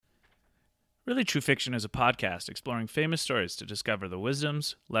Really True Fiction is a podcast exploring famous stories to discover the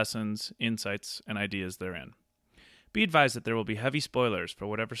wisdoms, lessons, insights, and ideas therein. Be advised that there will be heavy spoilers for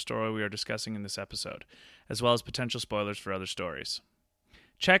whatever story we are discussing in this episode, as well as potential spoilers for other stories.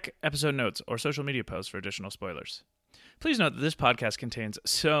 Check episode notes or social media posts for additional spoilers. Please note that this podcast contains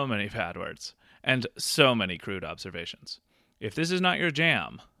so many bad words and so many crude observations. If this is not your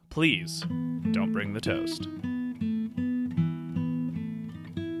jam, please don't bring the toast.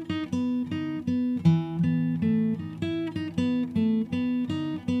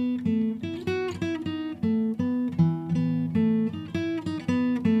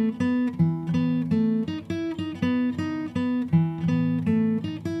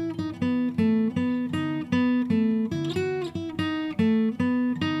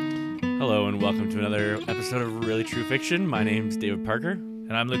 Episode of Really True Fiction. My name's David Parker.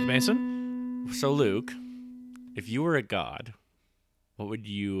 And I'm Luke Mason. So, Luke, if you were a god, what would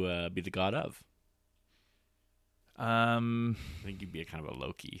you be the god of? I think you'd be a kind of a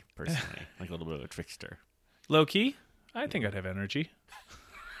Loki, personally. Like a little bit of a trickster. Loki? I think I'd have energy.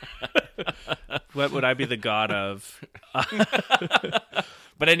 What would I be the god of?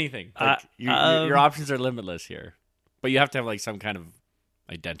 But anything. Like, your options are limitless here. But you have to have like some kind of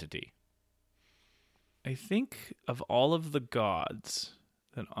identity. I think of all of the gods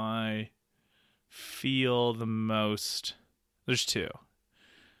that I feel the most, there's two.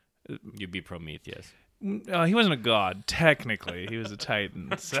 You'd be Prometheus. He wasn't a god, technically. He was a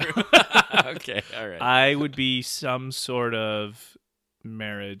titan. So. Okay, all right. I would be some sort of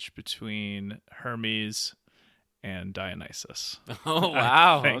marriage between Hermes and Dionysus. Oh,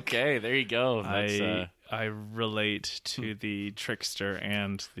 wow. Okay, there you go. That's, I relate to the trickster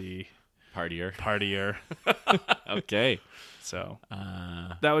and the... Partier. Okay. So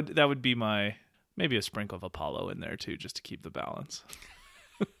that would be my, maybe a sprinkle of Apollo in there too, just to keep the balance.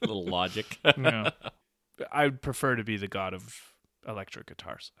 A little logic. Yeah. I'd prefer to be the god of electric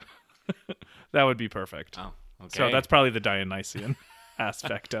guitars. That would be perfect. Oh, okay. So that's probably the Dionysian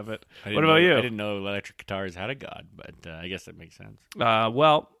aspect of it. What about you? I didn't know electric guitars had a god, but I guess that makes sense.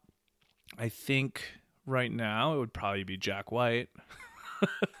 Well, I think right now it would probably be Jack White.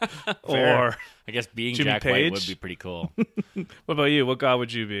 Or I guess being Jimmy Jack Page. White would be pretty cool. What about you? What god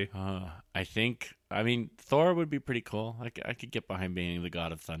would you be? I mean, Thor would be pretty cool. I could get behind being the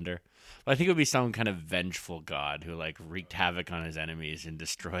god of thunder. But I think it would be some kind of vengeful god who like wreaked havoc on his enemies and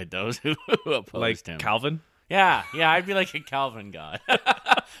destroyed those who opposed him. Like Calvin? Yeah, I'd be like a Calvin god.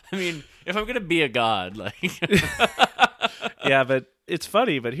 I mean, if I'm gonna be a god, like yeah, but it's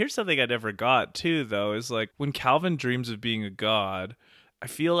funny. But here's something I never got too, though, is like when Calvin dreams of being a god, I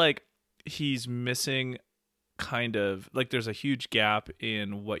feel like he's missing kind of like there's a huge gap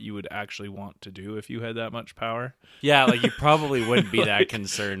in what you would actually want to do if you had that much power. Yeah, like you probably wouldn't be that Like,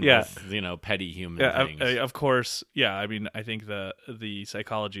 concerned yeah. with, petty human things. Of course, yeah. I mean, I think the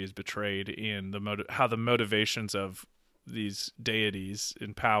psychology is betrayed in how the motivations of these deities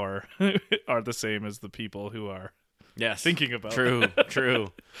in power are the same as the people who are thinking about it.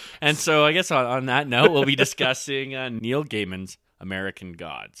 True. And so I guess on that note, we'll be discussing Neil Gaiman's American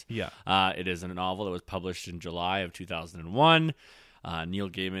Gods. Yeah. It is a novel that was published in July of 2001. Neil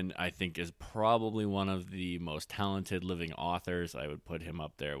Gaiman, I think, is probably one of the most talented living authors. I would put him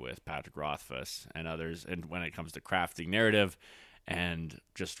up there with Patrick Rothfuss and others. And when it comes to crafting narrative and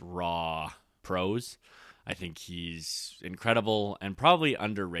just raw prose, I think he's incredible and probably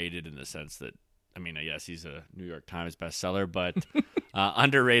underrated in the sense that, I mean, yes, he's a New York Times bestseller, but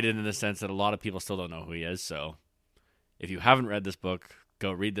underrated in the sense that a lot of people still don't know who he is. So if you haven't read this book,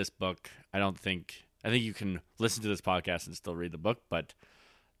 go read this book. I think you can listen to this podcast and still read the book, but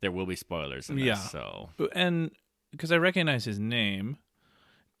there will be spoilers in this. So. And because I recognize his name,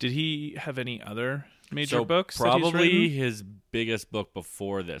 did he have any other major books? Probably his biggest book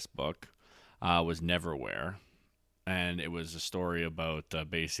before this book was Neverwhere. And it was a story about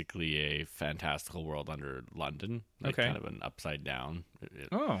basically a fantastical world under London. Like kind of an upside down. If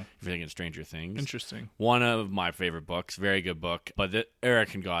you're thinking Stranger Things. Interesting. One of my favorite books. Very good book. But the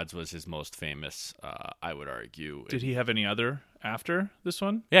American Gods was his most famous, I would argue. Did he have any other after this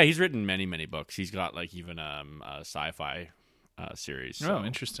one? Yeah, he's written many, many books. He's got like even a sci-fi series. So. Oh,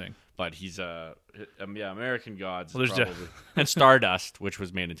 interesting. But he's American Gods. Well, and Stardust, which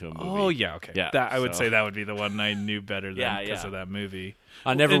was made into a movie. Oh yeah, okay. Yeah, I would say that would be the one I knew better than because of that movie.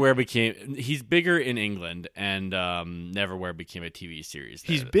 Neverwhere he's bigger in England, and Neverwhere became a TV series.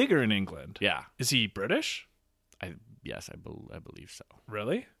 He's bigger in England. Yeah. Is he British? I believe so.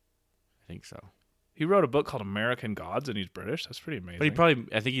 Really? I think so. He wrote a book called American Gods, and he's British. That's pretty amazing. But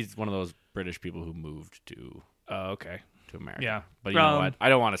I think he's one of those British people who moved to. Oh, okay. to America. Yeah. But you know what? I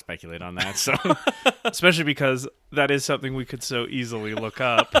don't want to speculate on that. So especially because that is something we could so easily look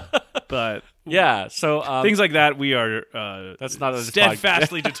up. But yeah, so things like that we are that's not a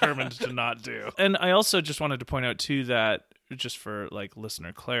steadfastly determined to not do. And I also just wanted to point out too that, just for like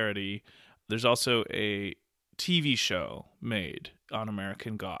listener clarity, there's also a TV show made on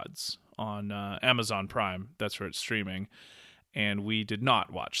American Gods on Amazon Prime. That's where it's streaming. And we did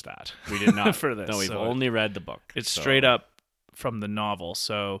not watch that. We did not for this. No, we've only read the book. It's straight up from the novel.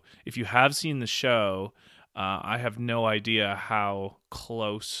 So if you have seen the show, I have no idea how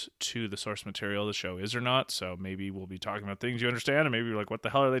close to the source material the show is or not. So maybe we'll be talking about things you understand, and maybe you're like, what the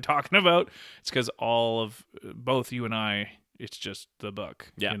hell are they talking about? It's because both you and I, it's just the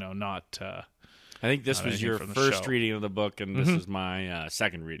book. Yeah. Not... I think this was your first show. reading of the book, and this is my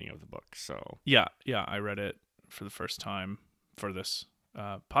second reading of the book. So yeah, I read it for the first time for this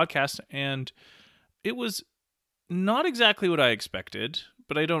podcast, and it was not exactly what I expected,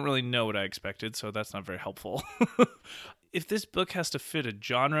 but I don't really know what I expected, so that's not very helpful. If this book has to fit a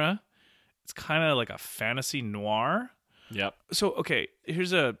genre, it's kind of like a fantasy noir. Yep. So, okay,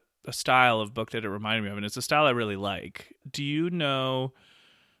 here's a style of book that it reminded me of, and it's a style I really like. Do you know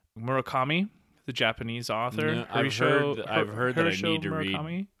Murakami, the Japanese author? No, I've heard that I need to Murakami?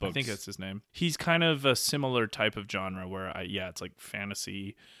 read books. I think that's his name. He's kind of a similar type of genre where, it's like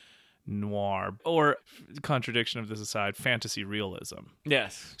fantasy noir, or, contradiction of this aside, fantasy realism.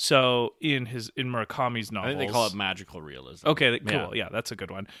 Yes. So in Murakami's novels, I think they call it magical realism. Okay, cool. Yeah, that's a good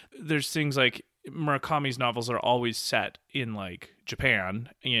one. There's things like Murakami's novels are always set in like Japan,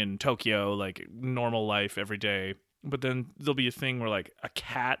 in Tokyo, like normal life every day. But then there'll be a thing where like a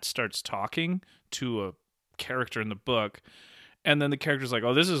cat starts talking to a character in the book, and then the character's like,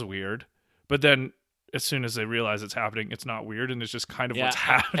 "Oh, this is weird," but then as soon as they realize it's happening, it's not weird, and it's just kind of what's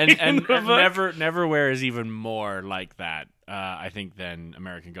happening. And Neverwhere is even more like that, I think, than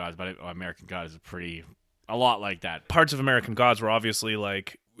American Gods. But American Gods is a lot like that. Parts of American Gods were obviously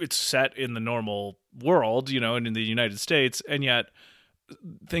like, it's set in the normal world, and in the United States, and yet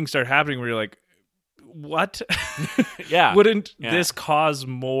things start happening where you're like, what? Yeah. Wouldn't this cause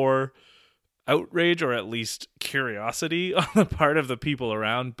more outrage, or at least curiosity on the part of the people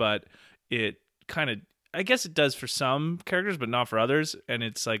around? But it kind of, I guess it does for some characters, but not for others. And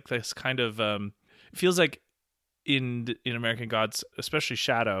it's like this kind of, it feels like in American Gods, especially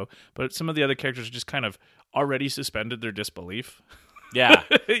Shadow, but some of the other characters just kind of already suspended their disbelief. Yeah.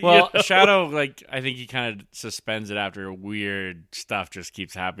 Well, Shadow, like, I think he kind of suspends it after weird stuff just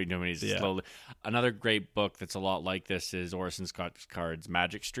keeps happening to him, and he's slowly. Another great book that's a lot like this is Orson Scott Card's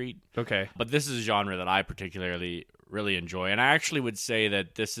Magic Street. Okay. But this is a genre that I particularly really enjoy, and I actually would say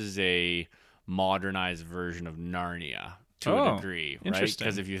that this is a modernized version of Narnia to a degree, right?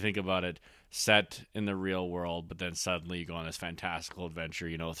 Because if you think about it, set in the real world, but then suddenly you go on this fantastical adventure,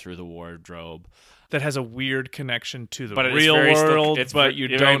 through the wardrobe. That has a weird connection to the but real world, but you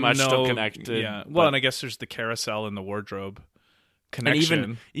very don't much know. Still connected. Yeah. Well, and I guess there's the carousel and the wardrobe connection.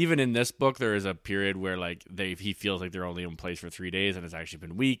 And even in this book, there is a period where like he feels like they're only in place for 3 days, and it's actually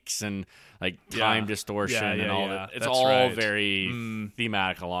been weeks, and like time distortion and all that. It's all very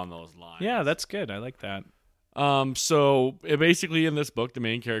thematic along those lines. Yeah, that's good. I like that. So basically in this book, the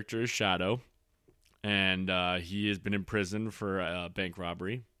main character is Shadow, and he has been in prison for a bank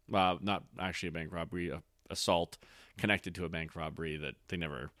robbery. Not actually a bank robbery, assault connected to a bank robbery that they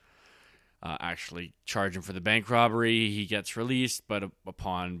never actually charge him for the bank robbery. He gets released, but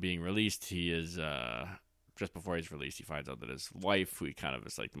upon being released, he is just before he's released, he finds out that his wife, who kind of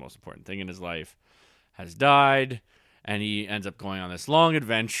is like the most important thing in his life, has died. And he ends up going on this long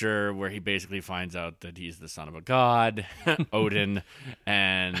adventure where he basically finds out that he's the son of a god, Odin,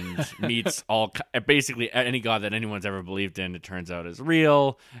 and meets basically any god that anyone's ever believed in. It turns out is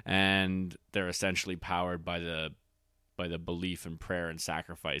real, and they're essentially powered by the belief and prayer and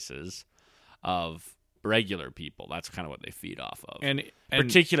sacrifices of regular people. That's kind of what they feed off of, and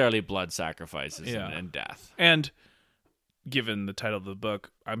particularly blood sacrifices and death. And given the title of the book,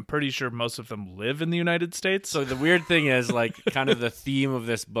 I'm pretty sure most of them live in the United States. So the weird thing is, like, kind of the theme of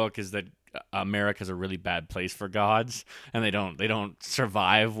this book is that America's a really bad place for gods, and they don't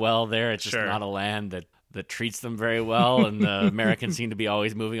survive well there. It's just not a land that treats them very well, and the Americans seem to be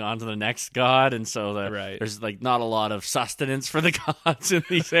always moving on to the next god, and so there's like not a lot of sustenance for the gods in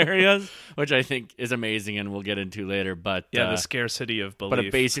these areas, which I think is amazing, and we'll get into later. But the scarcity of belief.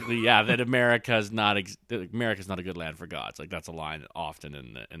 But basically, that America's not a good land for gods. Like, that's a line often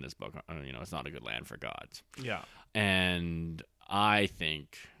in this book. It's not a good land for gods. Yeah, and I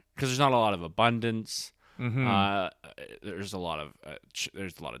think because there's not a lot of abundance. There's a lot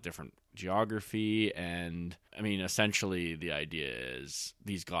of different geography, and I mean, essentially, the idea is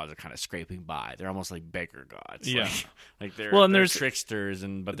these gods are kind of scraping by. They're almost like beggar gods. Yeah, like they're and they're there's tricksters,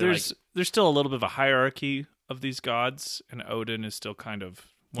 but there's still a little bit of a hierarchy of these gods, and Odin is still kind of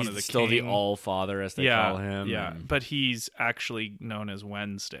one of the still the king. All Father, as they call him. Yeah, but he's actually known as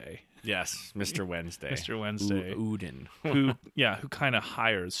Wednesday. Yes, Mr. Wednesday. Mr. Wednesday. Odin. who kind of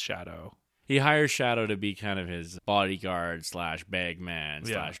hires Shadow. He hires Shadow to be kind of his bodyguard / bagman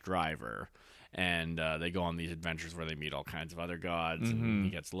 / driver. And they go on these adventures where they meet all kinds of other gods, and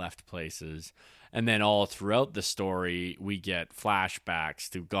he gets left places. And then all throughout the story, we get flashbacks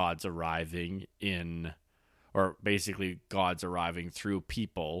to gods arriving or basically gods arriving through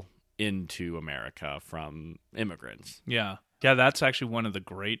people into America from immigrants. Yeah. Yeah, that's actually one of the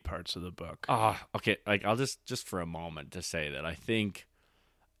great parts of the book. Okay. Like, I'll just for a moment to say that I think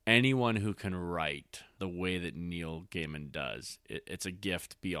anyone who can write the way that Neil Gaiman does, it's a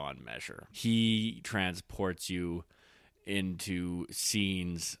gift beyond measure. He transports you into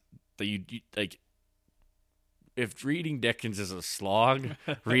scenes that you like. If reading Dickens is a slog,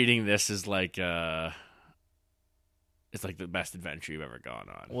 reading this is like it's like the best adventure you've ever gone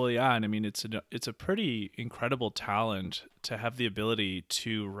on. Well, yeah, and I mean it's a pretty incredible talent to have the ability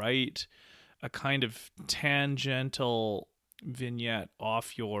to write a kind of tangential vignette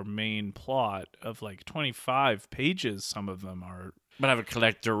off your main plot of like 25 pages. Some of them are, but I would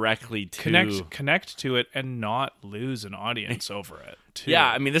connect directly to connect to it and not lose an audience over it too. Yeah,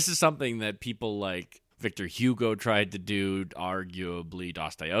 I mean, this is something that people like Victor Hugo tried to do, arguably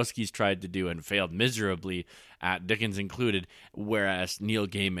Dostoevsky's tried to do, and failed miserably, at Dickens included, whereas Neil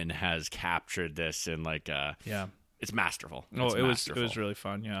Gaiman has captured this in like it's masterful. It was really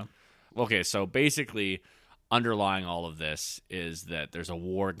fun. Yeah. Okay, so basically, underlying all of this is that there's a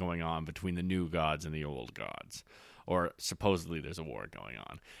war going on between the new gods and the old gods. Or supposedly there's a war going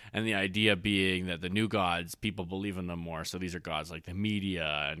on. And the idea being that the new gods, people believe in them more. So these are gods like the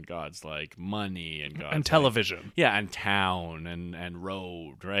media and gods like money and gods and television. And town and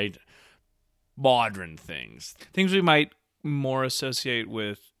road, right? Modern things. Things we might more associate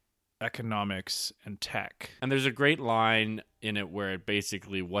with economics and tech. And there's a great line in it where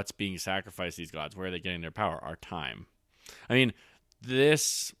basically what's being sacrificed to these gods, where are they getting their power? Our time. I mean,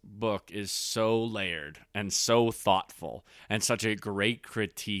 this book is so layered and so thoughtful and such a great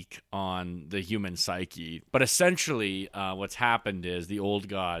critique on the human psyche. But essentially, what's happened is the old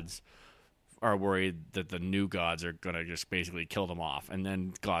gods are worried that the new gods are going to just basically kill them off, and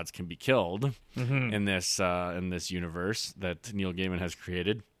then gods can be killed in this universe that Neil Gaiman has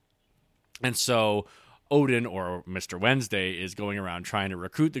created. And so Odin, or Mr. Wednesday, is going around trying to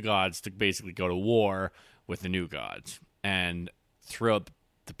recruit the gods to basically go to war with the new gods. And throughout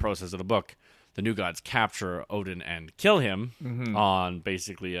the process of the book, the new gods capture Odin and kill him on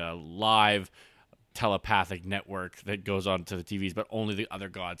basically a live telepathic network that goes on to the TVs, but only the other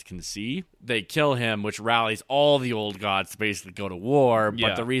gods can see. They kill him, which rallies all the old gods to basically go to war.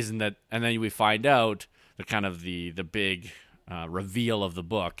 But the reason that, and then we find out the kind of the big reveal of the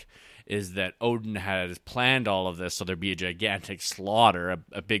book is that Odin has planned all of this so there'd be a gigantic slaughter,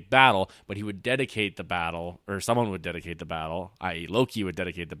 a big battle, but he would dedicate the battle, or someone would dedicate the battle, i.e. Loki would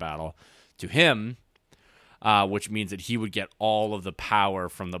dedicate the battle to him, which means that he would get all of the power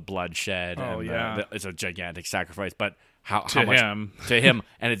from the bloodshed. It's a gigantic sacrifice, but how much to him,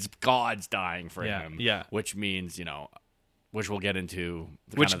 and it's gods dying for him, which means, which we'll get into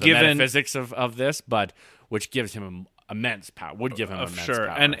the metaphysics of this, but which gives him immense power, would give him immense power.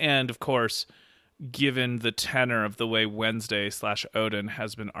 And of course, given the tenor of the way Wednesday / Odin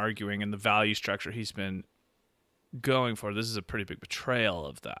has been arguing and the value structure he's been going for, this is a pretty big betrayal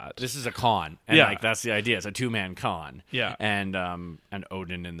of that. This is a con, and that's the idea. It's a 2-man con. Yeah, and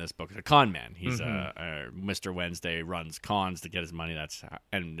Odin in this book is a con man. He's Mr. Wednesday runs cons to get his money.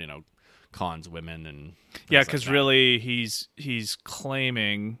 Cons women and because really he's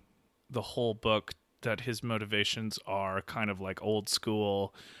claiming the whole book that his motivations are kind of like old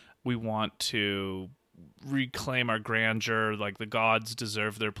school. We want to reclaim our grandeur, like the gods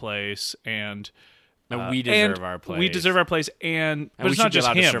deserve their place, and we deserve our place. We deserve our place, but it's not just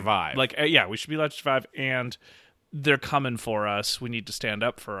him. To survive. Like, we should be allowed to survive, and they're coming for us. We need to stand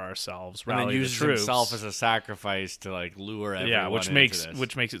up for ourselves. And then uses himself as a sacrifice to like lure everyone. Which makes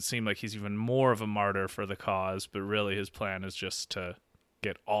it seem like he's even more of a martyr for the cause. But really, his plan is just to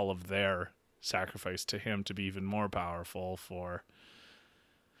get all of their sacrifice to him to be even more powerful. I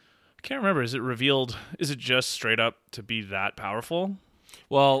can't remember. Is it revealed? Is it just straight up to be that powerful?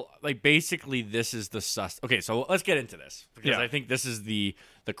 Well, like basically this is the Okay, so let's get into this because Yeah. I think this is the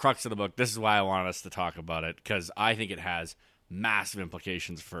crux of the book. This is why I want us to talk about it because I think it has massive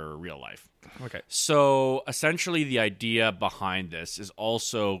implications for real life. Okay. So essentially the idea behind this is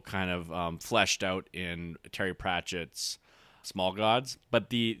also kind of fleshed out in Terry Pratchett's Small Gods, but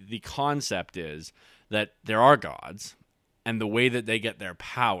the concept is that there are gods, and the way that they get their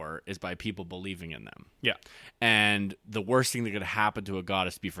power is by people believing in them. Yeah. And the worst thing that could happen to a god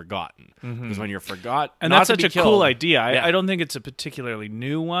is to be forgotten. Because when you're forgotten, And not that's to such be a killed, cool idea. Yeah. I don't think it's a particularly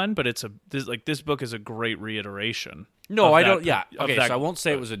new one, but this book is a great reiteration. No, of I that- don't. Yeah. of Okay, that- so I won't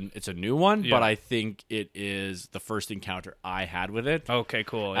say it's a new one, Yeah. but I think it is the first encounter I had with it Okay,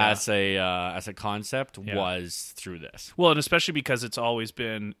 cool. Yeah. as a concept was through this. Well, and especially because it's always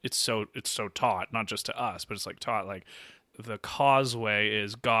been it's so taught, not just to us, but it's like taught like the causeway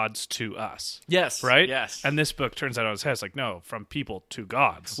is gods to us. Yes. Right? Yes. And this book turns out on its head. It's like, no, from people to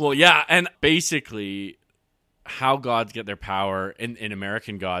gods. Well, yeah, and basically how gods get their power in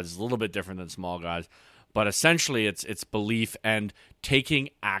American gods is a little bit different than small gods, but essentially it's belief and taking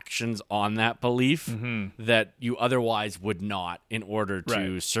actions on that belief that you otherwise would not in order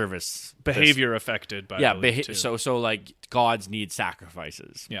to Right. service Behavior affected by belief, too. so like gods need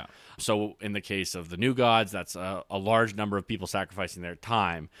sacrifices. Yeah. So in the case of the new gods, that's a large number of people sacrificing their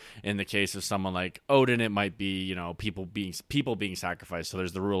time. In the case of someone like Odin, it might be, people being sacrificed. So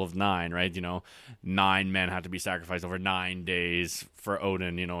there's the rule of 9, right? 9 men have to be sacrificed over 9 days for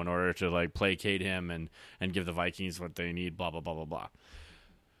Odin, in order to like placate him and give the Vikings what they need, blah, blah, blah, blah, blah.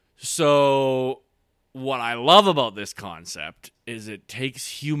 So what I love about this concept is it takes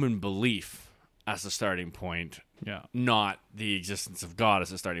human belief as the starting point, Yeah. not the existence of God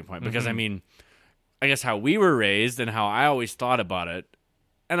as a starting point. Because, I mean, I guess how we were raised and how I always thought about it,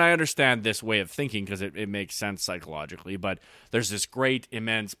 and I understand this way of thinking because it makes sense psychologically, but there's this great,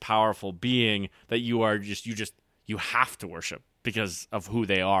 immense, powerful being that you have to worship because of who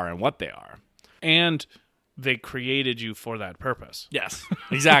they are and what they are. And they created you for that purpose. Yes,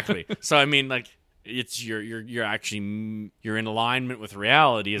 exactly. So, I mean, like, it's you're actually you're in alignment with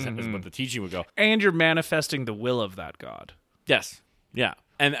reality is what the teaching would go. And you're manifesting the will of that God. Yes, yeah,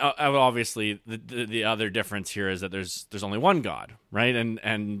 and obviously the other difference here is that there's only one God, right?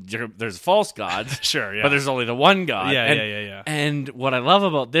 And there's false gods, Sure, yeah. but there's only the one God. Yeah, and, yeah. And what I love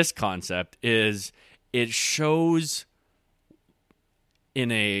about this concept is it shows in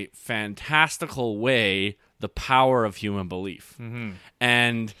a fantastical way the power of human belief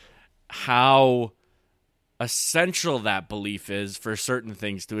and how essential that belief is for certain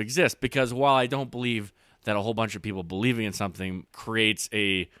things to exist. Because while I don't believe that a whole bunch of people believing in something creates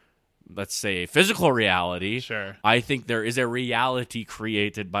a, let's say, physical reality, Sure. I think there is a reality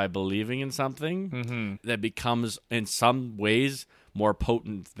created by believing in something that becomes, in some ways, more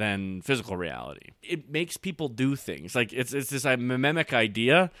potent than physical reality. It makes people do things. Like it's this mimic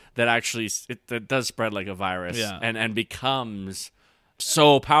idea that actually that does spread like a virus and becomes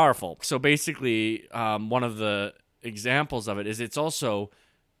so powerful. So basically, one of the examples of it is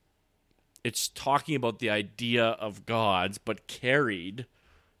it's talking about the idea of gods, but carried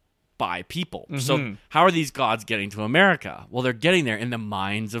by people. So how are these gods getting to America? Well, they're getting there in the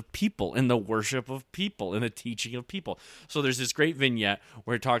minds of people, in the worship of people, in the teaching of people. So there's this great vignette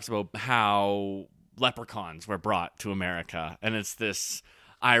where it talks about how leprechauns were brought to America, and it's this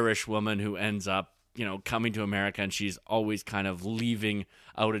Irish woman who ends up coming to America, and she's always kind of leaving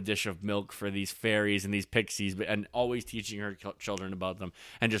out a dish of milk for these fairies and these pixies, and always teaching her children about them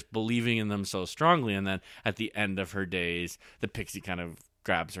and just believing in them so strongly. And then at the end of her days, the pixie kind of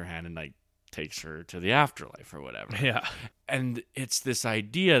grabs her hand and like takes her to the afterlife or whatever. Yeah. And it's this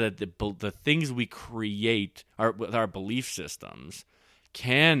idea that the things we create with our belief systems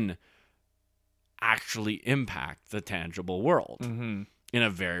can actually impact the tangible world in a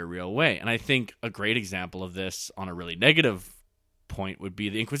very real way. And I think a great example of this on a really negative point would be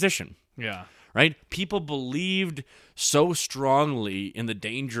the Inquisition. Yeah. Right? People believed so strongly in the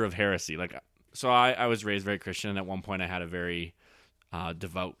danger of heresy. So I was raised very Christian, and at one point I had a very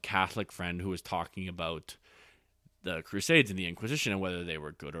devout Catholic friend who was talking about the Crusades and the Inquisition and whether they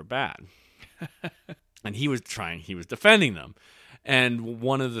were good or bad. And he was defending them. And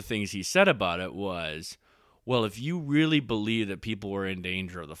one of the things he said about it was, well, if you really believe that people were in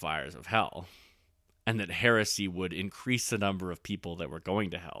danger of the fires of hell and that heresy would increase the number of people that were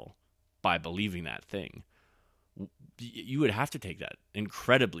going to hell by believing that thing, you would have to take that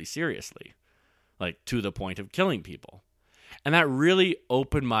incredibly seriously, like to the point of killing people. And that really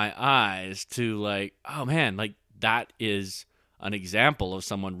opened my eyes to like, oh man, like that is an example of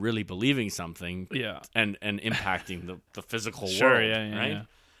someone really believing something and impacting the physical world, right? Yeah.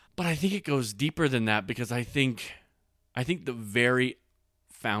 But I think it goes deeper than that, because I think the very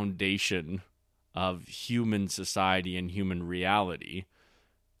foundation of human society and human reality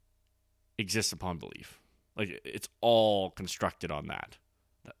exists upon belief. Like, it's all constructed on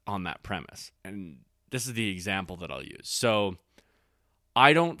that premise. And this is the example that I'll use. So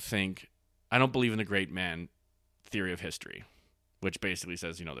I don't believe in the great man theory of history, which basically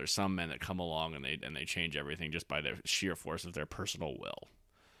says, there's some men that come along and they change everything just by their sheer force of their personal will.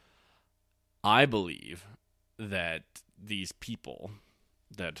 I believe that these people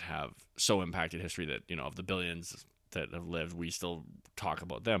that have so impacted history that, of the billions that have lived, we still talk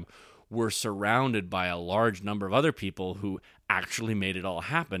about them, were surrounded by a large number of other people who actually made it all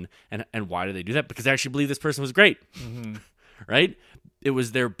happen. And why do they do that? Because they actually believe this person was great, right? It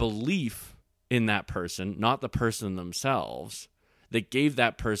was their belief in that person, not the person themselves, that gave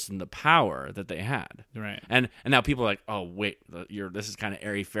that person the power that they had. Right. And now people are like, oh, wait, this is kind of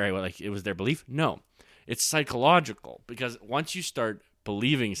airy-fairy, like it was their belief. No, it's psychological, because once you start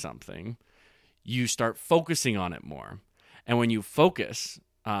believing something, you start focusing on it more. And when you focus,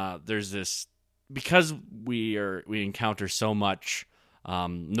 there's this, because we encounter so much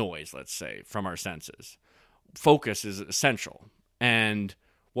noise, let's say, from our senses, focus is essential. And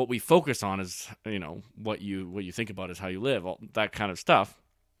what we focus on is, what you think about is how you live, all that kind of stuff.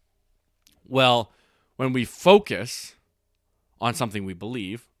 Well, when we focus on something we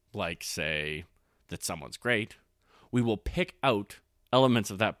believe, like, say, that someone's great, we will pick out elements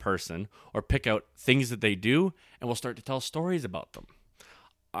of that person or pick out things that they do, and we'll start to tell stories about them.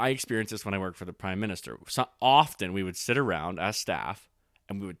 I experienced this when I worked for the Prime Minister. So often we would sit around as staff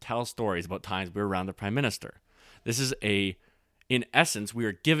and we would tell stories about times we were around the Prime Minister. This is in essence, we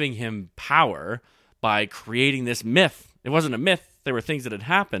were giving him power by creating this myth. It wasn't a myth. There were things that had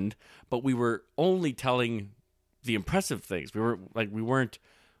happened, but we were only telling the impressive things. We weren't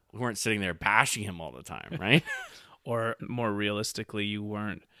sitting there bashing him all the time, right? Or more realistically, you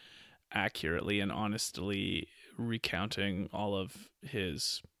weren't accurately and honestly recounting all of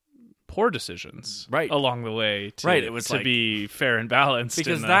his poor decisions along the way it was to be fair and balanced.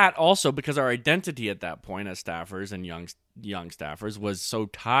 Because because our identity at that point as staffers and young staffers was so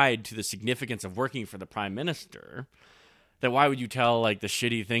tied to the significance of working for the Prime Minister, that why would you tell the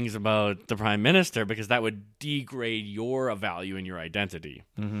shitty things about the Prime Minister? Because that would degrade your value and your identity.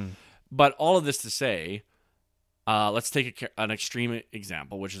 Mm-hmm. But all of this to say, let's take an extreme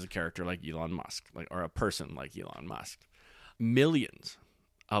example, which is a character like Elon Musk, or a person like Elon Musk. Millions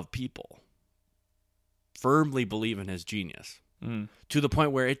of people firmly believe in his genius, to the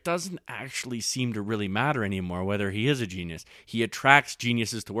point where it doesn't actually seem to really matter anymore whether he is a genius. He attracts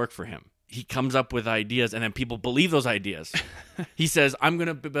geniuses to work for him. He comes up with ideas, and then people believe those ideas. He says, I'm going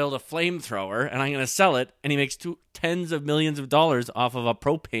to build a flamethrower, and I'm going to sell it, and he makes tens of millions of dollars off of a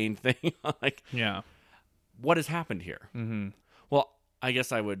propane thing. What has happened here? Mm-hmm. Well, I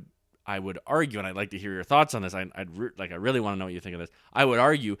guess I would argue, and I'd like to hear your thoughts on this. I really want to know what you think of this. I would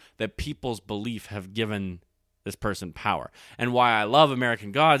argue that people's belief have given this person power. And why I love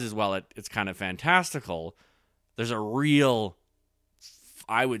American Gods is, well, it's kind of fantastical. There's a real,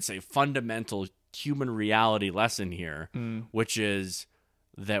 I would say, fundamental human reality lesson here, which is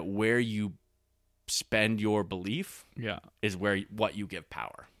that where you spend your belief is what you give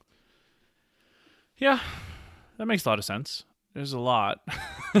power. Yeah, that makes a lot of sense. There's a lot.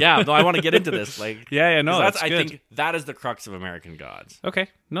 Yeah, though I want to get into this. No, that's good. I think that is the crux of American Gods. Okay,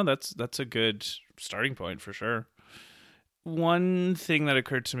 no, that's a good starting point for sure. One thing that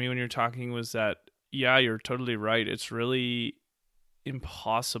occurred to me when you're talking was that, you're totally right. It's really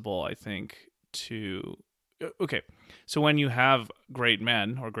impossible, I think, to... Okay, so when you have great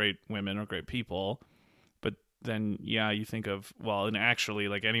men or great women or great people, but then, you think of, and actually,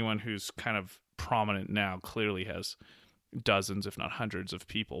 anyone who's kind of prominent now clearly has dozens, if not hundreds, of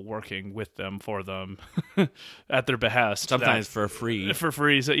people working with them, for them, at their behest. Sometimes for free. For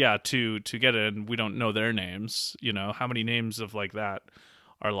free, so to get it, and we don't know their names. How many names of that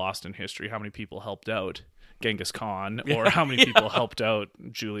are lost in history? How many people helped out Genghis Khan, or how many people helped out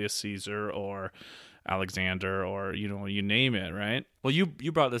Julius Caesar, or Alexander, or you name it, right? Well, you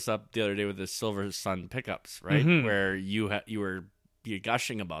brought this up the other day with the Silver Sun pickups, right? Mm-hmm. Where you were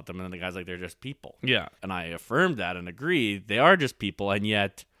gushing about them, and then the guy's like, they're just people. Yeah. And I affirmed that and agreed they are just people, and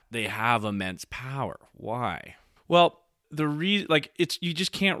yet they have immense power. Why? Well, the reason, you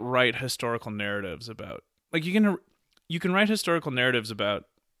just can't write historical narratives about, you can write historical narratives about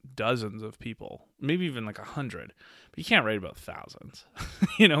dozens of people, maybe even like 100, but you can't write about thousands.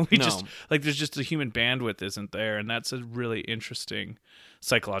 You know, there's just the human bandwidth isn't there, and that's a really interesting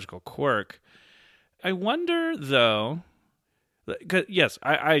psychological quirk. I wonder though, 'cause, yes,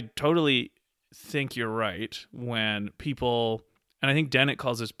 I totally think you're right when people, and I think Dennett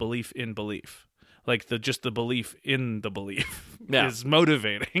calls this belief in belief. Like the belief in the belief is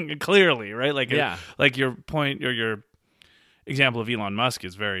motivating clearly, right? Like, like your point or your example of Elon Musk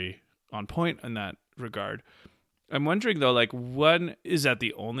is very on point in that regard. I'm wondering though, like, is that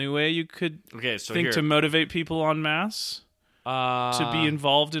the only way you could to motivate people en masse to be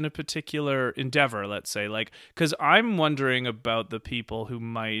involved in a particular endeavor? Let's say, like, because I'm wondering about the people who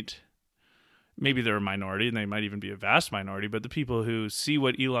maybe they're a minority and they might even be a vast minority, but the people who see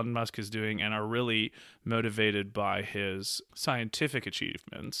what Elon Musk is doing and are really motivated by his scientific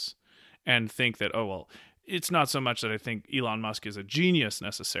achievements and think that, oh, well, it's not so much that I think Elon Musk is a genius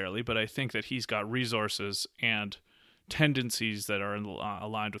necessarily, but I think that he's got resources and tendencies that are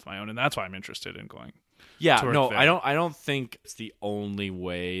aligned with my own. And that's why I'm interested in going. Yeah, no, there. I don't think it's the only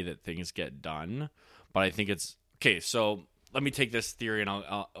way that things get done, but I think it's okay. So let me take this theory,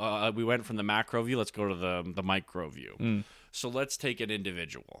 and we went from the macro view. Let's go to the micro view. So let's take an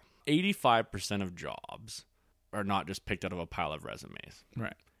individual. 85% of jobs are not just picked out of a pile of resumes.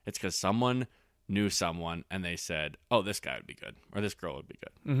 Right. It's because someone knew someone, and they said, "Oh, this guy would be good," or "This girl would be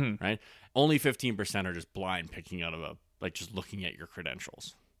good." Mm-hmm. Right. Only 15% are just blind picking out of just looking at your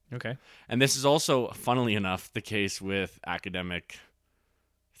credentials. Okay. And this is also, funnily enough, the case with academic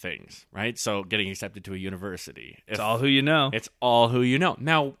things, right? So getting accepted to a university. It's all who you know. It's all who you know.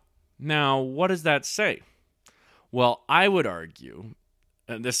 Now, what does that say? Well, I would argue,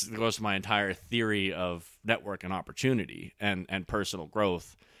 and this goes to my entire theory of network and opportunity and personal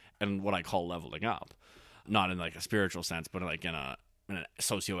growth and what I call leveling up, not in like a spiritual sense, but like in a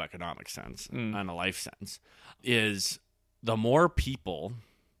socioeconomic sense and a life sense, is the more people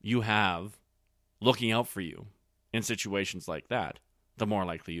you have looking out for you in situations like that, the more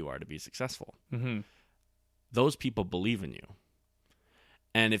likely you are to be successful. Mm-hmm. Those people believe in you.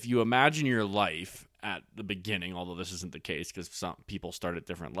 And if you imagine your life at the beginning, although this isn't the case because some people start at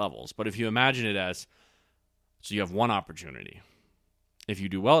different levels, but if you imagine it as, so you have one opportunity. If you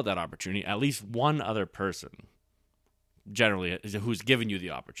do well at that opportunity, at least one other person, generally who's given you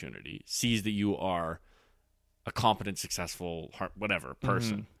the opportunity, sees that you are a competent, successful, whatever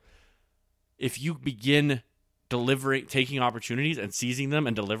person. Mm-hmm. If you begin taking opportunities and seizing them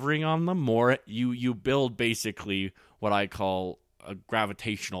and delivering on them more, you build basically what I call a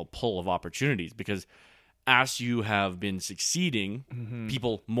gravitational pull of opportunities, because as you have been succeeding,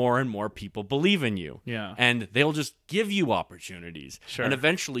 more and more people believe in you. Yeah. And they'll just give you opportunities. Sure. And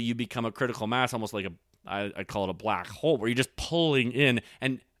eventually you become a critical mass, almost like I call it a black hole, where you're just pulling in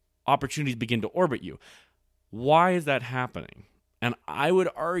and opportunities begin to orbit you. Why is that happening? And I would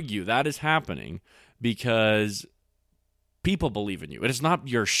argue that is happening because people believe in you. It is not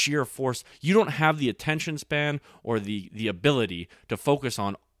your sheer force. You don't have the attention span or the ability to focus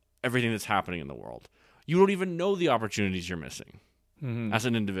on everything that's happening in the world. You don't even know the opportunities you're missing as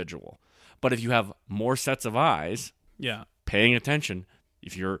an individual. But if you have more sets of eyes paying attention,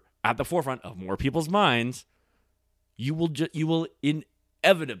 if you're at the forefront of more people's minds, you will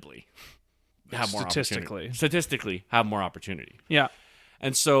inevitably have more statistically have more opportunity. Yeah.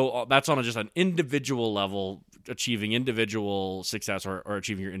 And so that's on just an individual level, achieving individual success or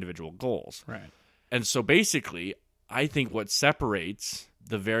achieving your individual goals. Right. And so basically, I think what separates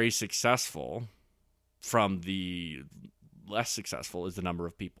the very successful from the less successful is the number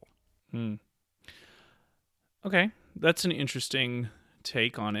of people. Okay. That's an interesting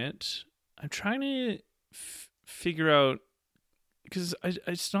take on it. I'm trying to figure out, because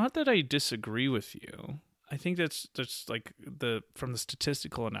it's not that I disagree with you. I think that's like from the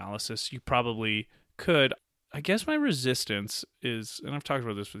statistical analysis, you probably could. I guess my resistance is, and I've talked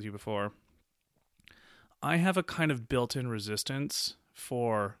about this with you before, I have a kind of built-in resistance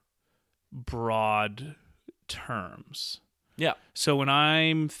for broad terms. Yeah. So when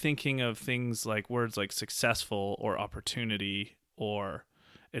I'm thinking of things like words like successful or opportunity or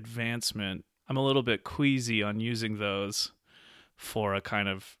advancement, I'm a little bit queasy on using those for a kind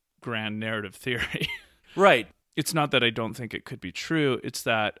of grand narrative theory. Right. It's not that I don't think it could be true. It's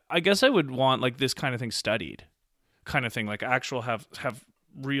that I guess I would want like this kind of thing studied, kind of thing, like actual have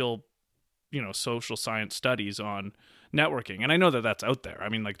real, social science studies on networking. And I know that that's out there. I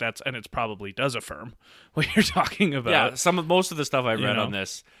mean, like and it's probably does affirm what you're talking about. Yeah. Most of the stuff I read on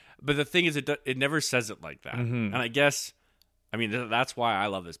this, but the thing is, it never says it like that. And I guess I mean, that's why I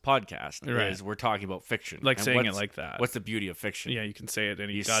love this podcast. Right. Is we're talking about fiction, Like and saying it like that. What's the beauty of fiction? Yeah, you can say it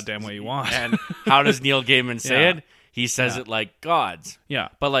any goddamn way you want. And how does Neil Gaiman say Yeah. it? He says it like gods. Yeah.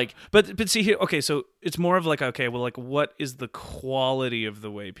 But like, But see here, okay, so it's more of like, okay, well, like, what is the quality of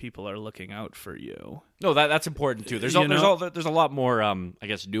the way people are looking out for you? no, that's important too. There's You know? there's a lot more, I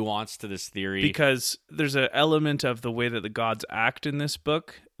guess, nuance to this theory. Because there's an element of the way that the gods act in this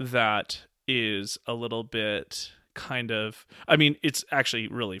book that is a little bit kind of, I mean, it's actually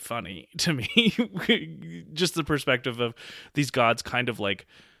really funny to me. Just the perspective of these gods kind of like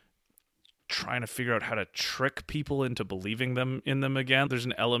trying to figure out how to trick people into believing in them again. There's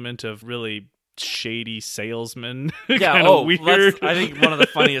an element of really shady salesman. yeah, kind of weird. I think one of the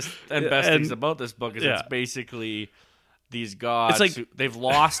funniest and best And- things about this book is yeah. it's basically these gods. It's like- they've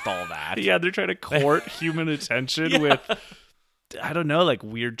lost all that. Yeah, they're trying to court human attention with, I don't know, like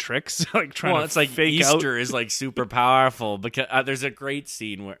weird tricks, like trying Well, to it's like fake out. Easter is like super powerful because there's a great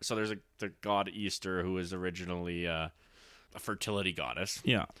scene where there's the god Easter who is originally a fertility goddess.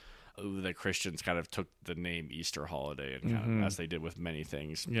 Yeah. Who the Christians kind of took the name Easter holiday and kind of, as they did with many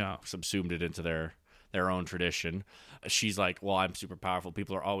things, Yeah. subsumed it into their own tradition. She's like, well, I'm super powerful.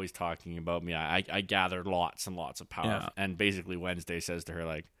 People are always talking about me. I gather lots and lots of power. Yeah. And basically Wednesday says to her,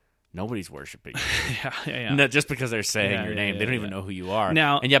 like, nobody's worshiping you. Yeah. No, just because they're saying Yeah, your yeah, name. yeah, they don't even yeah. know who you are.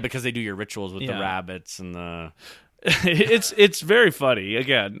 Now- and yeah, because they do your rituals with the Yeah. rabbits and the... it's very funny.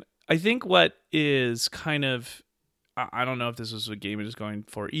 Again, I think what is kind of, I don't know if this is what Gaiman is going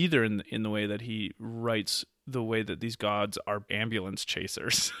for either in the way that he writes the way that these gods are ambulance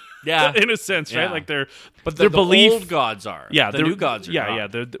chasers. Yeah. In a sense, right? Yeah. Like they're But their the belief old gods are. Yeah, the they're- new gods are yeah,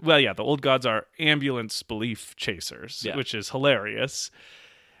 not. yeah. The old gods are ambulance belief chasers, Yeah. which is hilarious.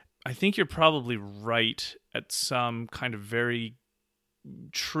 I think you're probably right at some kind of very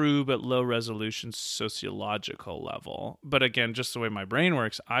true but low resolution sociological level. But again, just the way my brain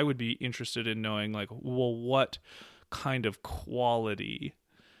works, I would be interested in knowing, like, well, what kind of quality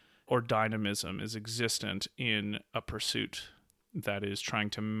or dynamism is existent in a pursuit that is trying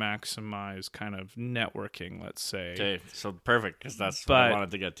to maximize kind of networking, let's say. Okay, so perfect, because that's what I But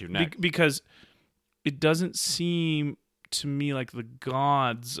wanted to get to next. Because it doesn't seem to me like the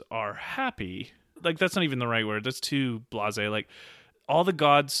gods are happy. Like, that's not even the right word. That's too blasé. Like, all the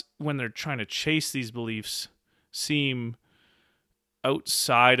gods, when they're trying to chase these beliefs, seem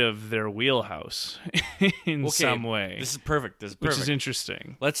outside of their wheelhouse in some way. This is perfect. This is which perfect. is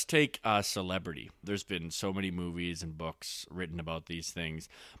interesting. Let's take celebrity. There's been so many movies and books written about these things,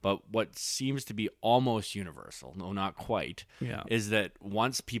 but what seems to be almost universal, no, not quite, Yeah. is that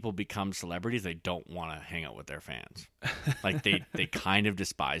once people become celebrities, they don't want to hang out with their fans. Like they kind of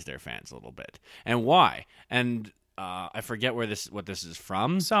despise their fans a little bit. And why? And I forget what this is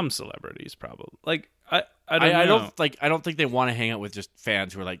from. Some celebrities probably. Like, I don't know. I don't think they want to hang out with just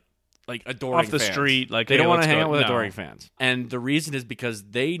fans who are like adoring Off the fans. street, like, they hey, don't want to let's hang go- out with no. adoring fans. And the reason is because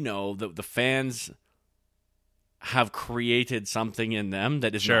they know that the fans have created something in them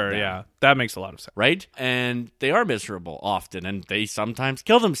that is not Sure, them, yeah. That makes a lot of sense. right? And they are miserable often, and they sometimes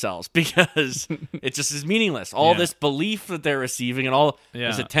kill themselves because it just is meaningless. All Yeah. this belief that they're receiving and all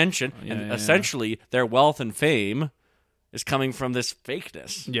this Yeah. attention, Yeah, and yeah, essentially their wealth and fame is coming from this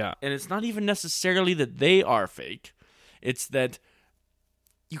fakeness. Yeah. And it's not even necessarily that they are fake. It's that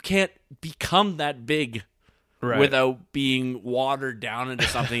you can't become that big Right. without being watered down into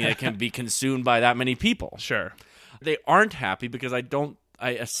something that can be consumed by that many people. Sure. They aren't happy because I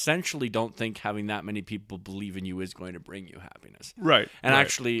essentially don't think having that many people believe in you is going to bring you happiness. Right. And right.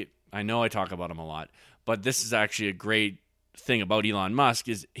 actually, I know I talk about him a lot, but this is actually a great thing about Elon Musk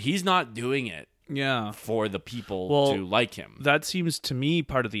is he's not doing it Yeah. for the people Well, to like him. That seems to me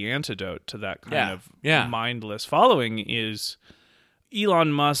part of the antidote to that kind Yeah, of yeah. mindless following is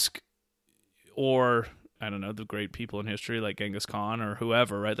Elon Musk or, I don't know, the great people in history like Genghis Khan or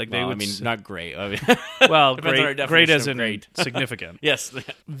whoever, right? Like they Well, would I mean, not great. I mean, well, depends on our great definition as of in great. significant. yes.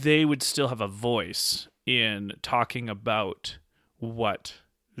 They would still have a voice in talking about what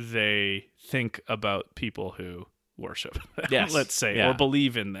they think about people who worship them, Yes, let's say, yeah. or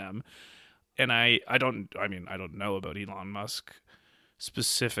believe in them. And I don't know about Elon Musk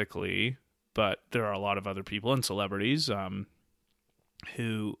specifically, but there are a lot of other people and celebrities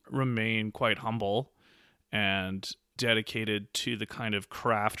who remain quite humble and dedicated to the kind of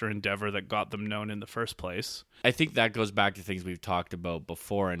craft or endeavor that got them known in the first place. I think that goes back to things we've talked about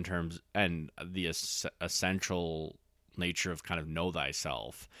before in terms and the essential nature of kind of know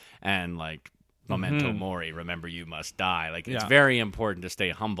thyself and like memento mori, remember you must die. Like it's Yeah. very important to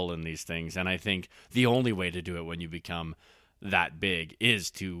stay humble in these things. And I think the only way to do it when you become that big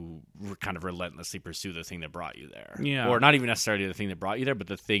is to kind of relentlessly pursue the thing that brought you there. Yeah. Or not even necessarily the thing that brought you there, but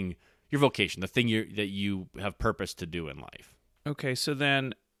the thing, your vocation, the thing that you have purpose to do in life. Okay, so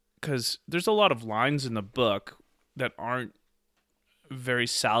then, because there's a lot of lines in the book that aren't very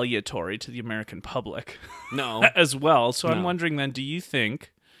salutary to the American public No. as well. So I'm No. wondering then, do you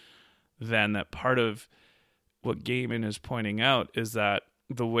think then that part of what Gaiman is pointing out is that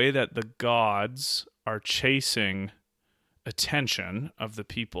the way that the gods are chasing attention of the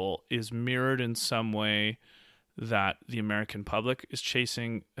people is mirrored in some way that the American public is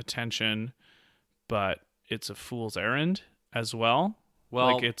chasing attention, but it's a fool's errand as well?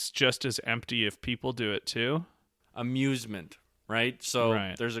 Well, Like it's just as empty if people do it too? amusement, right? So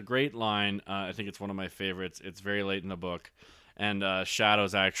Right. there's a great line. I think it's one of my favorites. It's very late in the book. And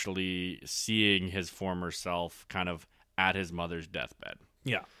Shadow's actually seeing his former self kind of at his mother's deathbed.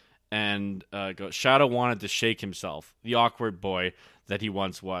 Yeah. And Shadow wanted to shake himself, the awkward boy that he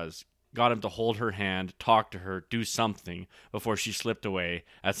once was. Got him to hold her hand, talk to her, do something before she slipped away,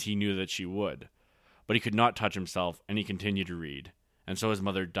 as he knew that she would. But he could not touch himself, and he continued to read. And so his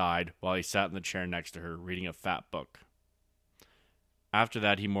mother died while he sat in the chair next to her, reading a fat book. After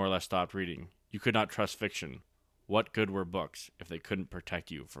that, he more or less stopped reading. You could not trust fiction. What good were books if they couldn't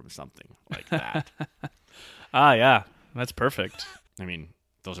protect you from something like that? Ah, yeah. That's perfect. I mean,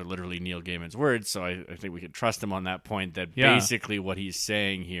 those are literally Neil Gaiman's words, so I think we can trust him on that point, that Yeah. basically what he's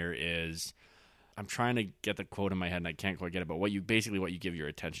saying here is, I'm trying to get the quote in my head and I can't quite get it, but what you give your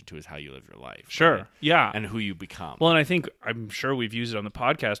attention to is how you live your life. Sure. Right? Yeah. And who you become. Well, and I think, I'm sure we've used it on the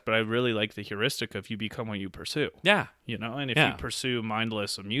podcast, but I really like the heuristic of you become what you pursue. Yeah. You know, and if Yeah. you pursue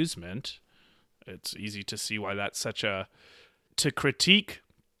mindless amusement, it's easy to see why that's such a... To critique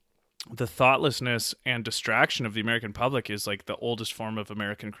the thoughtlessness and distraction of the American public is like the oldest form of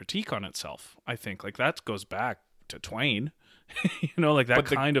American critique on itself, I think. Like that goes back to Twain, you know, like that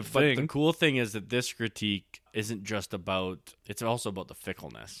kind of thing. But the cool thing is that this critique isn't just about, it's also about the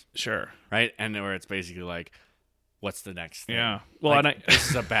fickleness, Sure. right? And where it's basically like, what's the next thing? Yeah. Well, Like, and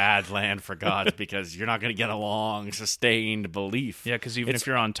this is a bad land for gods because you're not going to get a long, sustained belief. yeah, because even It's- if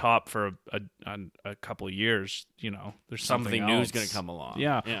you're on top for a couple of years, you know, there's something new is else. going to come along.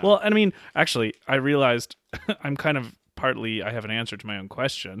 Yeah. Well, and I mean, actually, I realized I'm kind of partly I have an answer to my own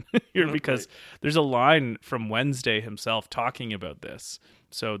question here because there's a line from Wednesday himself talking about this.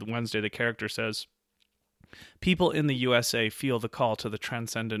 So the Wednesday, the character says, people in the USA feel the call to the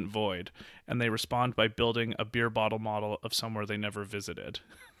transcendent void, and they respond by building a beer bottle model of somewhere they never visited.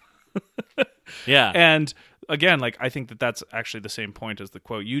 Yeah. And again, like I think that that's actually the same point as the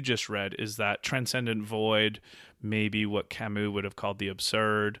quote you just read, is that transcendent void, maybe what Camus would have called the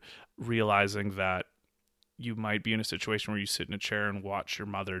absurd, realizing that you might be in a situation where you sit in a chair and watch your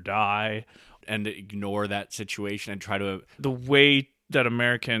mother die. And ignore that situation and try to... The way that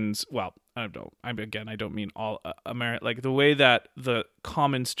Americans, well, I don't mean all like the way that the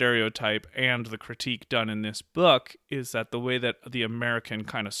common stereotype and the critique done in this book is that the way that the American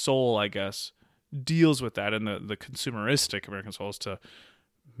kind of soul, I guess, deals with that, and the consumeristic American soul is to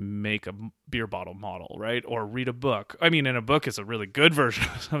make a beer bottle model, right? Or read a book. I mean, in a book is a really good version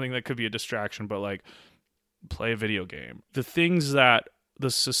of something that could be a distraction, but like play a video game. The things that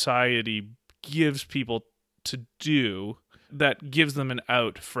the society gives people to do that gives them an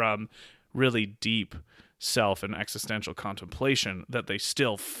out from really deep self and existential contemplation that they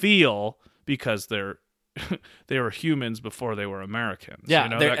still feel because they were humans before they were Americans. Yeah, you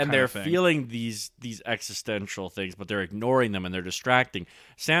know, they're feeling these existential things, but they're ignoring them and they're distracting.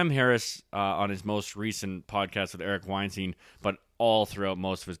 Sam Harris, on his most recent podcast with Eric Weinstein, but all throughout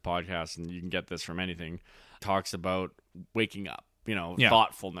most of his podcasts, and you can get this from anything, talks about waking up,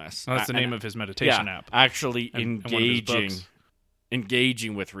 thoughtfulness. Well, that's the name of his meditation app. Actually And one of his books.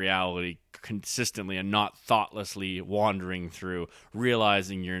 engaging with reality consistently and not thoughtlessly wandering through,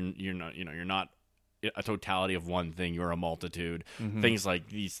 realizing you're not a totality of one thing, you're a multitude. Things like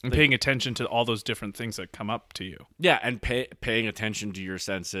these, and paying attention to all those different things that come up to you. Yeah, and paying attention to your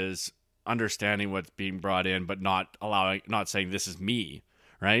senses, understanding what's being brought in, but not saying this is me,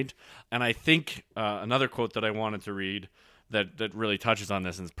 right? And I think another quote that I wanted to read that really touches on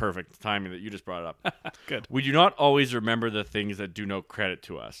this, and it's perfect timing that you just brought it up. Good. We do not always remember the things that do no credit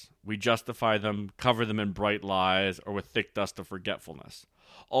to us. We justify them, cover them in bright lies, or with thick dust of forgetfulness.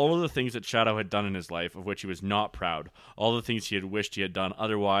 All of the things that Shadow had done in his life, of which he was not proud, all the things he had wished he had done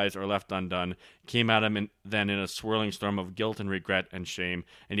otherwise or left undone, came at him then in a swirling storm of guilt and regret and shame,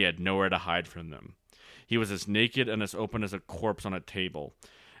 and he had nowhere to hide from them. He was as naked and as open as a corpse on a table,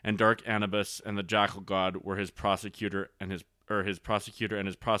 and dark Anubis and the jackal god were his prosecutor and his prosecutor and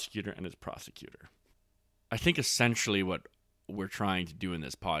his prosecutor and his prosecutor. I think essentially what we're trying to do in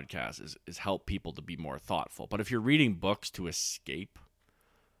this podcast is help people to be more thoughtful. But if you're reading books to escape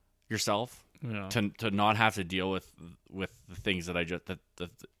yourself, to not have to deal with the things that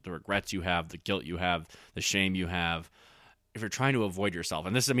the regrets you have, the guilt you have, the shame you have, if you're trying to avoid yourself,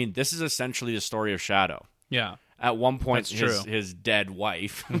 and this is essentially the story of Shadow. Yeah. At one point, his dead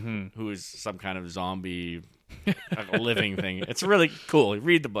wife, who is some kind of zombie, living thing. It's really cool.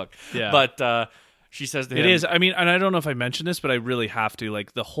 Read the book. Yeah. But she says to him... It is. I mean, and I don't know if I mentioned this, but I really have to.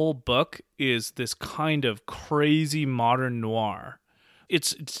 Like, the whole book is this kind of crazy modern noir.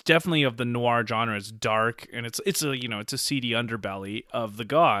 It's definitely of the noir genre. It's dark, and it's a seedy underbelly of the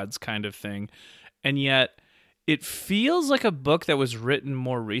gods kind of thing. And yet, it feels like a book that was written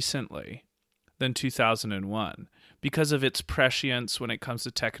more recently than 2001 because of its prescience when it comes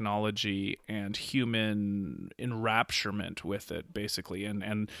to technology and human enrapturement with it, basically.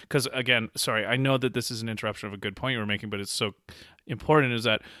 And because, again, sorry, I know that this is an interruption of a good point you were making, but it's so important, is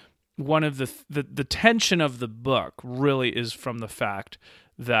that one of the tension of the book really is from the fact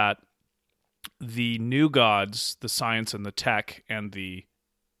that the new gods, the science and the tech and the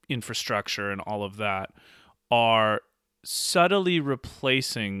infrastructure and all of that, are subtly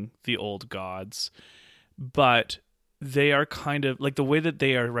replacing the old gods, but they are kind of like, the way that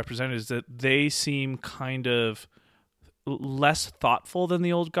they are represented is that they seem kind of less thoughtful than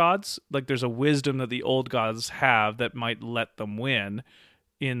the old gods. Like, there's a wisdom that the old gods have that might let them win.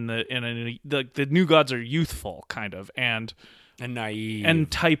 The new gods are youthful, kind of, and naive and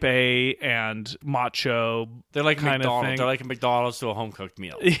type A and macho. They're like kind McDonald's. of thing. They're like a McDonald's to a home cooked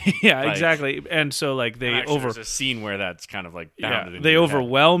meal. Yeah, like, exactly. And so, like, there's a scene where that's kind of like bounded they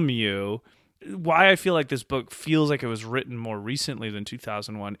overwhelm you. Why I feel like this book feels like it was written more recently than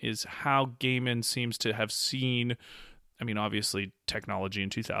 2001 is how Gaiman seems to have seen. I mean, obviously, technology in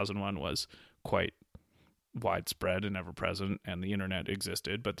 2001 was quite widespread and ever present, and the internet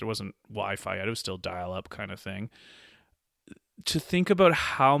existed, but there wasn't Wi-Fi yet. It was still dial-up kind of thing. To think about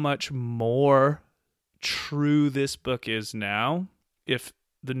how much more true this book is now, if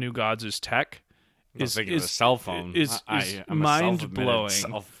the new gods is tech, is a cell phone. I'm mind blowing.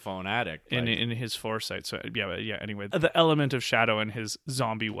 Cell phone addict in his foresight. So yeah. Anyway, the element of Shadow and his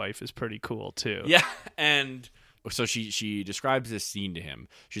zombie wife is pretty cool too. Yeah, and so she describes this scene to him.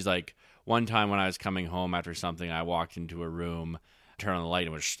 She's like, one time when I was coming home after something, I walked into a room, turned on the light,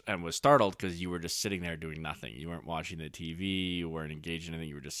 and was startled because you were just sitting there doing nothing. You weren't watching the TV, you weren't engaged in anything.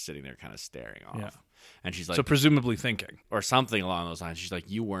 You were just sitting there, kind of staring off. Yeah. And she's like, so presumably thinking, or something along those lines. She's like,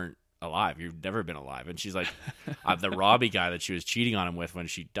 you weren't alive. You've never been alive. And she's like, the Robbie guy that she was cheating on him with when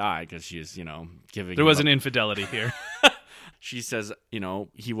she died, because she was, giving. There was an infidelity here. She says,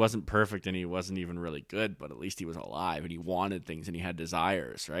 he wasn't perfect and he wasn't even really good, but at least he was alive and he wanted things and he had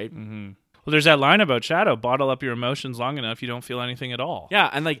desires, right? Mm-hmm. Well, there's that line about Shadow: bottle up your emotions long enough, you don't feel anything at all. Yeah,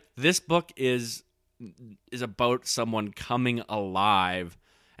 and like this book is about someone coming alive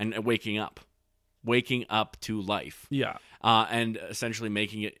and waking up to life. Yeah. And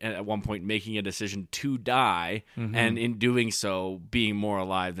essentially at one point making a decision to die, and in doing so being more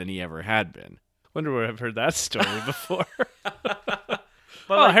alive than he ever had been. Wonder where I've heard that story before.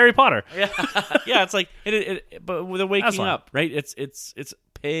 But Harry Potter. Yeah, it's like but with the waking up, right? It's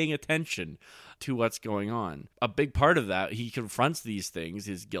paying attention to what's going on. A big part of that, he confronts these things,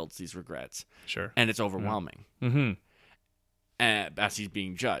 his guilt, these regrets. Sure. And it's overwhelming. Mm-hmm. As he's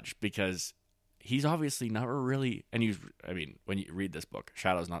being judged, because he's obviously never really, when you read this book,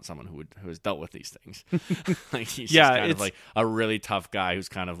 Shadow's not someone who has dealt with these things. Like, he's just kind of like a really tough guy who's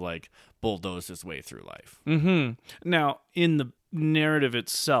kind of like bulldozed his way through life. Mm-hmm. Now, in the narrative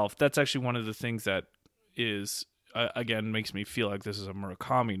itself, that's actually one of the things that is, again, makes me feel like this is a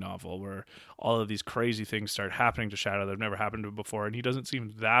Murakami novel, where all of these crazy things start happening to Shadow that have never happened to him before, and he doesn't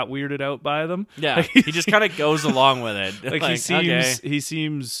seem that weirded out by them. Yeah, he just kind of goes along with it. Like, he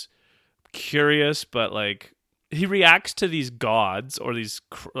seems curious, but like he reacts to these gods or these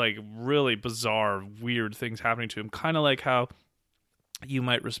like really bizarre, weird things happening to him, kind of like how you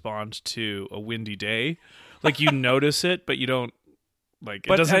might respond to a windy day. Like, you notice it, but you don't. Like,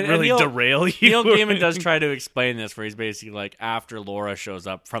 it doesn't really derail you. Neil Gaiman does try to explain this, where he's basically like, after Laura shows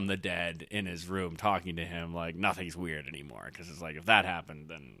up from the dead in his room talking to him, like, nothing's weird anymore. Because it's like, if that happened,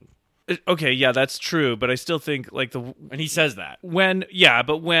 then... Okay, yeah, that's true. But I still think, like, And he says that. When...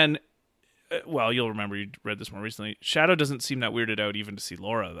 Well, you'll remember you read this more recently. Shadow doesn't seem that weirded out even to see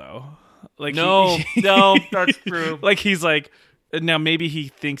Laura, though. Like, no, that's true. Like, he's like... Now, maybe he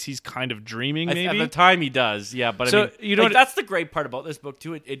thinks he's kind of dreaming, maybe? At the time he does, yeah. But so, that's the great part about this book,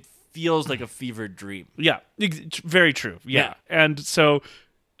 too. It feels like a fevered dream. Yeah, very true. Yeah. And so,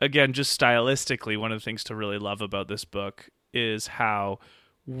 again, just stylistically, one of the things to really love about this book is how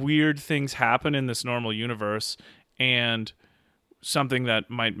weird things happen in this normal universe, and something that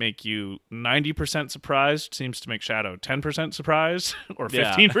might make you 90% surprised seems to make Shadow 10% surprised or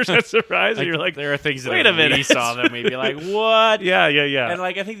 15% surprised. And you're like, there are things that wait a minute. we saw that maybe like, what? Yeah. And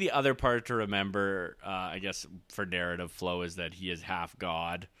like, I think the other part to remember, I guess, for narrative flow is that he is half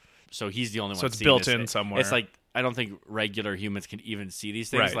God. So he's the only one. So it's seeing built this. in somewhere. It's like, I don't think regular humans can even see these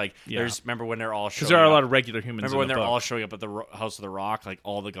things. Right. Like, remember when they're all showing because there are a up- lot of regular humans. Remember in when the they're book. all showing up at the House of the Rock? Like,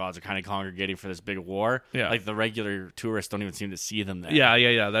 all the gods are kind of congregating for this big war. Yeah. Like, the regular tourists don't even seem to see them there.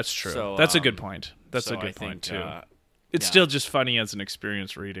 Yeah. That's true. So, that's a good point. That's so a good I point think, too. It's still just funny as an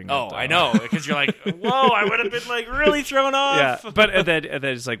experience reading. Oh, it, though. I know, because you're like, whoa, I would have been like really thrown off. Yeah, but and then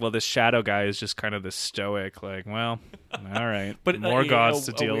it's like, well, this Shadow guy is just kind of this stoic, like, well, all right, But more gods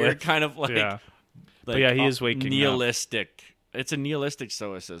to deal weird with. kind of like, Yeah. like, yeah, he is waking up. nihilistic. It's a nihilistic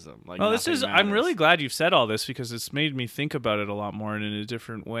stoicism. Like, Well, nothing I'm matters. really glad you've said all this because it's made me think about it a lot more and in a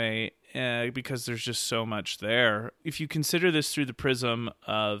different way. Because there's just so much there. If you consider this through the prism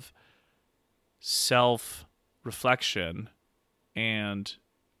of self-reflection and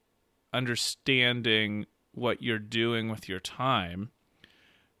understanding what you're doing with your time,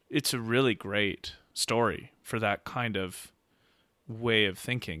 it's a really great story for that kind of way of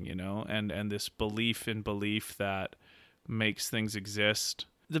thinking, and this belief in belief that makes things exist.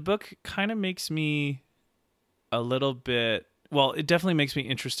 The book kind of makes me a little bit, well, it definitely makes me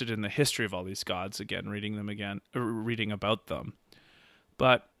interested in the history of all these gods again, reading about them.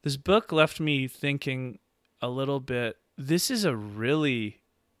 But this book left me thinking a little bit, this is a really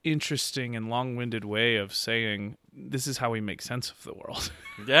interesting and long-winded way of saying this is how we make sense of the world.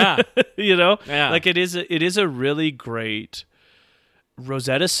 Yeah. Yeah. Like it is a really great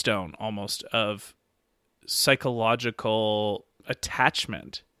Rosetta Stone almost of psychological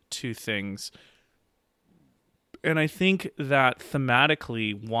attachment to things. And I think that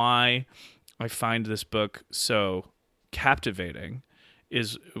thematically why I find this book so captivating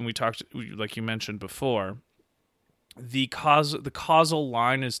is, when we talked, like you mentioned before, the causal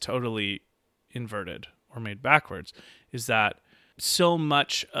line is totally inverted or made backwards, is that so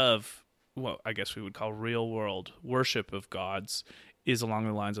much of what I guess we would call real world worship of gods is along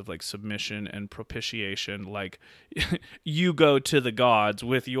the lines of like submission and propitiation. Like you go to the gods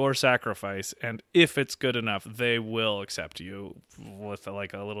with your sacrifice, and if it's good enough, they will accept you with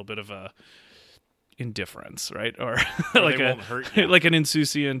like a little bit of a indifference, right? Or like they won't hurt you. like an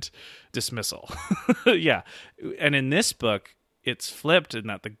insouciant dismissal. Yeah. And in this book, it's flipped in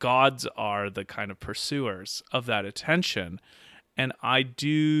that the gods are the kind of pursuers of that attention. And I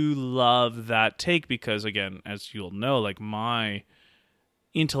do love that take because, again, as you'll know, like my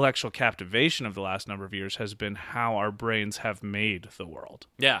intellectual captivation of the last number of years has been how our brains have made the world.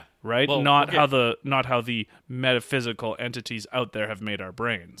 Yeah. Right? Well, not okay. how the metaphysical entities out there have made our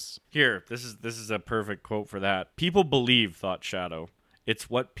brains. Here, this is a perfect quote for that. People believe, thought Shadow. It's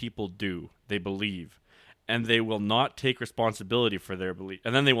what people do. They believe. And they will not take responsibility for their belief.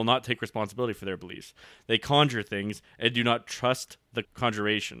 And then they will not take responsibility for their beliefs. They conjure things and do not trust the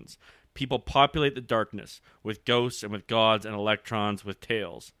conjurations. People populate the darkness with ghosts and with gods and electrons with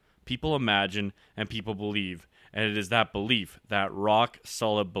tails. People imagine and people believe. And it is that belief, that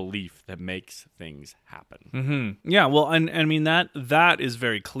rock-solid belief, that makes things happen. Mm-hmm. Yeah, well, and I mean, that is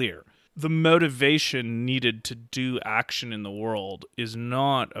very clear. The motivation needed to do action in the world is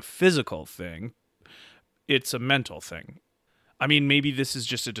not a physical thing. It's a mental thing. I mean, maybe this is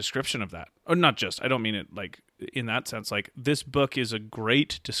just a description of that. Or not just, I don't mean it like in that sense. Like, this book is a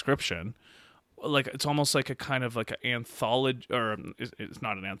great description. Like, it's almost like a kind of like an anthology, or it's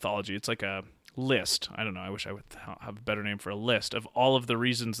not an anthology. It's like a list. I don't know. I wish I would have a better name for a list of all of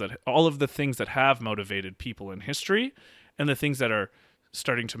the things that have motivated people in history and the things that are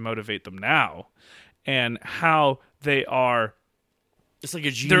starting to motivate them now, and how they are. It's like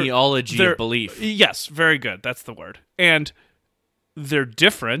a genealogy of belief. Yes, very good. That's the word. And they're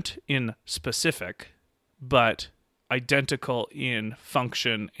different in specific, but identical in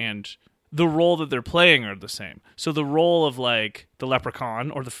function, and the role that they're playing are the same. So the role of like the leprechaun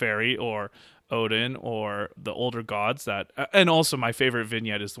or the fairy or Odin or the older gods and also my favorite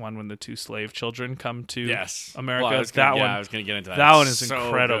vignette is the one when the two slave children come to America. Well, I was going to get into that. That one is so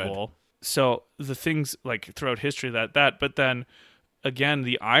incredible. Good. So the things like throughout history but then again,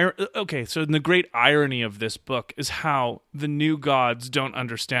 so the great irony of this book is how the new gods don't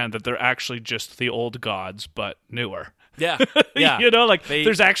understand that they're actually just the old gods, but newer. Yeah. Yeah.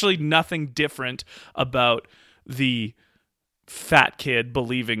 There's actually nothing different about the fat kid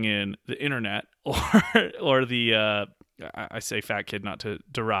believing in the internet or the I say fat kid not to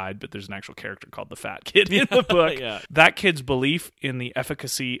deride, but there's an actual character called the fat kid in the book. Yeah. That kid's belief in the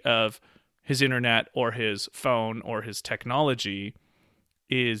efficacy of his internet or his phone or his technology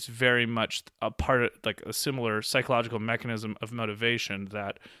is very much a part of like a similar psychological mechanism of motivation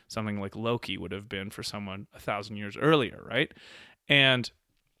that something like Loki would have been for someone 1,000 years earlier, right? And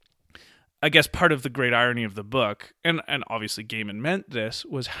I guess part of the great irony of the book, and obviously Gaiman meant this,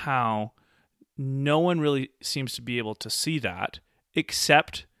 was how no one really seems to be able to see that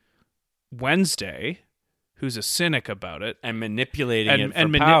except Wednesday, who's a cynic about it. And manipulating it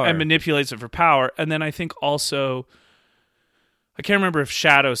for power. And manipulates it for power. And then I think also, I can't remember if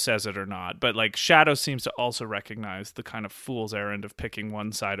Shadow says it or not, but like Shadow seems to also recognize the kind of fool's errand of picking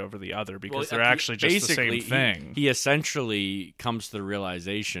one side over the other because they're actually just the same thing. He essentially comes to the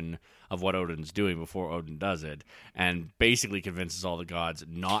realization of what Odin's doing before Odin does it, and basically convinces all the gods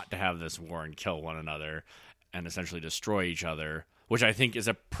not to have this war and kill one another and essentially destroy each other, which I think is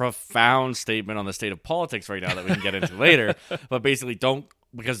a profound statement on the state of politics right now that we can get into later. But basically don't,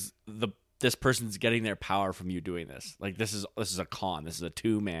 because this person's getting their power from you doing this. Like this is a con. This is a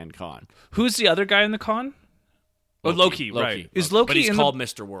 2-man con. Who's the other guy in the con? Loki, right. Is Loki but he's called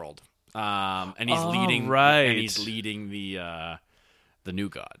Mr. World. And he's leading right. And he's leading the new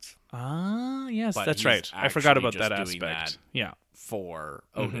gods. Ah, yes, But that's he's right. I forgot about actually that just doing aspect. that Yeah. For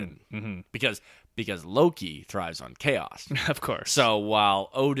Odin. Because Loki thrives on chaos. Of course. So while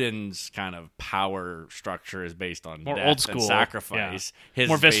Odin's kind of power structure is based on More death old school, and sacrifice, his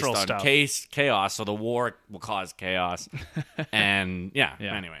more is based visceral on stuff. Chaos. So the war will cause chaos, and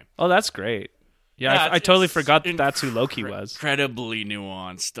anyway. Oh, that's great. Yeah, I totally forgot that's who Loki was. Incredibly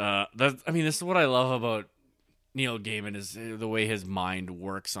nuanced. This is what I love about Neil Gaiman, is the way his mind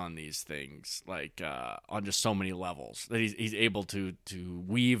works on these things, like on just so many levels. That he's able to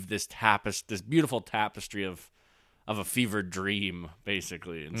weave this beautiful tapestry of a fevered dream,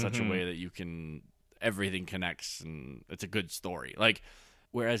 basically, in such a way that everything connects and it's a good story. Like,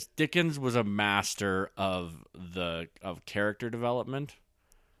 whereas Dickens was a master of character development,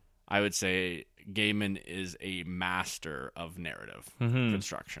 I would say Gaiman is a master of narrative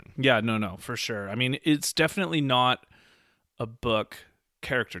construction. Yeah, no, for sure. I mean, it's definitely not a book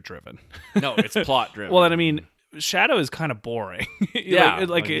character-driven. No, it's plot-driven. Well, and I mean, Shadow is kind of boring. Yeah,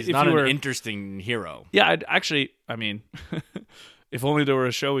 like he's if not you were an interesting hero. Yeah, I mean, if only there were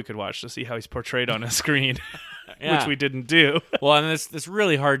a show we could watch to see how he's portrayed on a screen, which we didn't do. Well, and it's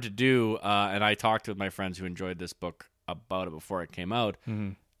really hard to do, and I talked with my friends who enjoyed this book about it before it came out.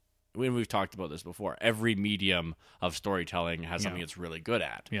 We've talked about this before. Every medium of storytelling has something it's really good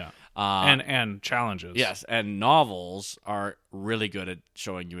at. Yeah. And challenges. Yes, and novels are really good at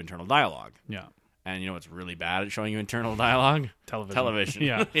showing you internal dialogue. Yeah. And you know what's really bad at showing you internal dialogue? Television.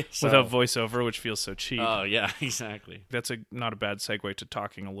 Yeah. So, without voiceover, which feels so cheap. Oh, yeah, exactly. That's not a bad segue to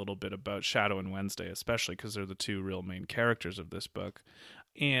talking a little bit about Shadow and Wednesday, especially because they're the two real main characters of this book.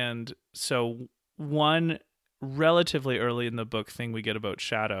 And so one relatively early in the book thing we get about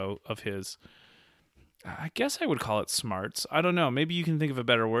Shadow of his, I guess I would call it smarts. I don't know. Maybe you can think of a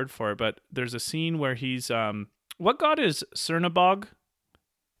better word for it, but there's a scene where he's, what god is Cernabog?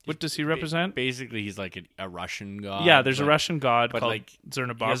 What does he represent? Basically, he's like a Russian god. Yeah, there's a Russian god called like,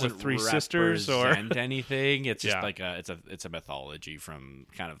 Cernabog with 3 sisters, or anything. It's just like it's a mythology from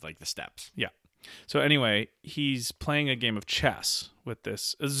kind of like the steppes. Yeah. So anyway, he's playing a game of chess with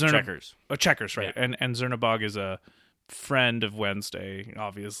this Checkers. Oh, checkers, right? Yeah. And Cernabog is a friend of Wednesday,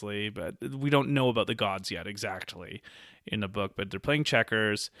 obviously, but we don't know about the gods yet exactly in the book. But they're playing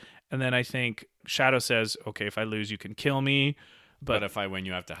checkers, and then I think Shadow says, "Okay, if I lose, you can kill me." But if I win,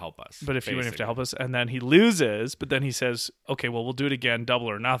 you have to help us. But if you win, you have to help us. And then he loses, but then he says, okay, well, we'll do it again, double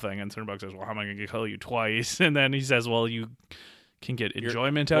or nothing. And Cernabog says, well, how am I going to kill you twice? And then he says, well, you can get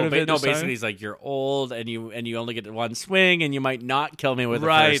enjoyment out of it. No, basically, he's like, you're old, and you only get one swing, and you might not kill me with the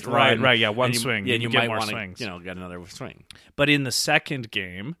first one. Right, yeah, one swing. Yeah, and you get might more want swings. to, get another swing. But in the second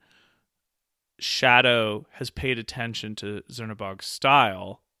game, Shadow has paid attention to Cernabog's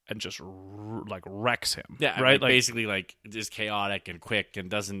style and just wrecks him. Yeah, right. Basically, is chaotic and quick and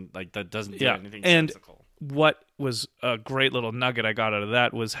doesn't do anything and sensical. What was a great little nugget I got out of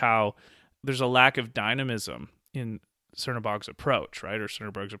that was how there's a lack of dynamism in Cernabog's approach, right? Or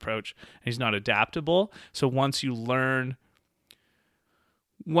Cernabog's approach. And he's not adaptable. So once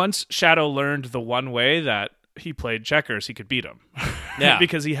Shadow learned the one way that he played checkers, he could beat him. Yeah.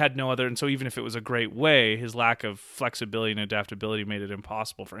 Because he had no other, and so even if it was a great way, his lack of flexibility and adaptability made it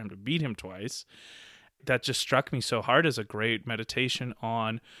impossible for him to beat him twice. That just struck me so hard as a great meditation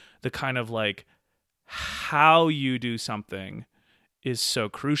on the kind of like how you do something is so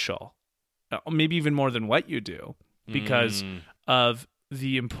crucial. Maybe even more than what you do. because of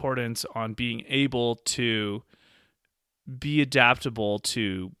the importance on being able to be adaptable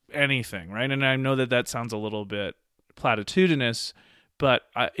to anything, right? And I know that sounds a little bit platitudinous, but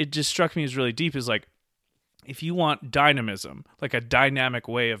it just struck me as really deep, is like, if you want dynamism, like a dynamic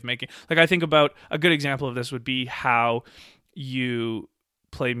way of making, like I think about a good example of this would be how you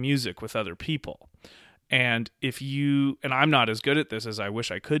play music with other people. And and I'm not as good at this as I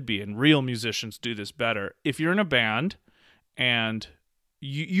wish I could be, and real musicians do this better. If you're in a band and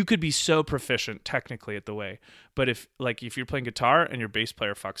you could be so proficient technically at the way, but if you're playing guitar and your bass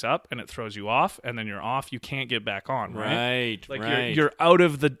player fucks up and it throws you off, and then you're off, you can't get back on, right? You're out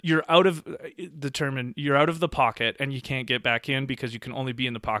of the pocket, and you can't get back in, because you can only be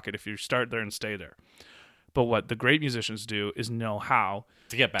in the pocket if you start there and stay there. But what the great musicians do is know how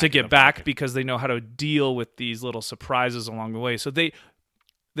to get back because they know how to deal with these little surprises along the way. So they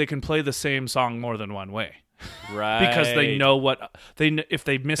can play the same song more than one way. Right. Because they know if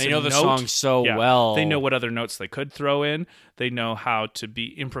they miss a note, they know the song so well. They know what other notes they could throw in. They know how to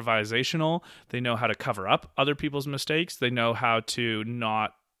be improvisational. They know how to cover up other people's mistakes. They know how to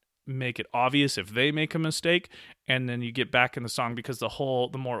not make it obvious if they make a mistake, and then you get back in the song because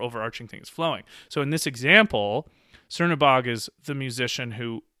the more overarching thing is flowing. So in this example, Cernabog is the musician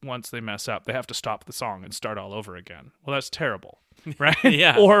who, once they mess up, they have to stop the song and start all over again. Well, that's terrible. Right?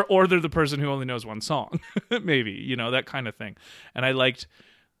 Yeah. Or they're the person who only knows one song. Maybe, that kind of thing. And I liked,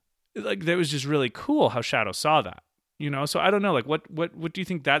 that was just really cool how Shadow saw that. So I don't know, what do you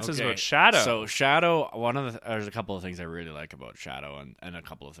think that says about Shadow? So Shadow, there's a couple of things I really like about Shadow, and a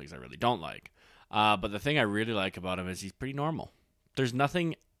couple of things I really don't like. But the thing I really like about him is he's pretty normal. There's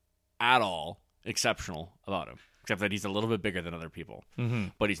nothing at all exceptional about him, except that he's a little bit bigger than other people. Mm-hmm.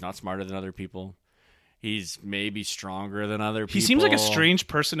 But he's not smarter than other people. He's maybe stronger than other people. He seems like a strange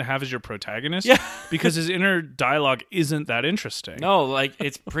person to have as your protagonist, because his inner dialogue isn't that interesting. No,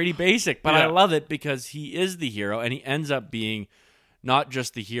 it's pretty basic, but I love it because he is the hero, and he ends up being not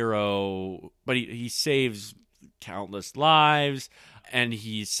just the hero, but he saves countless lives, and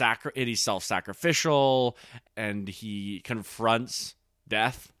he's self-sacrificial, and he confronts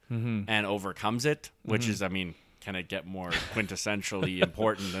death and overcomes it, which is, can it get more quintessentially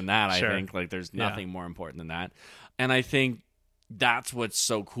important than that? Sure. I think there's nothing more important than that. And I think that's what's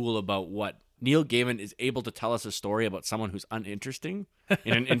so cool about what Neil Gaiman is able to tell us a story about someone who's uninteresting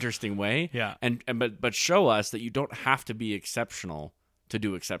in an interesting way. Yeah. But show us that you don't have to be exceptional to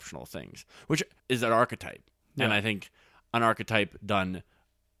do exceptional things, which is an archetype. Yeah. And I think an archetype done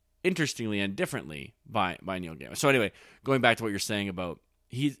interestingly and differently by Neil Gaiman. So anyway, going back to what you're saying about,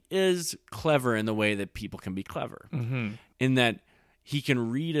 he is clever in the way that people can be clever, in that he can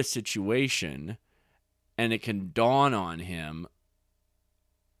read a situation and it can dawn on him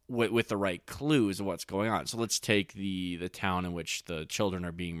with the right clues of what's going on. So let's take the town in which the children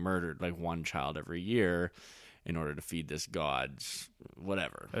are being murdered, like one child every year, in order to feed this god's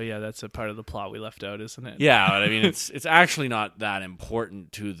whatever. Oh yeah, that's a part of the plot we left out, isn't it? Yeah, but it's actually not that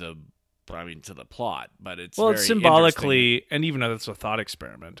important to the plot, but it's it's symbolically, and even though it's a thought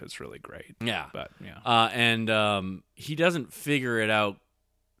experiment, it's really great. Yeah, but yeah, and he doesn't figure it out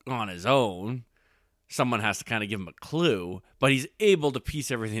on his own. Someone has to kind of give him a clue, but he's able to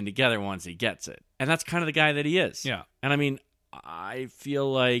piece everything together once he gets it, and that's kind of the guy that he is. Yeah, and I feel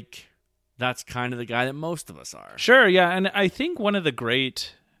like that's kind of the guy that most of us are. Sure, yeah, and I think one of the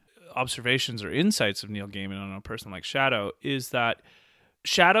great observations or insights of Neil Gaiman on a person like Shadow is that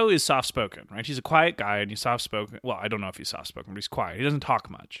Shadow is soft-spoken, right? He's a quiet guy, and he's soft-spoken. Well, I don't know if he's soft-spoken, but he's quiet. He doesn't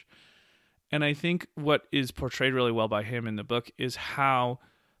talk much. And I think what is portrayed really well by him in the book is how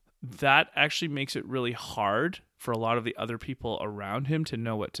that actually makes it really hard for a lot of the other people around him to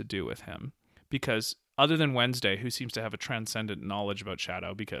know what to do with him. Because other than Wednesday, who seems to have a transcendent knowledge about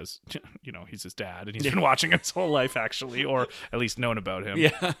Shadow because, he's his dad, and he's been watching his whole life, actually, or at least known about him.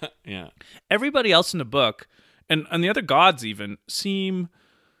 Yeah, yeah. Everybody else in the book, and the other gods even, seem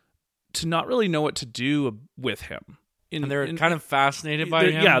to not really know what to do with him. And they're kind of fascinated by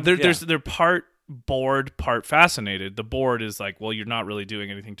him. Yeah, they're part bored, part fascinated. The bored is like, well, you're not really doing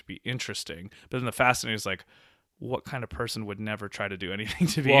anything to be interesting. But then the fascinated is like, what kind of person would never try to do anything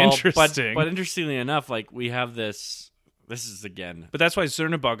to be interesting? But interestingly enough, we have this is again. But that's why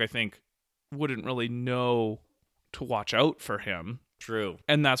Cernabog, I think, wouldn't really know to watch out for him. True.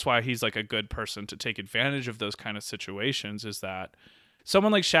 And that's why he's like a good person to take advantage of those kind of situations, is that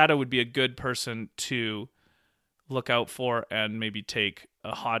someone like Shadow would be a good person to look out for and maybe take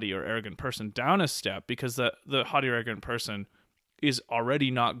a haughty or arrogant person down a step, because the haughty or arrogant person is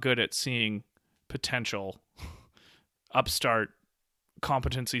already not good at seeing potential upstart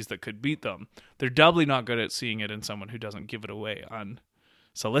competencies that could beat them. They're doubly not good at seeing it in someone who doesn't give it away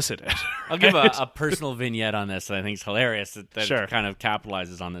unsolicited. I'll give a personal vignette on this that I think is hilarious that Sure. kind of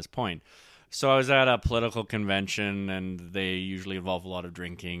capitalizes on this point. So I was at a political convention, and they usually involve a lot of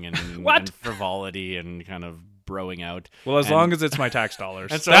drinking and, What? and frivolity and kind of broing out. Well, as And- long as it's my tax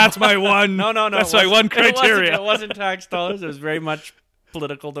dollars. And so- That's my one. No. That's it my one wasn't- criteria. It wasn't tax dollars. It was very much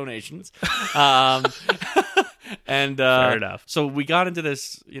political donations. And Fair enough. So we got into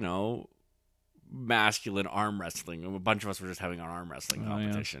this, masculine arm wrestling. A bunch of us were just having an arm wrestling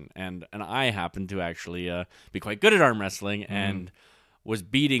competition, and I happened to actually be quite good at arm wrestling and was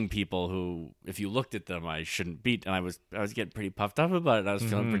beating people who, if you looked at them, I shouldn't beat. And I was getting pretty puffed up about it. I was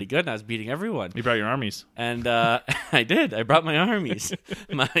feeling pretty good, and I was beating everyone. You brought your armies. And I did. I brought my armies,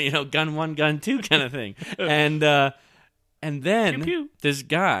 my gun 1, gun 2 kind of thing. And then Pew, pew. this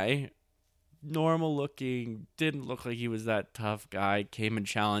guy, normal looking, didn't look like he was that tough guy, came and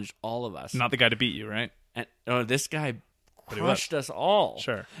challenged all of us. Not the guy to beat you, right? And this guy he crushed us all.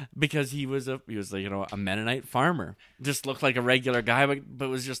 Sure. Because he was a Mennonite farmer. Just looked like a regular guy, but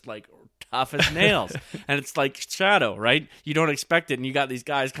was just like tough as nails. And it's like Shadow, right? You don't expect it, and you got these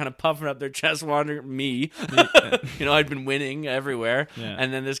guys kind of puffing up their chest, wandering me. I'd been winning everywhere, Yeah.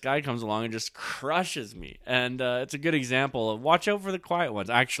 and then this guy comes along and just crushes me. And it's a good example of watch out for the quiet ones.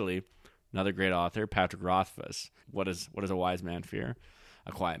 Actually, another great author, Patrick Rothfuss. What does a wise man fear?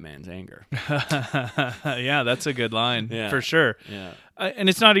 A quiet man's anger. Yeah, that's a good line. Yeah. For sure. Yeah. And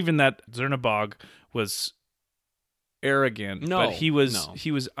it's not even that Zernabog was arrogant, No, but he was no.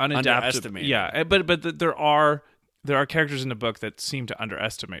 unadaptable. Underestimated. Yeah, but there are characters in the book that seem to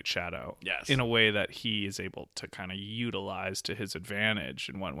underestimate Shadow. Yes. In a way that he is able to kind of utilize to his advantage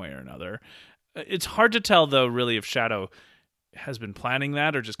in one way or another. It's hard to tell though, really, if Shadow has been planning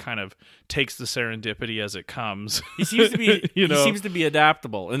that or just kind of takes the serendipity as it comes. He seems to be You know? he seems to be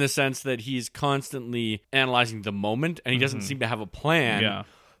adaptable in the sense that he's constantly analyzing the moment, and he doesn't seem to have a plan. Yeah.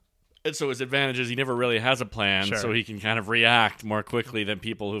 And so his advantage is he never really has a plan, Sure. so he can kind of react more quickly than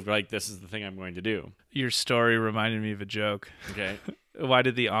people who've like, this is the thing I'm going to do. Your story reminded me of a joke. Okay. Why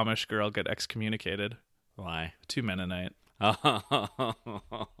did the Amish girl get excommunicated? Why? To Mennonite. That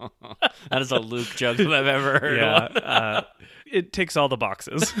is a Luke joke that I've ever heard. Yeah, it ticks all the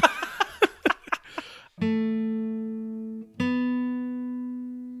boxes.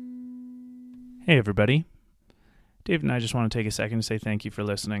 Hey, everybody. Dave and I just want to take a second to say thank you for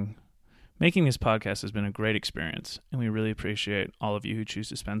listening. Making this podcast has been a great experience, and we really appreciate all of you who choose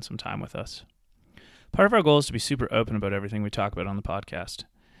to spend some time with us. Part of our goal is to be super open about everything we talk about on the podcast.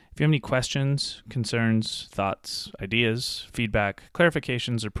 If you have any questions, concerns, thoughts, ideas, feedback,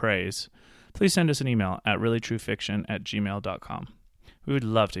 clarifications, or praise, please send us an email at reallytruefiction@gmail.com. We would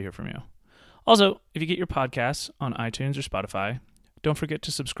love to hear from you. Also, if you get your podcasts on iTunes or Spotify, don't forget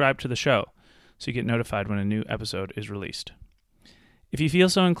to subscribe to the show so you get notified when a new episode is released. If you feel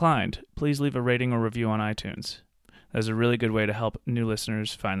so inclined, please leave a rating or review on iTunes. That is a really good way to help new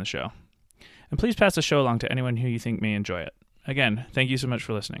listeners find the show. And please pass the show along to anyone who you think may enjoy it. Again, thank you so much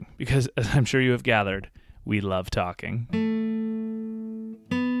for listening, because as I'm sure you have gathered, we love talking.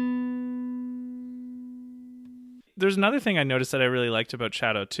 There's another thing I noticed that I really liked about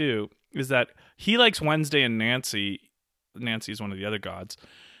Shadow too, is that he likes Wednesday and Nancy. Nancy is one of the other gods.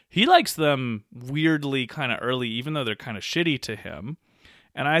 He likes them weirdly kind of early, even though they're kind of shitty to him.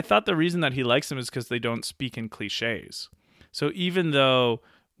 And I thought the reason that he likes them is because they don't speak in cliches. So even though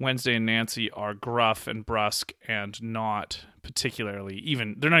Wednesday and Nancy are gruff and brusque and not particularly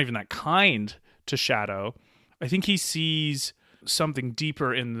they're not even that kind to Shadow, I think he sees something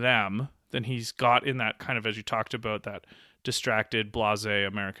deeper in them than he's got in that kind of, as you talked about, that distracted, blasé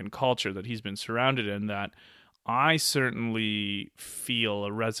American culture that he's been surrounded in, that I certainly feel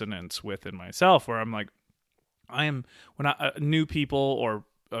a resonance with in myself, where I'm like, new people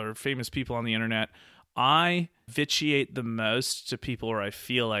or famous people on the internet, I vitiate the most to people where I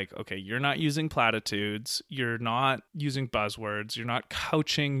feel like, okay, you're not using platitudes, you're not using buzzwords, you're not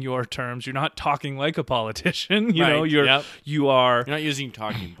couching your terms, you're not talking like a politician, you know, you are You're not using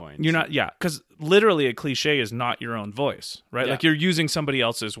talking points. You're not, because literally a cliche is not your own voice, right? Yeah. Like you're using somebody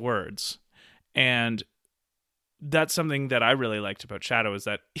else's words. And that's something that I really liked about Shadow, is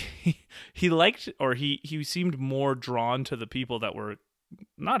that he seemed more drawn to the people that were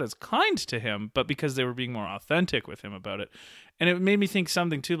not as kind to him, but because they were being more authentic with him about it. And it made me think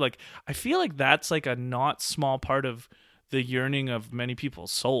something too, like, I feel like that's like a not small part of the yearning of many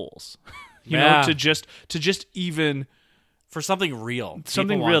people's souls, you know, to just even for something real,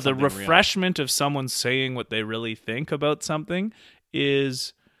 something People real. want The something refreshment of someone saying what they really think about something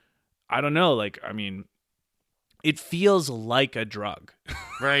is, I don't know, like, I mean, it feels like a drug.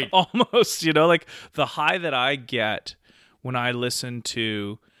 Right. Almost, like the high that I get when I listen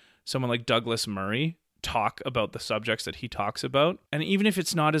to someone like Douglas Murray talk about the subjects that he talks about, and even if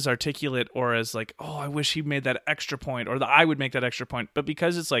it's not as articulate or as like, oh, I wish he made that extra point, or I would make that extra point, but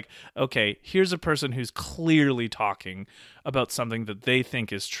because it's like, okay, here's a person who's clearly talking about something that they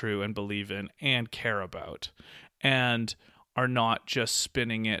think is true and believe in and care about, and are not just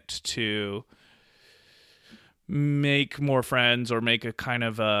spinning it to make more friends or make a kind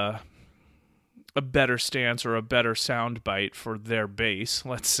of a better stance or a better sound bite for their base,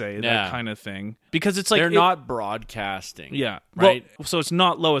 let's say, that kind of thing. Because it's like they're not broadcasting. Yeah. Right. Well, so it's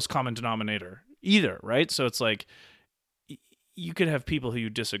not lowest common denominator either, right? So it's like you could have people who you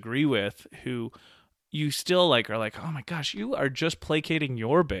disagree with who you still like are like, oh my gosh, you are just placating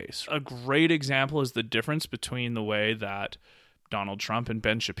your base. A great example is the difference between the way that Donald Trump and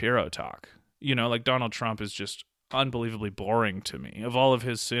Ben Shapiro talk. Like Donald Trump is just unbelievably boring to me of all of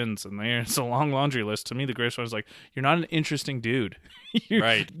his sins, and it's a long laundry list. To me, the greatest one is like, you're not an interesting dude.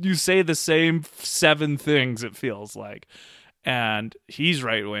 Right. You say the same 7 things, it feels like. And he's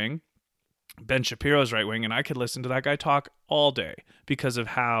right wing. Ben Shapiro's right wing, and I could listen to that guy talk all day because of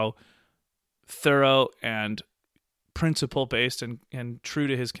how thorough and principle based and true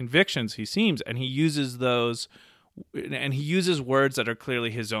to his convictions he seems, and he uses words that are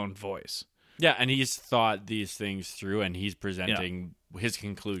clearly his own voice. Yeah, and he's thought these things through, and he's presenting his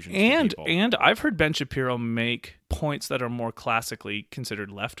conclusions and to people. And I've heard Ben Shapiro make points that are more classically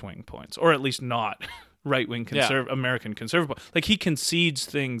considered left-wing points, or at least not right-wing American conservative. Like, he concedes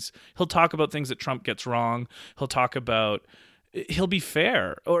things. He'll talk about things that Trump gets wrong. He'll be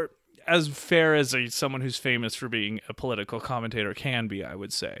fair, or as fair as someone who's famous for being a political commentator can be, I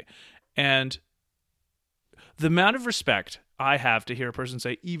would say. And the amount of respect I have to hear a person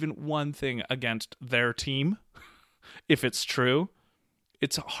say even one thing against their team, if it's true,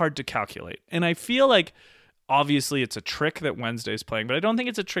 it's hard to calculate. And I feel like obviously it's a trick that Wednesday's playing, but I don't think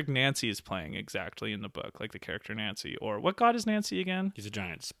it's a trick Nancy is playing exactly in the book, like the character Nancy. Or what god is Nancy again? He's a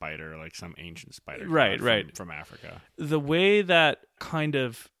giant spider, like some ancient spider. Right. From Africa. The way that kind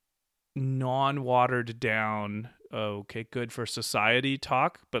of non-watered down, okay, good for society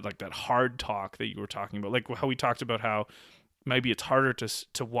talk, but like that hard talk that you were talking about, like how we talked about how maybe it's harder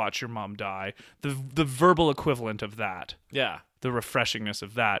to watch your mom die. The verbal equivalent of that. Yeah. The refreshingness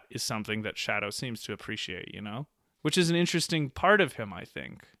of that is something that Shadow seems to appreciate, which is an interesting part of him, I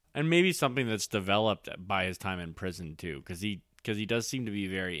think. And maybe something that's developed by his time in prison, too, because he does seem to be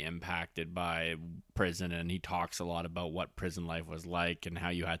very impacted by prison, and he talks a lot about what prison life was like and how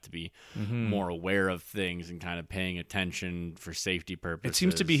you had to be more aware of things and kind of paying attention for safety purposes. It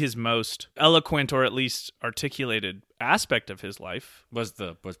seems to be his most eloquent, or at least articulated, aspect of his life. Was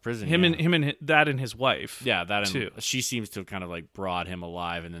prison. Him and that and his wife. Yeah, that too. She seems to have kind of like brought him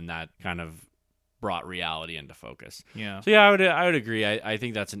alive, and then that kind of brought reality into focus. Yeah. So yeah, I would agree. I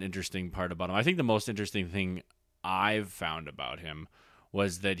think that's an interesting part about him. I think the most interesting thing I've found about him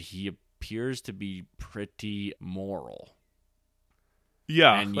was that he appears to be pretty moral.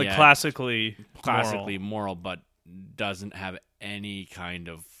 Yeah, and like classically moral, but doesn't have any kind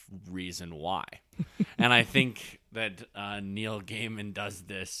of reason why. And I think that Neil Gaiman does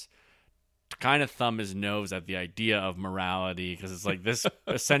this to kind of thumb his nose at the idea of morality, because it's like this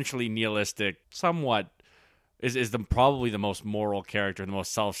essentially nihilistic, somewhat is probably the most moral character, the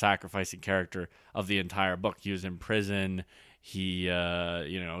most self-sacrificing character of the entire book. He was in prison. He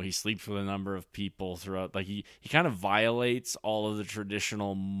he sleeps with a number of people throughout. Like he kind of violates all of the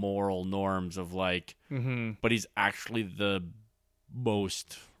traditional moral norms of like, but he's actually the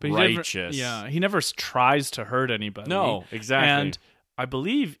most righteous. He never tries to hurt anybody. No, exactly. And I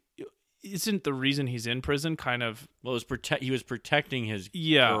believe, isn't the reason he's in prison kind of... Well, he was protecting his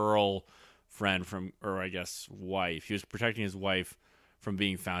girl friend from, or I guess wife. He was protecting his wife from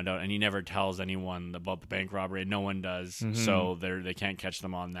being found out, and he never tells anyone about the bank robbery. No one does, so they can't catch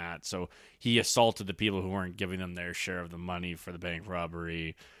them on that. So he assaulted the people who weren't giving them their share of the money for the bank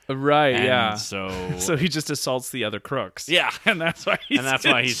robbery. Right, and so he just assaults the other crooks. Yeah, and that's why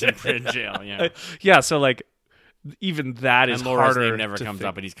he's in prison jail. Yeah, yeah. So like, even that is and Laura's harder. Name never comes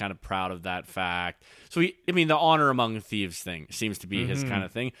up, and he's kind of proud of that fact. So the honor among thieves thing seems to be his kind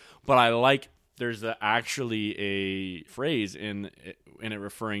of thing. But I like there's actually a phrase in it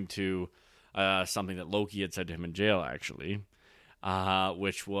referring to something that Loki had said to him in jail, actually,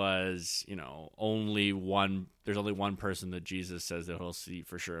 which was, there's only one person that Jesus says that he'll see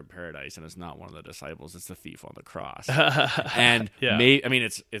for sure in paradise, and it's not one of the disciples; it's the thief on the cross. And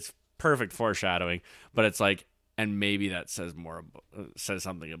it's perfect foreshadowing, but it's like. and maybe that says says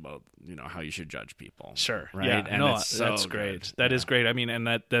something about how you should judge people. Sure. Right. Yeah. And no, it's so that's great. good. That is great. I mean, and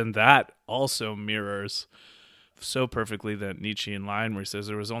that also mirrors so perfectly that Nietzschean line where he says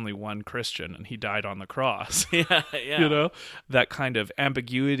there was only one Christian and he died on the cross. Yeah. That kind of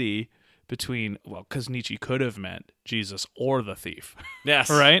ambiguity between, well, because Nietzsche could have meant Jesus or the thief. Yes.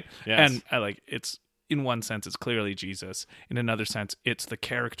 Right? Yes. And I it's, in one sense, it's clearly Jesus. In another sense, it's the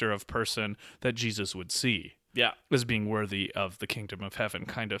character of person that Jesus would see. Yeah. As being worthy of the kingdom of heaven,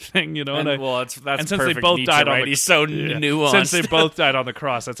 kind of thing, And, that's and since perfect they both Nietzsche, died right? on the, He's so nuanced. Since they both died on the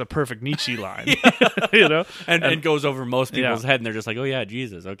cross, that's a perfect Nietzsche line, and goes over most people's head, and they're just like, "Oh yeah,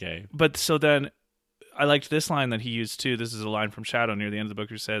 Jesus, okay." But so then, I liked this line that he used too. This is a line from Shadow near the end of the book,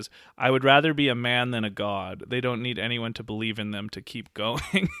 who says, "I would rather be a man than a god. They don't need anyone to believe in them to keep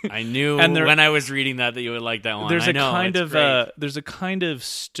going." I knew And when I was reading that you would like that one. There's I know, there's a kind of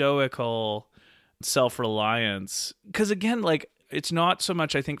stoical self-reliance, because again, it's not so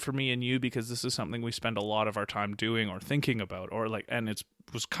much, I think, for me and you, because this is something we spend a lot of our time doing or thinking about, or and it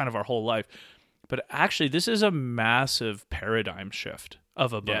was kind of our whole life. But actually, this is a massive paradigm shift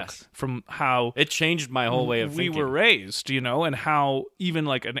of a book from how it changed my whole way of thinking. We were raised, and how even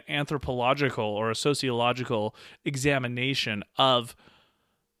like an anthropological or a sociological examination of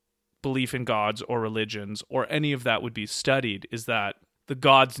belief in gods or religions or any of that would be studied is that the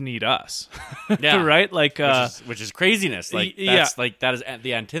gods need us. Yeah. Right? Which is craziness. That is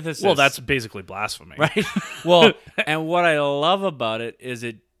the antithesis. Well, that's basically blasphemy. Right? Well, and what I love about it is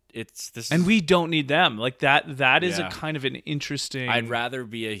it's this, and we don't need them. That is a kind of an interesting. I'd rather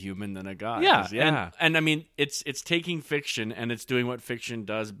be a human than a god. Yeah. And I mean, it's taking fiction and it's doing what fiction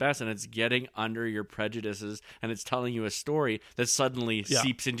does best, and it's getting under your prejudices, and it's telling you a story that suddenly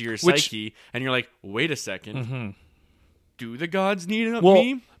seeps into your psyche, and you're like, wait a second. Mm-hmm. Do the gods need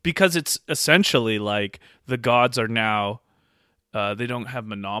me? Because it's essentially like the gods are now, they don't have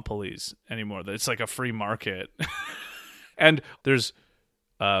monopolies anymore. It's like a free market. And there's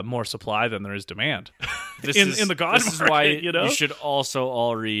more supply than there is demand in the god market. This is why you should also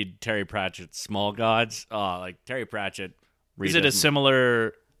all read Terry Pratchett's Small Gods. Like Terry Pratchett. Is it a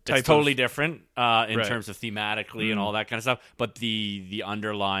similar type It's totally different in Right. terms of thematically and all that kind of stuff, but the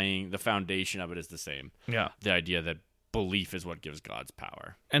underlying, the foundation of it is the same. Yeah. The idea that belief is what gives gods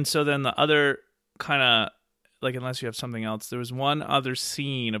power. And so then the other kind of, unless you have something else, there was one other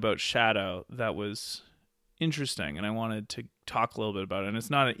scene about Shadow that was interesting, and I wanted to talk a little bit about it. And it's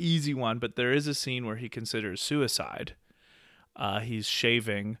not an easy one, but there is a scene where he considers suicide. He's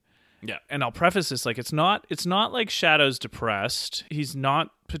shaving. Yeah. And I'll preface this, it's not like Shadow's depressed. He's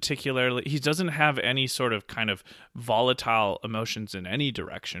not particularly, he doesn't have any sort of kind of volatile emotions in any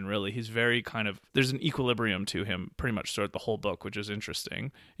direction, really. He's very there's an equilibrium to him pretty much throughout the whole book, which is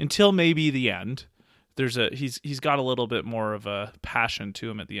interesting. Until maybe the end. He's got a little bit more of a passion to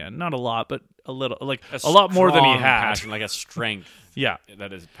him at the end. Not a lot, but a little, a lot more than he had. Passion, like a strength. Yeah.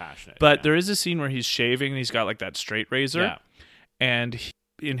 That is passionate. But there is a scene where he's shaving and he's got that straight razor. Yeah. And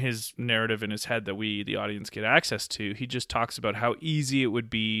in his narrative in his head that we, the audience, get access to, he just talks about how easy it would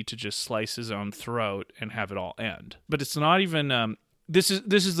be to just slice his own throat and have it all end. But it's not even, this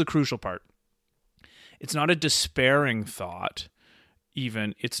is the crucial part. It's not a despairing thought.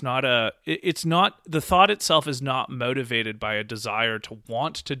 Even it's not the thought itself is not motivated by a desire to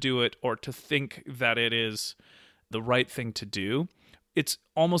want to do it or to think that it is the right thing to do. It's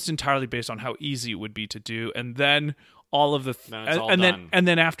almost entirely based on how easy it would be to do, and then all of the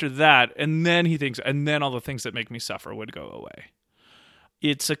then after that, and then he thinks, and then all the things that make me suffer would go away.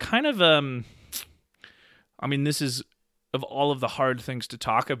 It's a kind of this is, of all of the hard things to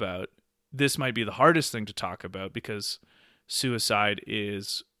talk about, this might be the hardest thing to talk about, because suicide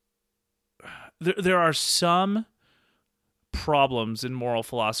is there are some problems in moral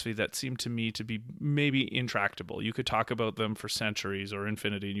philosophy that seem to me to be maybe intractable. You could talk about them for centuries or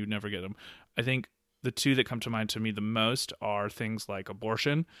infinity and you'd never get them. I think the two that come to mind to me the most are things like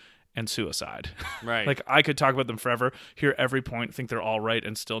abortion and suicide. Right. I could talk about them forever, hear every point, think they're all right,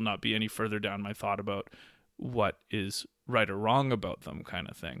 and still not be any further down my thought about what is right or wrong about them, kind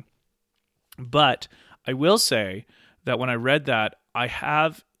of thing. But I will say that when I read that, I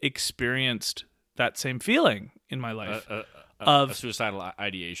have experienced that same feeling in my life of a suicidal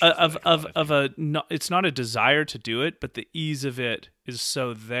ideation. It's not a desire to do it, but the ease of it is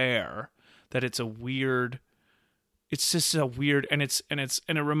so there that it's just a weird, and it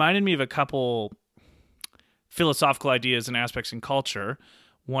reminded me of a couple philosophical ideas and aspects in culture.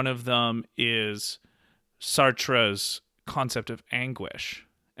 One of them is Sartre's concept of anguish.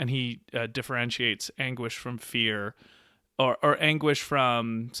 And he differentiates anguish from fear, or anguish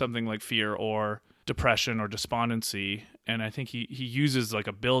from something like fear, or depression or despondency. And I think he uses like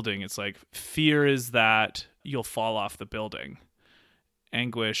a building. It's like fear is that you'll fall off the building.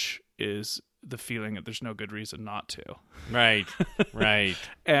 Anguish is the feeling that there's no good reason not to. Right.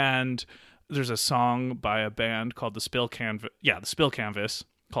 And there's a song by a band called the Spill Canvas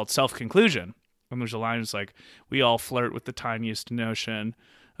called Self-Conclusion. And there's a line that's like, we all flirt with the tiniest notion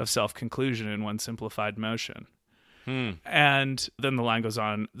of self-conclusion in one simplified motion. And then the line goes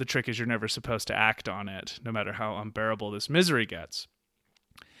on, the trick is you're never supposed to act on it, no matter how unbearable this misery gets.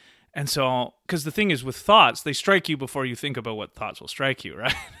 And so, because the thing is with thoughts, they strike you before you think about what thoughts will strike you,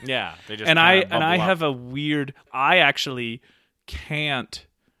 right? Yeah. They just I have a weird, I actually can't,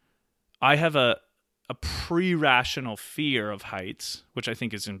 I have a pre-rational fear of heights, which I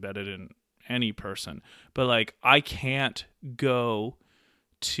think is embedded in any person. But like, I can't go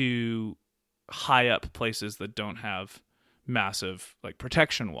to high up places that don't have massive like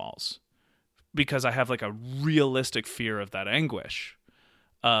protection walls because I have like a realistic fear of that anguish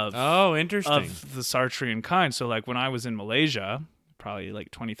of interesting of the Sartrean kind. So like when I was in Malaysia, probably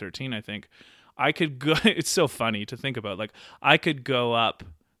like 2013, I think, I could go it's so funny to think about, like I could go up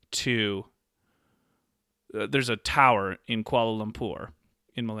to there's a tower in Kuala Lumpur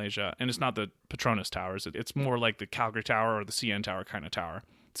in Malaysia, and it's not the Petronas Towers, it's more like the Calgary Tower or the CN Tower kind of tower.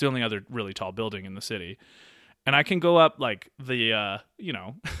 It's the only other really tall building in the city. And I can go up like the,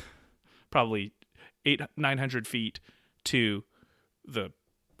 probably 900 feet to the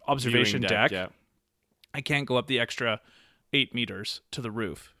observation deck. Yeah. I can't go up the extra 8 meters to the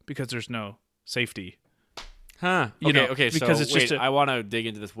roof because there's no safety. Okay, because so it's just I want to dig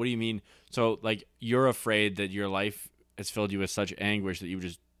into this. What do you mean? So, like, you're afraid that your life has filled you with such anguish that you would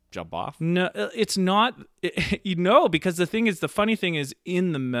just jump off? No, it's not. Because the funny thing is,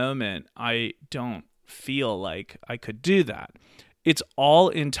 in the moment, I don't feel like I could do that. It's all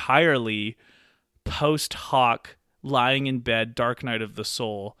entirely post hoc, lying in bed, dark night of the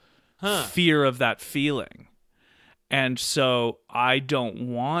soul, fear of that feeling. And so I don't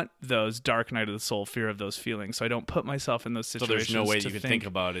want those dark night of the soul, fear of those feelings. So I don't put myself in those situations. So there's no way you can think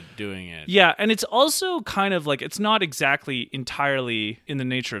about it doing it. Yeah, and it's also kind of like, it's not exactly entirely in the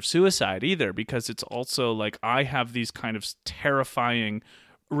nature of suicide either, because it's also like I have these kind of terrifying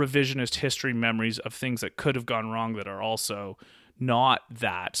revisionist history memories of things that could have gone wrong that are also not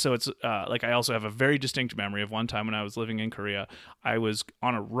that. So it's like I also have a very distinct memory of one time when I was living in Korea. I was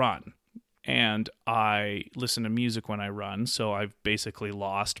on a run. And I listen to music when I run, so I've basically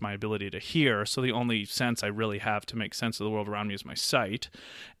lost my ability to hear. So the only sense I really have to make sense of the world around me is my sight.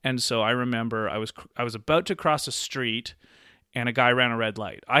 And so I remember I was about to cross a street, and a guy ran a red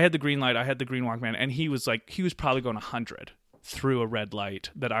light. I had the green light, I had the green Walkman, and he was probably going 100 through a red light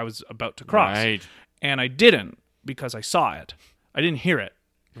that I was about to cross. Right. And I didn't because I saw it. I didn't hear it.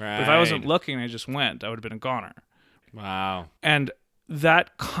 Right. But if I wasn't looking, I just went, I would have been a goner. Wow. And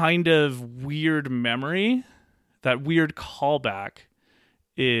that kind of weird memory, that weird callback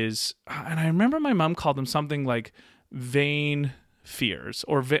is, and I remember my mom called them something like vain fears,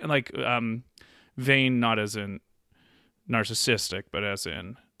 or vain not as in narcissistic, but as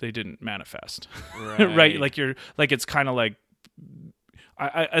in they didn't manifest. Right. Right? Like it's kind of like,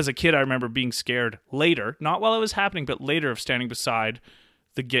 I as a kid, I remember being scared later, not while it was happening, but later, of standing beside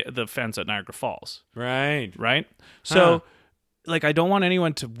the fence at Niagara Falls. Right. So, like, I don't want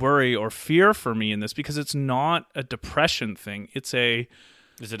anyone to worry or fear for me in this, because it's not a depression thing. Is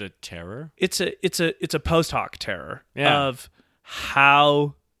it a terror? It's a post hoc terror of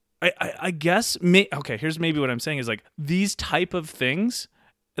how I guess. Here's maybe what I'm saying is, like, these type of things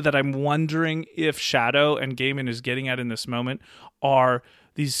that I'm wondering if Shadow and Gaiman is getting at in this moment are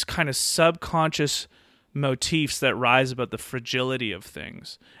these kind of subconscious motifs that rise about the fragility of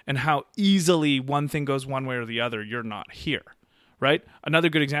things and how easily one thing goes one way or the other. You're not here. Right? Another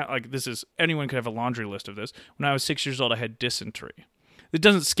good example, like this is, anyone could have a laundry list of this. When I was 6 years old, I had dysentery. It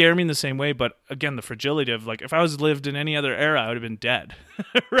doesn't scare me in the same way, but again, the fragility of, like, if I was lived in any other era, I would have been dead,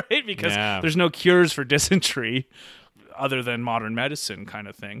 right? Because there's no cures for dysentery other than modern medicine kind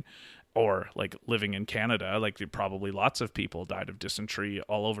of thing. Or like living in Canada, like probably lots of people died of dysentery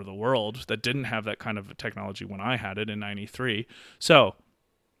all over the world that didn't have that kind of technology when I had it in 93. So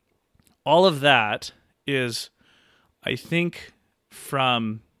all of that is, I think,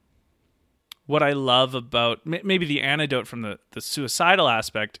 from what I love about maybe the antidote from the suicidal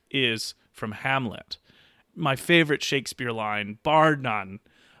aspect is from Hamlet. My favorite Shakespeare line, bar none,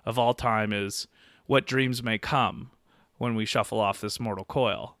 of all time is, "What dreams may come when we shuffle off this mortal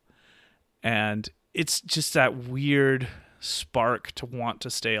coil." And it's just that weird spark to want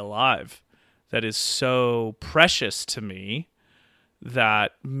to stay alive that is so precious to me,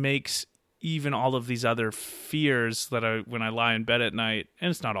 that makes even all of these other fears that when I lie in bed at night,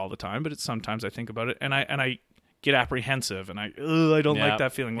 and it's not all the time, but it's sometimes I think about it, and I get apprehensive, and I don't like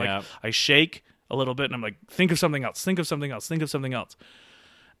that feeling. Like I shake a little bit, and I'm like, think of something else, think of something else, think of something else.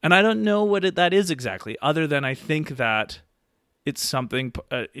 And I don't know what that is exactly, other than I think that it's something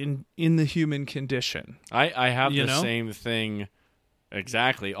in the human condition. I have the same thing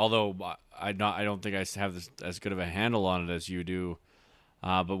exactly, although I don't think I have as good of a handle on it as you do.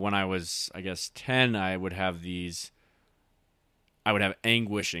 But when I was, I guess, 10, I would have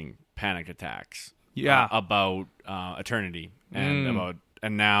anguishing panic attacks. Yeah. About eternity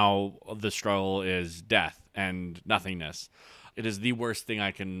and now the struggle is death and nothingness. It is the worst thing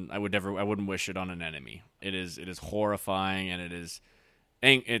I wouldn't wish it on an enemy. It is horrifying, and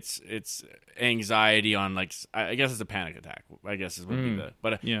it's anxiety on, like, I guess it's a panic attack. I guess is would be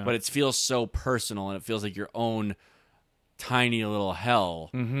but it feels so personal, and it feels like your own tiny little hell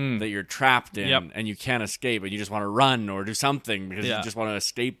that you're trapped in, and you can't escape, and you just want to run or do something because you just want to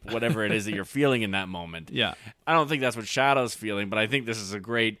escape whatever it is that you're feeling in that moment. Yeah. I don't think that's what Shadow's feeling, but I think this is a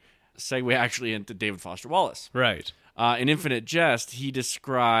great segue actually into David Foster Wallace. Right. In Infinite Jest, he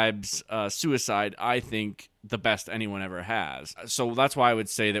describes suicide, I think, the best anyone ever has. So that's why I would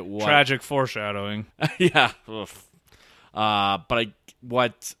say that tragic foreshadowing. Yeah.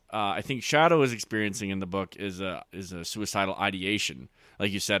 But I think Shadow is experiencing in the book is a suicidal ideation.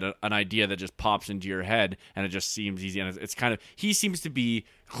 Like you said, an idea that just pops into your head, and it just seems easy. And it's kind of, he seems to be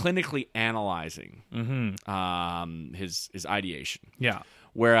clinically analyzing his ideation. Yeah.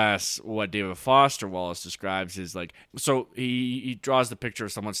 Whereas what David Foster Wallace describes is like, so he draws the picture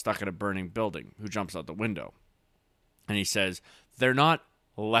of someone stuck in a burning building who jumps out the window. And he says, they're not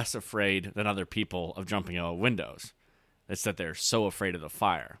less afraid than other people of jumping out of windows. It's that they're so afraid of the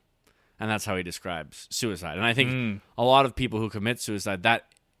fire. And that's how he describes suicide. And I think a lot of people who commit suicide, that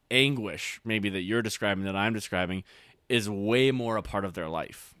anguish maybe that you're describing, that I'm describing, is way more a part of their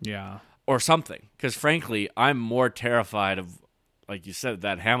life. Yeah. Or something. Because frankly, I'm more terrified of, like you said,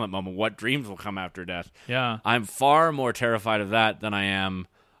 that Hamlet moment, what dreams will come after death. Yeah. I'm far more terrified of that than I am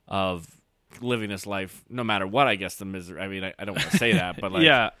of living this life, no matter what, I guess, the misery. I mean, I don't want to say that, but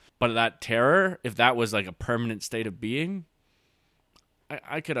like, but that terror, if that was like a permanent state of being,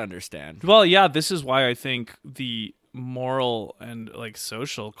 I could understand. Well, yeah, this is why I think the moral and like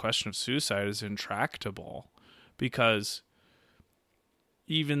social question of suicide is intractable, because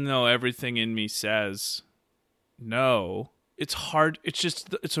even though everything in me says no, it's hard.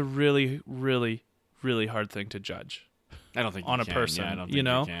 It's a really, really, really hard thing to judge. I don't think on you a can. person, Yeah, I don't think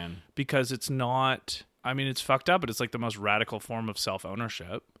you can. Because it's not. I mean, it's fucked up, but it's like the most radical form of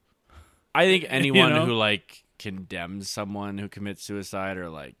self-ownership. I think anyone who like condemns someone who commits suicide or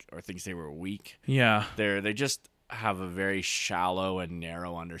thinks they were weak, they just have a very shallow and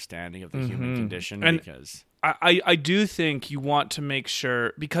narrow understanding of the human condition. And because I do think you want to make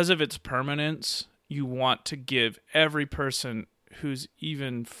sure, because of its permanence, you want to give every person who's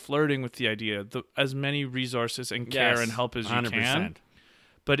even flirting with the idea as many resources and care and help as you 100%. Can.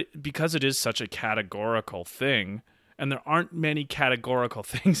 But because it is such a categorical thing, and there aren't many categorical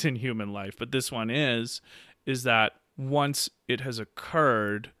things in human life, but this one is that once it has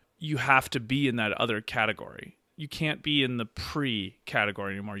occurred, you have to be in that other category. You can't be in the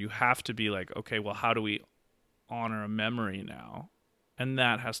pre-category anymore. You have to be like, okay, well, how do we honor a memory now? And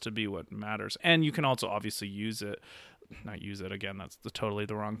that has to be what matters. And you can also obviously not use it again, that's totally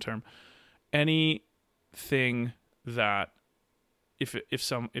the wrong term. Anything that if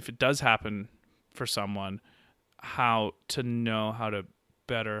it does happen for someone, how to know how to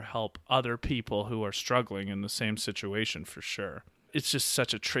better help other people who are struggling in the same situation, for sure. It's just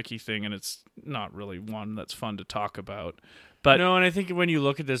such a tricky thing, and it's not really one that's fun to talk about. But no, and I think when you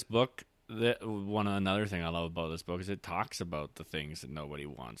look at this book, another thing I love about this book is it talks about the things that nobody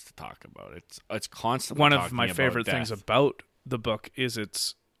wants to talk about. It's constantly one of my favorite death. things about the book is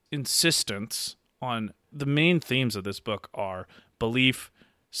its insistence on the main themes of this book are belief,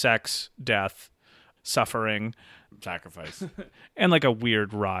 sex, death, suffering, sacrifice, and like a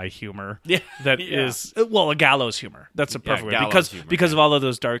weird wry humor is a gallows humor. That's a perfect way, because of all of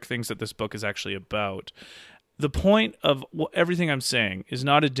those dark things that this book is actually about. The point of everything I'm saying is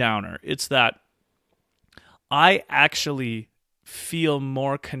not a downer. It's that I actually feel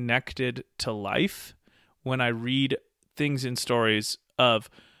more connected to life when I read things in stories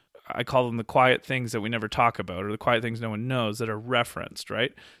of, I call them the quiet things that we never talk about, or the quiet things no one knows that are referenced,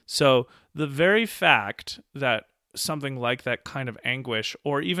 right? So the very fact that something like that kind of anguish,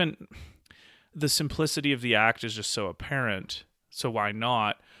 or even the simplicity of the act is just so apparent, so why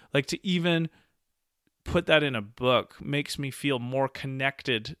not? Like, to even put that in a book makes me feel more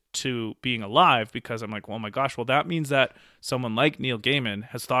connected to being alive, because I'm like, well, oh my gosh, well, that means that someone like Neil Gaiman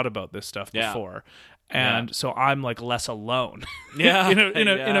has thought about this stuff before. And so I'm like less alone. Yeah. in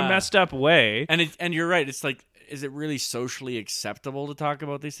a messed up way. And you're right. It's like, is it really socially acceptable to talk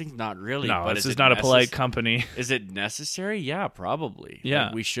about these things? Not really. No, but this is not a polite company. Is it necessary? Yeah, probably. Yeah.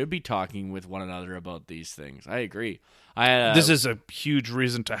 Like, we should be talking with one another about these things. I agree. This is a huge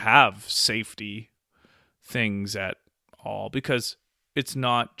reason to have safety things at all, because it's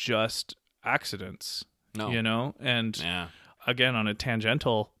not just accidents. No. You know? And Yeah. again, on a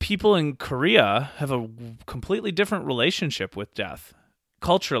tangential, people in Korea have a completely different relationship with death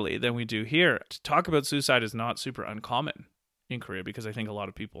culturally than we do here. To talk about suicide is not super uncommon in Korea, because I think a lot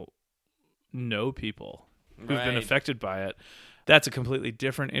of people know people who've been affected by it. That's a completely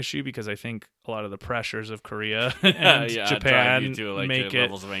different issue, because I think a lot of the pressures of Korea and Japan you to, like, make the it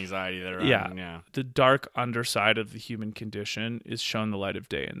levels of anxiety that are yeah. The dark underside of the human condition is shown the light of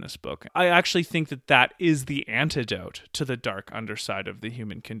day in this book. I actually think that is the antidote to the dark underside of the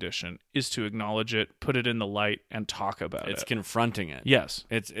human condition, is to acknowledge it, put it in the light, and talk about it. It's confronting it. Yes.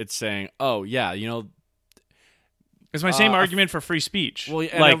 It's saying, oh, yeah, you know. It's my same argument for free speech. Well,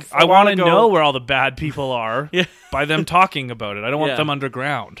 like, I want to know where all the bad people are by them talking about it. I don't want them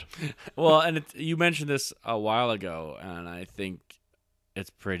underground. Well, and you mentioned this a while ago, and I think it's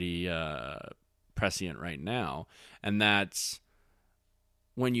pretty prescient right now, and that's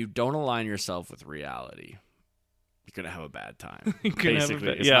when you don't align yourself with reality, you're going to have a bad time. Basically,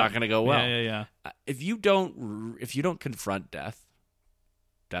 it's not going to go well. Yeah. If you don't confront death,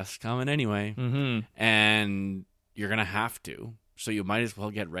 death's coming anyway, and you're going to have to, so you might as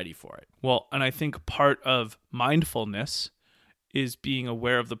well get ready for it. Well, and I think part of mindfulness is being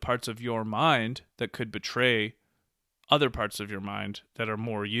aware of the parts of your mind that could betray other parts of your mind that are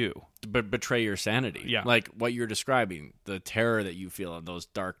more you. But betray your sanity. Yeah. Like what you're describing, the terror that you feel on those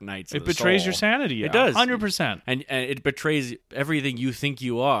dark nights. It betrays your sanity. Yeah. It does. 100%. And it betrays everything you think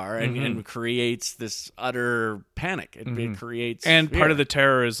you are, and creates this utter panic. It creates And fear. part of the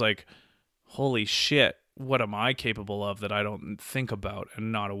terror is like, holy shit, what am I capable of that I don't think about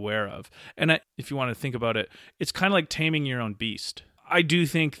and not aware of? And if you want to think about it, it's kind of like taming your own beast. I do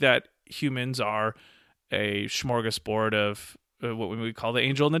think that humans are a smorgasbord of what we call the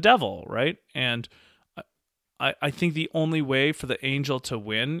angel and the devil, right? And I think the only way for the angel to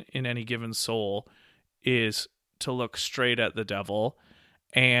win in any given soul is to look straight at the devil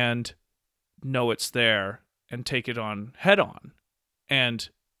and know it's there and take it on head on, and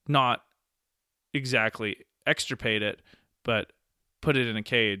not exactly extirpate it, but put it in a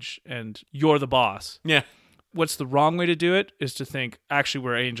cage and you're the boss. Yeah. What's the wrong way to do it is to think, actually,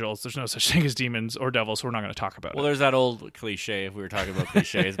 we're angels. There's no such thing as demons or devils, so we're not going to talk about it. Well, there's that old cliche, if we were talking about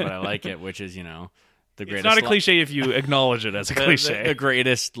cliches, but I like it, which is, the greatest. It's not a cliche if you acknowledge it as a cliche. The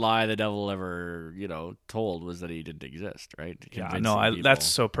greatest lie the devil ever, told was that he didn't exist, right? Yeah, no, that's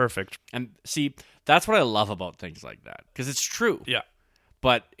so perfect. And see, that's what I love about things like that, because it's true. Yeah.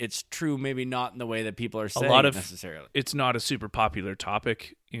 But it's true, maybe not in the way that people are saying necessarily. It's not a super popular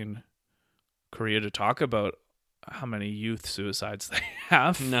topic in Korea to talk about how many youth suicides they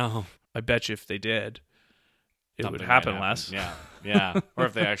have. No. I bet you if they did, it Something would happen less. Yeah. Or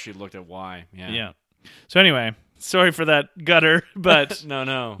if they actually looked at why. Yeah. So anyway, sorry for that gutter, but no.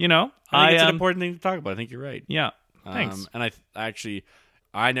 I think it's an important thing to talk about. I think you're right. Yeah. Thanks. And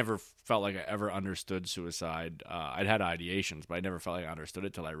I never felt like I ever understood suicide. I'd had ideations, but I never felt like I understood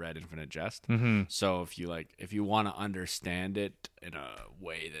it till I read Infinite Jest. Mm-hmm. So if you want to understand it in a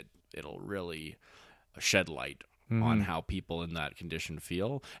way that it'll really shed light on how people in that condition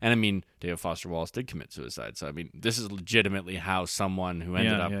feel. And I mean, David Foster Wallace did commit suicide. So I mean, this is legitimately how someone who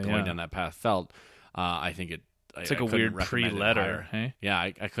ended up going down that path felt. I think it's like a weird pre-letter. Hey? Yeah,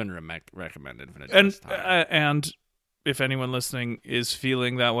 I couldn't recommend Infinite Jest. And if anyone listening is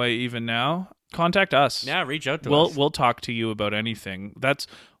feeling that way even now, contact us. Yeah, reach out to us. We'll talk to you about anything. That's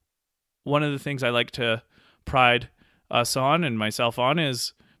one of the things I like to pride us on and myself on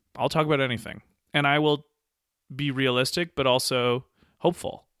is I'll talk about anything. And I will be realistic, but also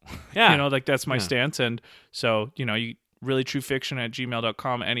hopeful. Yeah. That's my stance. And so, you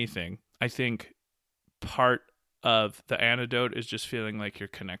reallytruefiction@gmail.com, anything. I think part of the antidote is just feeling like you're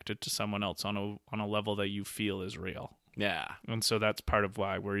connected to someone else on a level that you feel is real. Yeah. And so that's part of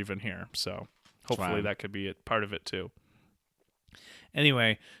why we're even here. So hopefully that could be part of it too.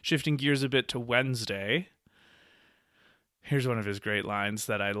 Anyway, shifting gears a bit to Wednesday. Here's one of his great lines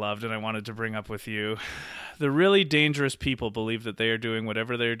that I loved and I wanted to bring up with you. The really dangerous people believe that they are doing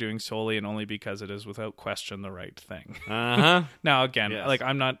whatever they are doing solely and only because it is without question the right thing. Uh-huh. Now, again, Yes. like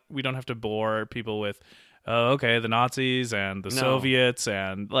we don't have to bore people with, oh, okay, the Nazis and the Soviets,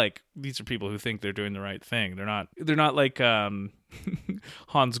 and like these are people who think they're doing the right thing. They're not like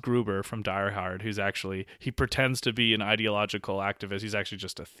Hans Gruber from Die Hard, who's actually, he pretends to be an ideological activist. He's actually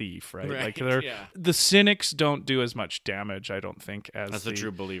just a thief, right? Like the cynics don't do as much damage, I don't think, as the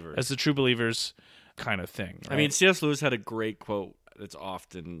true believers. As the true believers kind of thing. Right? I mean, C.S. Lewis had a great quote that's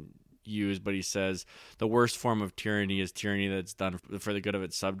often used, but he says the worst form of tyranny is tyranny that's done for the good of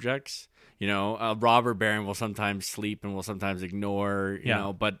its subjects. You know, a robber baron will sometimes sleep and will sometimes ignore, you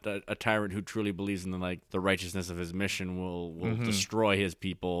know, but a tyrant who truly believes in the righteousness of his mission will destroy his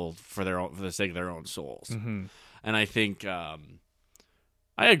people for the sake of their own souls. Mm-hmm. And I think I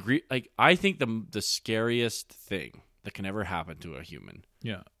agree. Like, I think the scariest thing that can ever happen to a human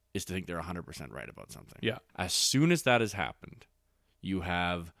is to think they're 100% right about something. Yeah. As soon as that has happened, you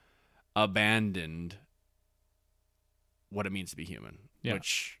have abandoned what it means to be human,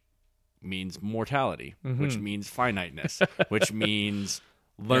 which means mortality, which means finiteness, which means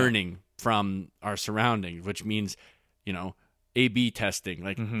learning from our surroundings, which means, you know, A/B testing.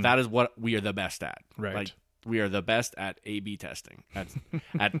 Like that is what we are the best at. Right. Like we are the best at A/B testing,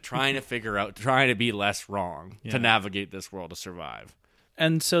 at trying to figure out, trying to be less wrong to navigate this world, to survive.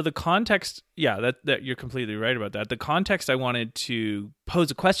 And so the context, that you're completely right about that. The context I wanted to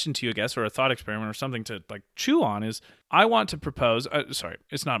pose a question to you, I guess, or a thought experiment or something to like chew on is, I want to propose, sorry,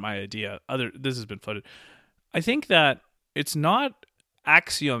 it's not my idea. This has been floated. I think that it's not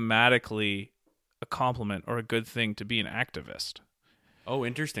axiomatically a compliment or a good thing to be an activist. Oh,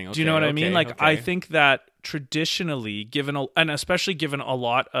 interesting. Okay, do you know what I mean? Like, I think that traditionally, and especially given a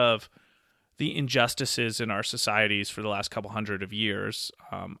lot of the injustices in our societies for the last couple hundred of years.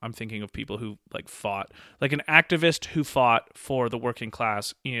 I'm thinking of people who like fought, like an activist who fought for the working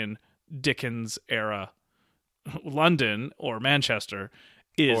class in Dickens era London or Manchester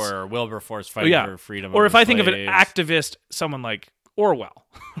or Wilberforce fighting for freedom. Or if I think of an activist, someone like Orwell,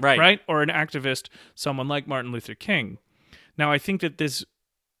 right? Or an activist, someone like Martin Luther King. Now, I think that this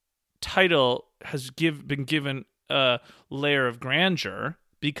title has been given a layer of grandeur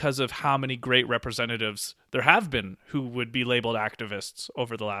because of how many great representatives there have been who would be labeled activists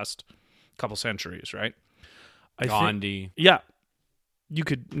over the last couple centuries, right? Gandhi. You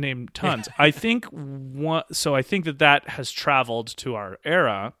could name tons. I think I think that has traveled to our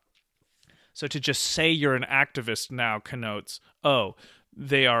era. So to just say you're an activist now connotes, oh,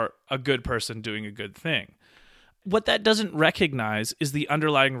 they are a good person doing a good thing. What that doesn't recognize is the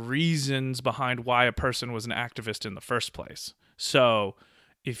underlying reasons behind why a person was an activist in the first place. So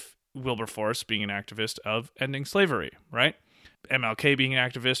if Wilberforce being an activist of ending slavery, right? MLK being an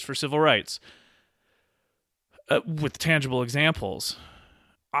activist for civil rights, with tangible examples.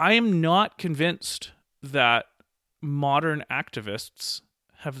 I am not convinced that modern activists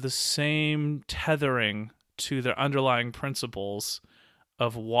have the same tethering to their underlying principles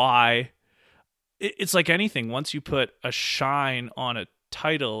of why. It's like anything. Once you put a shine on a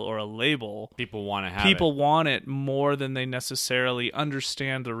title or a label, people want to have people want it more than they necessarily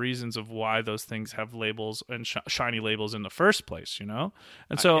understand the reasons of why those things have labels and shiny labels in the first place, you know?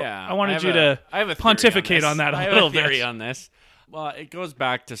 And so I wanted you to pontificate on that a little bit. I have a theory on this. Well, it goes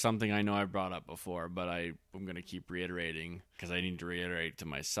back to something I know I brought up before, but I'm going to keep reiterating because I need to reiterate to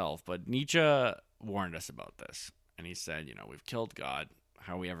myself. But Nietzsche warned us about this, and he said, you know, we've killed God.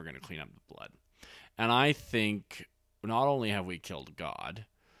 How are we ever going to clean up the blood? And I think not only have we killed God,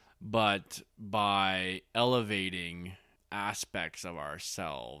 but by elevating aspects of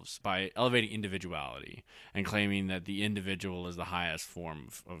ourselves, by elevating individuality and claiming that the individual is the highest form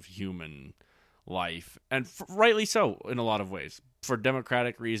of human life, and rightly so in a lot of ways, for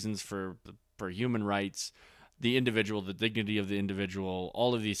democratic reasons, for human rights, the individual, the dignity of the individual,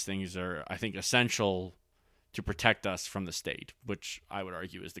 all of these things are, I think, essential to protect us from the state, which I would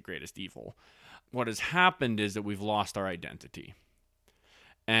argue is the greatest evil. What has happened is that we've lost our identity,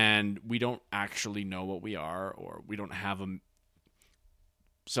 and we don't actually know what we are, or we don't have a.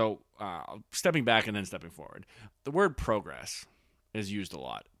 So, stepping back and then stepping forward, the word progress is used a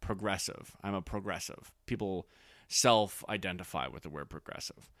lot. Progressive. I'm a progressive. People self-identify with the word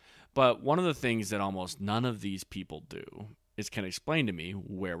progressive. But one of the things that almost none of these people do is can explain to me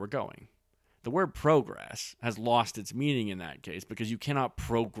where we're going. The word progress has lost its meaning in that case because you cannot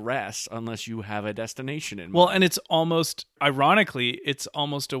progress unless you have a destination in mind. Well, and it's almost, ironically, it's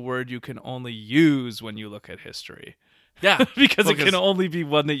almost a word you can only use when you look at history. Yeah. because it can only be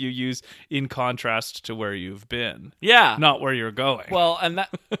one that you use in contrast to where you've been, Yeah. not where you're going. Well,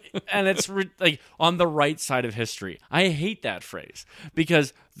 and it's like on the right side of history. I hate that phrase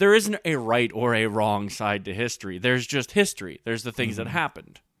because there isn't a right or a wrong side to history. There's just history. There's the things that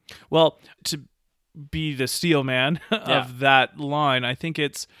happened. Well, to be the steel man of that line, I think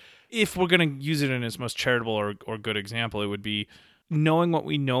it's, if we're going to use it in its most charitable or good example, it would be knowing what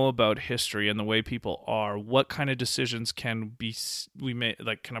we know about history and the way people are. What kind of decisions can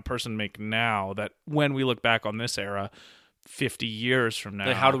a person make now that when we look back on this era 50 years from now,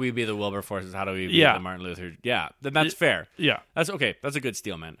 Like, how do we be the Wilberforces? How do we be the Martin Luther? Yeah, then that's fair. Yeah, that's okay. That's a good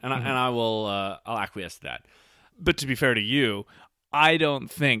steel man, and I will I'll acquiesce to that. But to be fair to you, I don't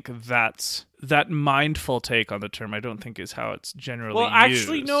think that mindful take on the term, I don't think is how it's generally used. Well,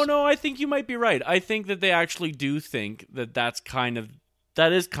 actually, no, I think you might be right. I think that they actually do think that that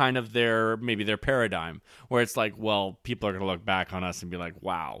is kind of their paradigm, where it's like, well, people are going to look back on us and be like,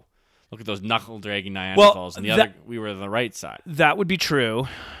 wow, look at those knuckle-dragging Neanderthals, and we were on the right side. That would be true.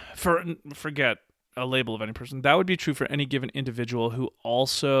 Forget a label of any person. That would be true for any given individual who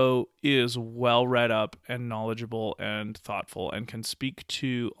also is well read up and knowledgeable and thoughtful and can speak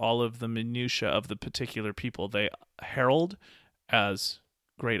to all of the minutiae of the particular people they herald as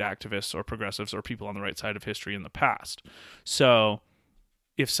great activists or progressives or people on the right side of history in the past. So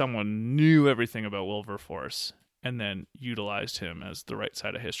if someone knew everything about Wilberforce and then utilized him as the right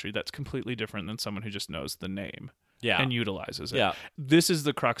side of history, that's completely different than someone who just knows the name and utilizes it. Yeah. This is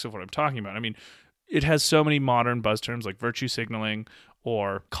the crux of what I'm talking about. I mean, it has so many modern buzz terms like virtue signaling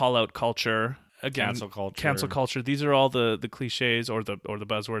or call-out culture. Again, cancel culture. These are all the cliches or the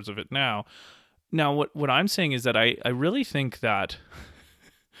buzzwords of it now. Now, what I'm saying is that I really think that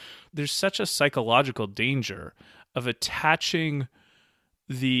there's such a psychological danger of attaching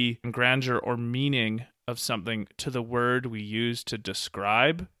the grandeur or meaning of something to the word we use to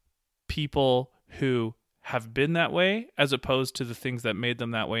describe people who have been that way as opposed to the things that made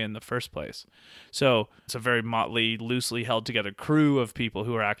them that way in the first place. So it's a very motley, loosely held together crew of people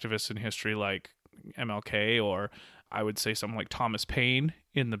who are activists in history like MLK, or I would say someone like Thomas Paine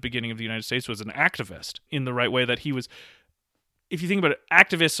in the beginning of the United States was an activist in the right way that he was. If you think about it,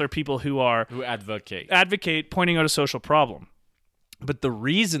 activists are people who advocate pointing out a social problem. But the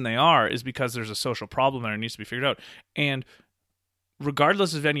reason they are is because there's a social problem that needs to be figured out. And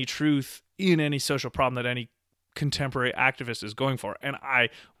regardless of any truth in any social problem that any contemporary activist is going for, and I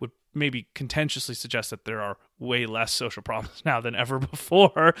would maybe contentiously suggest that there are way less social problems now than ever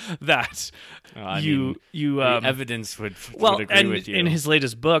before, that the evidence would agree with you. In his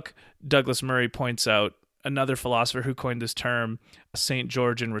latest book, Douglas Murray points out another philosopher who coined this term, St.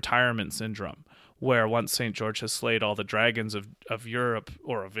 George in retirement syndrome, where once St. George has slayed all the dragons of Europe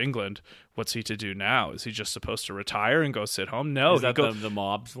or of England, what's he to do now? Is he just supposed to retire and go sit home? No. Is that the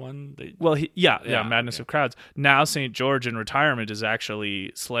mobs one? Madness of Crowds. Now St. George in retirement is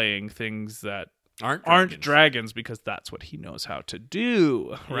actually slaying things that aren't dragons because that's what he knows how to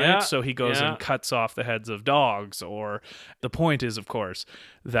do, right? Yeah, so he goes and cuts off the heads of dogs. Or the point is, of course,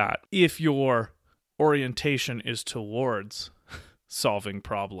 that if your orientation is towards solving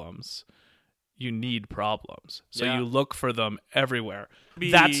problems, you need problems. So you look for them everywhere.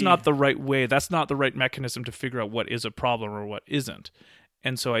 That's not the right way. That's not the right mechanism to figure out what is a problem or what isn't.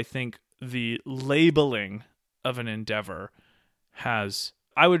 And so I think the labeling of an endeavor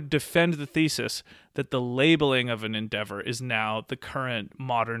I would defend the thesis that the labeling of an endeavor is now the current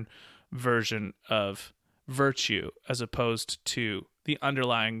modern version of virtue, as opposed to the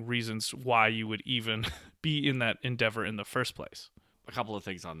underlying reasons why you would even be in that endeavor in the first place. A couple of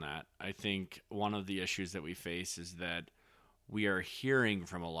things on that. I think one of the issues that we face is that we are hearing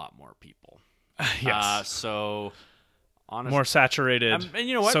from a lot more people. Yes. So honestly, more saturated and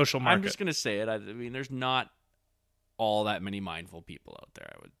you know what? social market. I'm just going to say it. I mean, there's not all that many mindful people out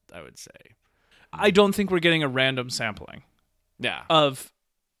there, I would say. I don't think we're getting a random sampling. Yeah. Of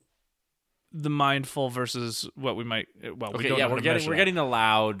the mindful versus what we might we're getting the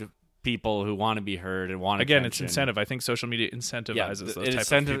loud people who want to be heard and want attention. It's incentive. I think social media incentivizes those it type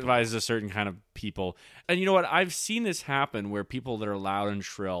incentivizes of people. A certain kind of people. And you know what? I've seen this happen where people that are loud and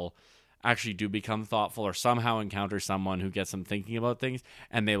shrill actually do become thoughtful or somehow encounter someone who gets them thinking about things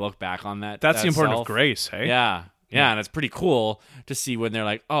and they look back on that. That's the importance of grace, hey? Yeah, and it's pretty cool to see when they're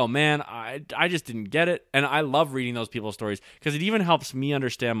like, oh man, I just didn't get it. And I love reading those people's stories because it even helps me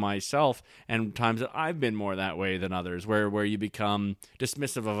understand myself and times that I've been more that way than others, where you become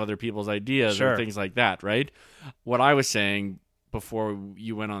dismissive of other people's ideas or things like that, right? What I was saying before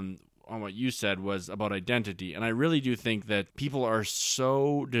you went on what you said was about identity. And I really do think that people are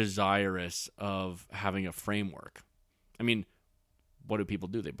so desirous of having a framework. I mean, what do people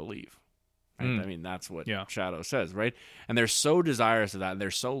do? They believe. Right? I mean, that's what Shadow says, right? And they're so desirous of that, and they're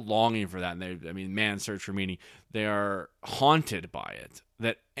so longing for that. And man's search for meaning. They are haunted by it.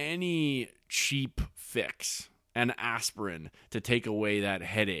 That any cheap fix, an aspirin to take away that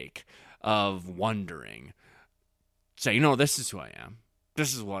headache of wondering, say, no, this is who I am.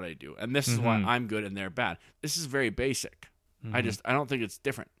 This is what I do, and this is why I'm good and they're bad. This is very basic. I don't think it's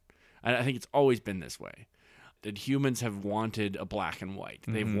different. I think it's always been this way. That humans have wanted a black and white.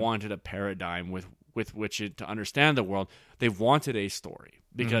 They've wanted a paradigm with which to understand the world. They've wanted a story,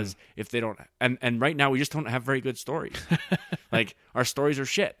 because if they don't, and right now we just don't have very good stories. Like, our stories are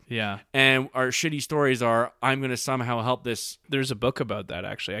shit. Yeah. And our shitty stories are, I'm going to somehow help this. There's a book about that,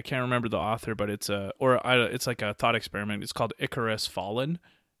 actually. I can't remember the author, but it's like a thought experiment. It's called Icarus Fallen,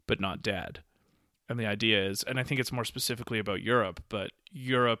 but Not Dead. And the idea is, and I think it's more specifically about Europe, but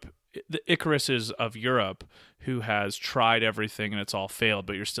the Icarus is of Europe, who has tried everything and it's all failed,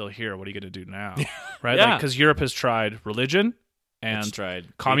 but you're still here. What are you going to do now? Right? Yeah. Because Europe has tried religion and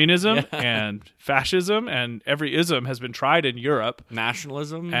tried communism and fascism, and every ism has been tried in Europe.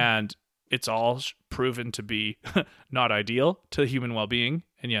 Nationalism. And it's all proven to be not ideal to human well-being,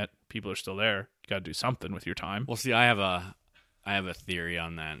 and yet people are still there. You got to do something with your time. Well, see, I have a theory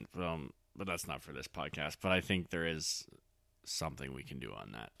on that, but that's not for this podcast. But I think there is something we can do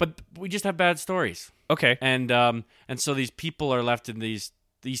on that. But we just have bad stories. Okay. And so these people are left in these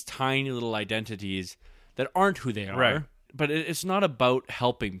tiny little identities that aren't who they are. Right. But it's not about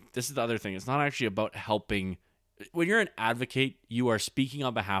helping. This is the other thing. It's not actually about helping. When you're an advocate, you are speaking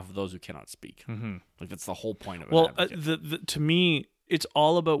on behalf of those who cannot speak. Like, that's the whole point of it. Well, to me, it's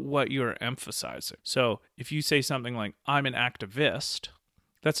all about what you're emphasizing. So if you say something like, I'm an activist,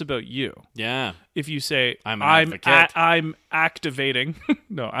 that's about you. Yeah. If you say, I'm an advocate. I'm activating,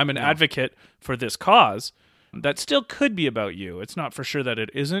 I'm an advocate for this cause, that still could be about you. It's not for sure that it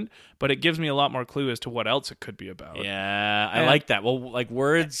isn't, but it gives me a lot more clue as to what else it could be about. Yeah, I like that. Well, like,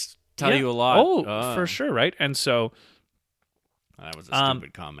 words tell you a lot. Oh, for sure, right? And so... That was a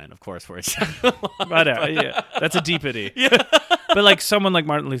stupid comment, of course, where it's... that's a deepity. Yeah. But like someone like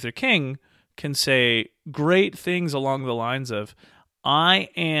Martin Luther King can say great things along the lines of, I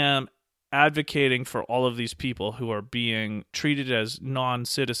am advocating for all of these people who are being treated as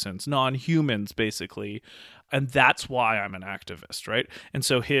non-citizens, non-humans, basically, and that's why I'm an activist, right? And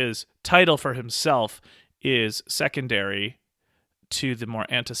so his title for himself is secondary to the more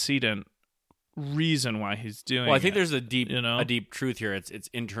antecedent reason why he's doing it. Well, I think there's a deep truth here. It's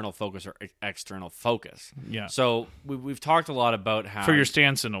internal focus or external focus. Yeah. So we've talked a lot about how... For your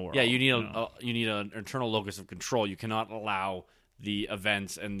stance in the world. Yeah, you need an internal locus of control. You cannot allow the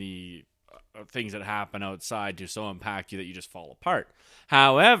events and the things that happen outside to so impact you that you just fall apart.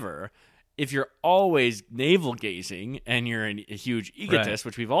 However, if you're always navel-gazing and you're a huge egotist,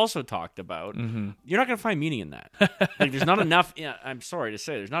 which we've also talked about, you're not going to find meaning in that. Like, there's not enough. I'm sorry to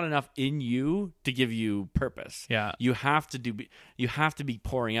say, there's not enough in you to give you purpose. Yeah, you have to be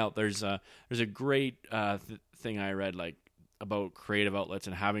pouring out. There's a great thing I read, like, about creative outlets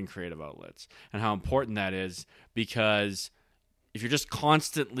and having creative outlets and how important that is, because if you're just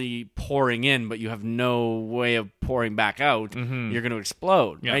constantly pouring in, but you have no way of pouring back out, you're going to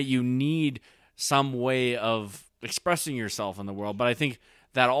explode, right? You need some way of expressing yourself in the world. But I think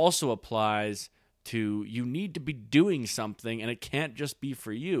that also applies to, you need to be doing something, and it can't just be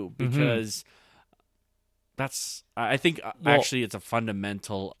for you, because I think actually it's a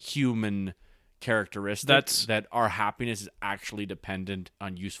fundamental human characteristic that our happiness is actually dependent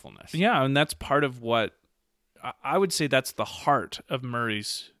on usefulness. Yeah, and that's part of what I would say, that's the heart of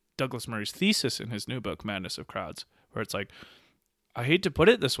Douglas Murray's thesis in his new book, Madness of Crowds, where it's like, I hate to put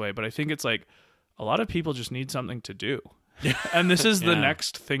it this way, but I think it's like a lot of people just need something to do. And this is the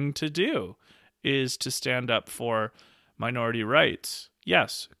next thing to do, is to stand up for minority rights.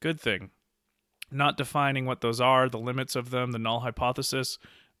 Yes, good thing. Not defining what those are, the limits of them, the null hypothesis.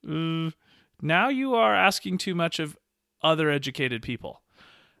 Now you are asking too much of other educated people.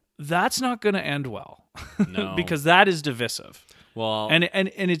 That's not going to end well. No. Because that is divisive. Well, and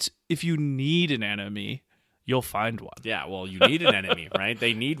it's, if you need an enemy, you'll find one. Yeah, well, you need an enemy, right?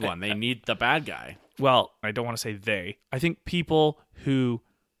 They need one. They need the bad guy. Well, I don't want to say they. I think people who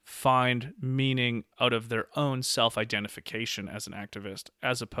find meaning out of their own self-identification as an activist,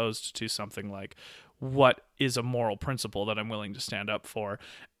 as opposed to something like, what is a moral principle that I'm willing to stand up for?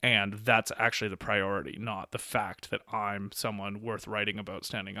 And that's actually the priority, not the fact that I'm someone worth writing about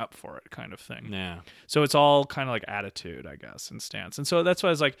standing up for it, kind of thing. Yeah. So it's all kind of like attitude, I guess, and stance. And so that's why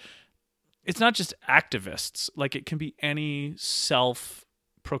I was like, it's not just activists. Like, it can be any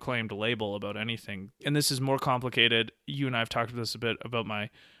proclaimed label about anything. And this is more complicated. You and I have talked about this a bit, about my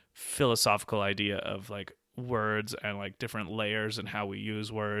philosophical idea of like words and like different layers and how we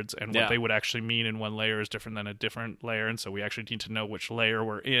use words, and what they would actually mean in one layer is different than a different layer. And so we actually need to know which layer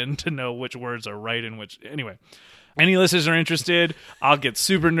we're in to know which words are right and which. Anyway, any listeners are interested, I'll get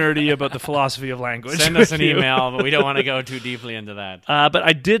super nerdy about the philosophy of language. Send us an email, but we don't want to go too deeply into that. But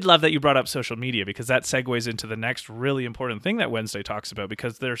I did love that you brought up social media, because that segues into the next really important thing that Wednesday talks about,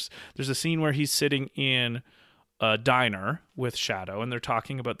 because there's a scene where he's sitting in a diner with Shadow and they're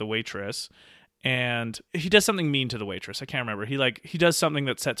talking about the waitress, and he does something mean to the waitress. I can't remember. He does something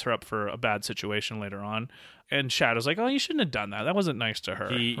that sets her up for a bad situation later on. And Shadow's like, "Oh, you shouldn't have done that. That wasn't nice to her."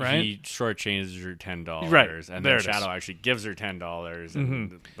 Right? He shortchanges her $10, right? And there then Shadow actually gives her $10,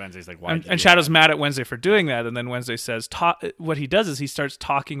 and Wednesday's like, "Why?" And Shadow's mad at Wednesday for doing that. And then Wednesday says, "What he does is he starts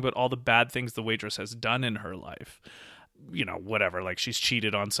talking about all the bad things the waitress has done in her life. You know, whatever, like she's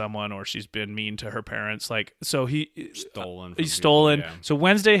cheated on someone or she's been mean to her parents. Like, so he's stolen. People, yeah. So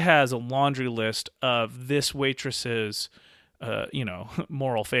Wednesday has a laundry list of this waitress's,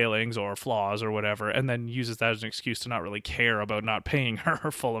 moral failings or flaws or whatever, and then uses that as an excuse to not really care about not paying her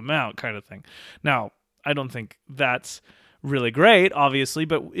full amount, kind of thing. Now, I don't think that's really great, obviously,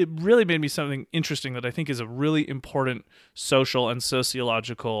 but it really made me something interesting that I think is a really important social and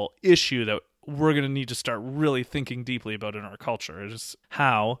sociological issue that we're going to need to start really thinking deeply about in our culture. Is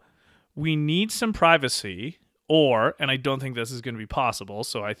how we need some privacy, and I don't think this is going to be possible,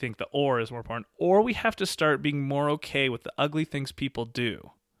 so I think the or is more important, or we have to start being more okay with the ugly things people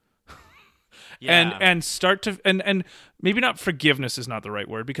do. Yeah. And start to, and maybe not forgiveness is not the right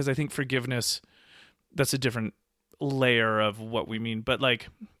word, because I think forgiveness, that's a different layer of what we mean. But like,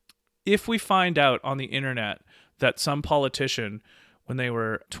 if we find out on the internet that some politician, when they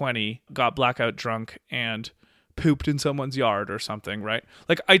were 20, got blackout drunk and pooped in someone's yard or something, right?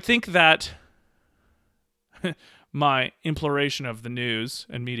 Like, I think that my imploration of the news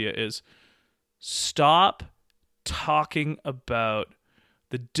and media is stop talking about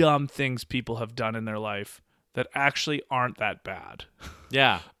the dumb things people have done in their life that actually aren't that bad.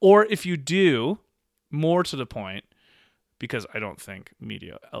 Yeah. Or if you do, more to the point, because I don't think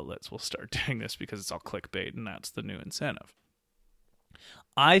media outlets will start doing this because it's all clickbait and that's the new incentive.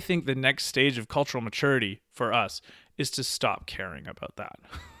 I think the next stage of cultural maturity for us is to stop caring about that.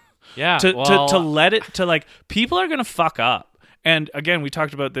 Yeah. To let it, to like, people are going to fuck up. And again, we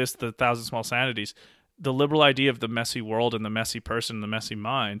talked about this, the 1,000 Small Sanities, the liberal idea of the messy world and the messy person and the messy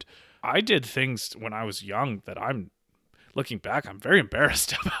mind. I did things when I was young that I'm, looking back, I'm very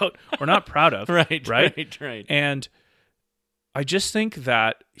embarrassed about or not proud of. Right. And I just think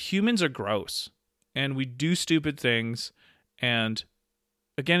that humans are gross and we do stupid things. And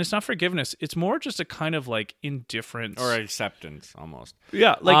again, it's not forgiveness. It's more just a kind of like indifference or acceptance almost.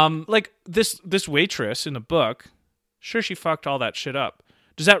 Yeah. Like this waitress in the book, sure, she fucked all that shit up.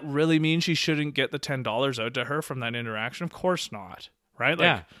 Does that really mean she shouldn't get the $10 out to her from that interaction? Of course not. Right? Like,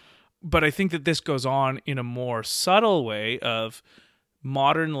 yeah. But I think that this goes on in a more subtle way of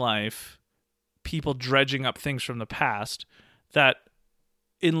modern life, people dredging up things from the past that,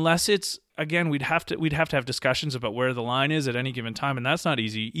 unless it's, again, we'd have to have discussions about where the line is at any given time, and that's not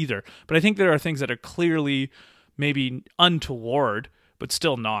easy either. But I think there are things that are clearly maybe untoward, but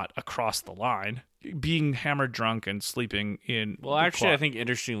still not across the line. Being hammered drunk and sleeping in. Well, actually, I think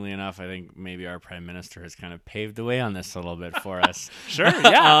interestingly enough, I think maybe our prime minister has kind of paved the way on this a little bit for us. Sure,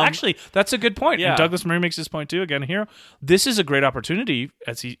 yeah, actually, that's a good point. Yeah. And Douglas Murray makes this point too. Again, here, this is a great opportunity,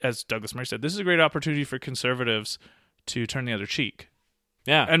 as Douglas Murray said, this is a great opportunity for conservatives to turn the other cheek.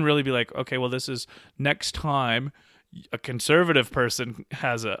 Yeah, and really be like, okay, well, this is next time a conservative person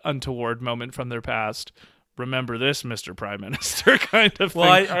has an untoward moment from their past. Remember this, Mr. Prime Minister, kind of thing.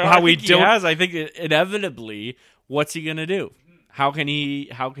 I think inevitably, what's he gonna do? How can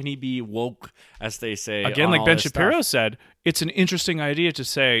he be woke, as they say? Again, like Ben Shapiro said, it's an interesting idea to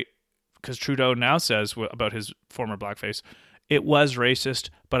say, because Trudeau now says about his former blackface, it was racist,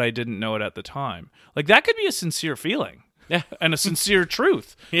 but I didn't know it at the time. Like, that could be a sincere feeling, yeah, and a sincere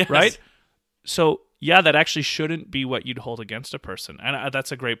truth, yes. Right? So, yeah, that actually shouldn't be what you'd hold against a person, and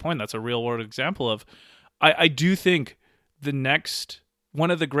that's a great point. That's a real world example of. I do think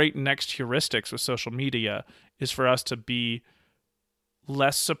one of the great next heuristics with social media is for us to be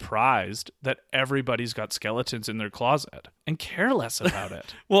less surprised that everybody's got skeletons in their closet and care less about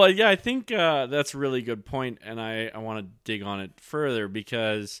it. Well, yeah, I think that's a really good point, and I want to dig on it further,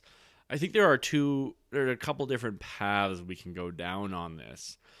 because I think there are a couple different paths we can go down on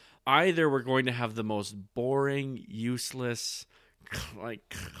this. Either we're going to have the most boring, useless,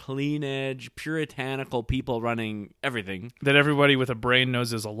 like clean edge, puritanical people running everything. That everybody with a brain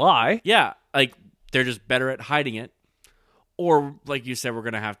knows is a lie. Yeah, like they're just better at hiding it. Or, like you said, we're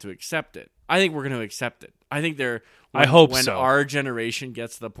going to have to accept it. I think we're going to accept it. I think I hope when so. our generation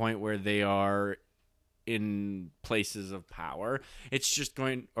gets to the point where they are in places of power, it's just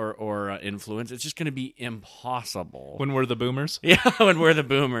going, or influence, it's just going to be impossible. When we're the boomers? Yeah, when we're the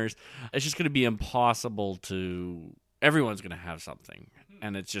boomers. It's just going to be impossible to... Everyone's going to have something.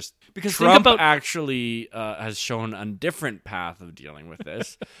 And it's just... Because Trump actually has shown a different path of dealing with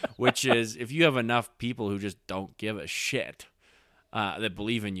this, which is if you have enough people who just don't give a shit, that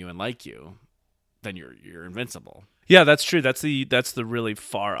believe in you and like you, then you're invincible. Yeah, that's true. That's the really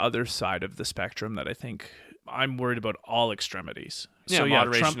far other side of the spectrum that I think I'm worried about all extremities. Yeah, so,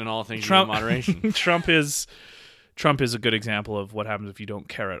 moderation Trump, in all things. Moderation. Trump is a good example of what happens if you don't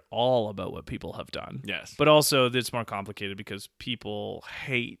care at all about what people have done. Yes. But also it's more complicated because people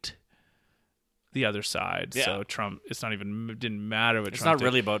hate the other side. Yeah. So Trump, it didn't matter what it's Trump did. It's not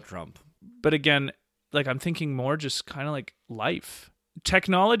really about Trump. But again, like I'm thinking more just kind of like life.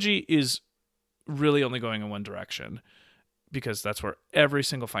 Technology is really only going in one direction because that's where every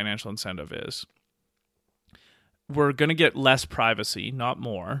single financial incentive is. We're going to get less privacy, not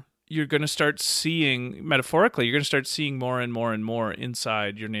more. You're going to start seeing, metaphorically, you're going to start seeing more and more and more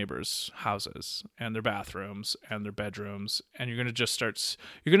inside your neighbors' houses and their bathrooms and their bedrooms. And you're going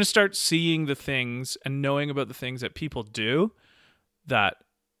to start seeing the things and knowing about the things that people do that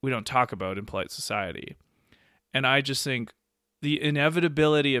we don't talk about in polite society. And I just think the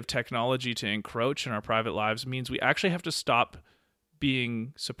inevitability of technology to encroach in our private lives means we actually have to stop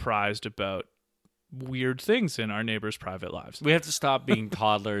being surprised about weird things in our neighbors' private lives. We have to stop being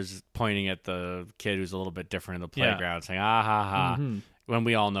toddlers pointing at the kid who's a little bit different in the playground, saying, ah, ha, ha, when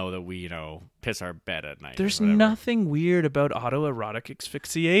we all know that we, piss our bed at night. There's nothing weird about autoerotic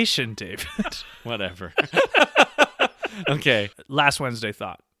asphyxiation, David. Whatever. Okay. Last Wednesday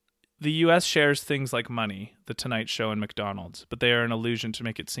thought. The U.S. shares things like money, The Tonight Show, and McDonald's, but they are an illusion to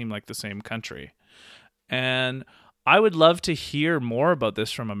make it seem like the same country. And I would love to hear more about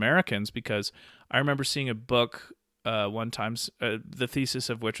this from Americans because I remember seeing a book one time, the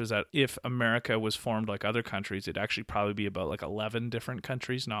thesis of which was that if America was formed like other countries, it'd actually probably be about like 11 different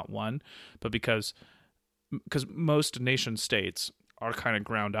countries, not one. But because most nation states are kind of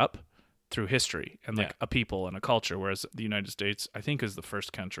ground up through history and like a people and a culture, whereas the United States, I think, is the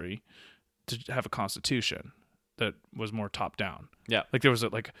first country to have a constitution that was more top down. Yeah. Like there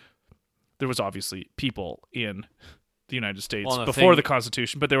was obviously people in the United States before the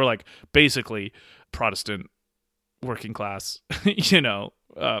Constitution, but they were like basically Protestant working class,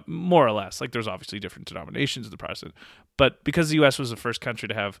 more or less. Like there's obviously different denominations of the Protestant, but because the U.S. was the first country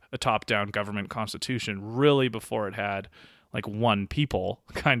to have a top-down government constitution, really before it had like one people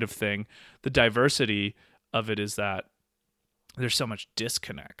kind of thing, the diversity of it is that there's so much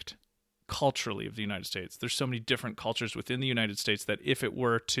disconnect culturally of the United States. There's so many different cultures within the United States that if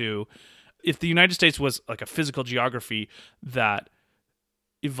the United States was like a physical geography that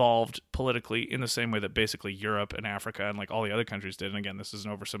evolved politically in the same way that basically Europe and Africa and like all the other countries did, and again, this is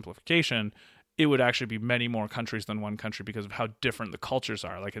an oversimplification, it would actually be many more countries than one country because of how different the cultures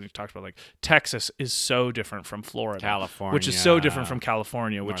are. Like I talked about, like Texas is so different from Florida, California, which is so different from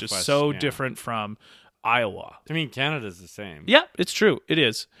California, which is so different from Iowa. I mean, Canada's the same. Yeah, it's true. It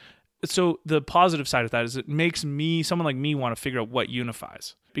is. So the positive side of that is it makes someone like me, want to figure out what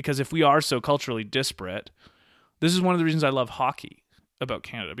unifies. Because if we are so culturally disparate, this is one of the reasons I love hockey about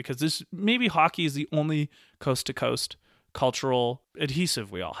Canada, because maybe hockey is the only coast-to-coast cultural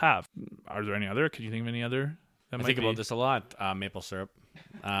adhesive we all have. Are there any other? Can you think of any other? I think about this a lot. Maple syrup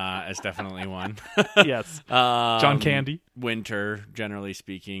is definitely one. Yes. John Candy. Winter, generally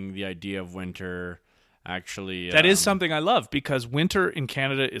speaking, the idea of winter actually... that is something I love, because winter in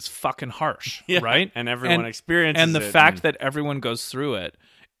Canada is fucking harsh, right? And everyone experiences it. And the fact that everyone goes through it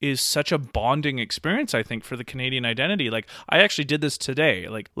is such a bonding experience, I think, for the Canadian identity. Like, I actually did this today,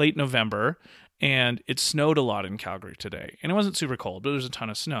 like late November, and it snowed a lot in Calgary today. And it wasn't super cold, but there was a ton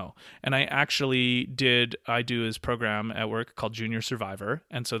of snow. And I do this program at work called Junior Survivor.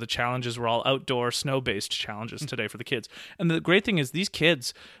 And so the challenges were all outdoor snow-based challenges today for the kids. And the great thing is these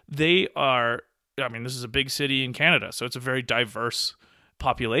kids, this is a big city in Canada, so it's a very diverse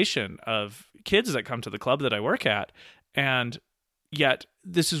population of kids that come to the club that I work at. And yet,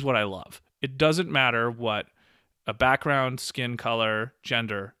 this is what I love. It doesn't matter what a background, skin color,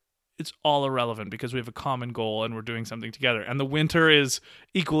 gender. it's all irrelevant because we have a common goal and we're doing something together. And the winter is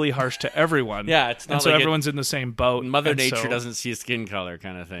equally harsh to everyone. Yeah, it's not and so like everyone's in the same boat. Mother and Nature so doesn't see a skin color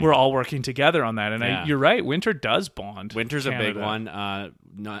kind of thing. We're all working together on that. And Yeah. you're right, winter does bond. Winter's a big Canada. one.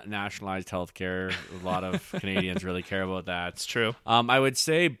 Not nationalized healthcare. A lot of Canadians really care about that. It's true. I would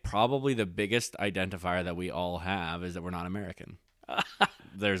say probably the biggest identifier that we all have is that we're not American.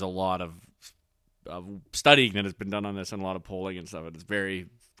 There's a lot of studying that has been done on this and a lot of polling and stuff. It's very,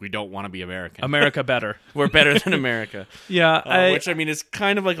 we don't want to be American. America better. We're better than America. Yeah. Which I mean is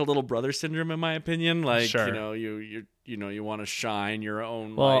kind of like a little brother syndrome in my opinion. Like, Sure. you want to shine your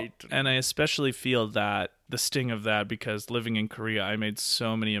own Well, light. and I especially feel that the sting of that because living in Korea, I made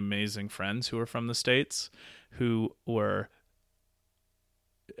so many amazing friends who were from the States who were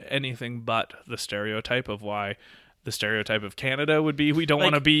anything but the stereotype of why the stereotype of Canada would be we don't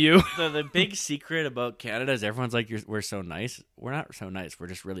want to be you. The big secret about Canada is everyone's like, we're so nice. We're not so nice. We're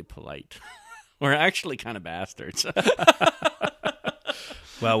just really polite. We're actually kind of bastards.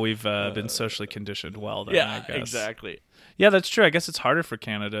 Well, we've been socially conditioned well then, I guess. Exactly. Yeah, that's true. I guess it's harder for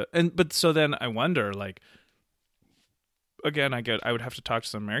Canada. But so then I wonder, like, again, I would have to talk to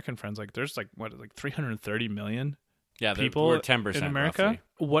some American friends. Like, there's like 330 million people we're 10% in America. roughly.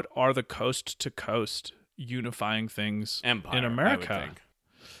 What are the coast to coast unifying things Empire, in I would America? think.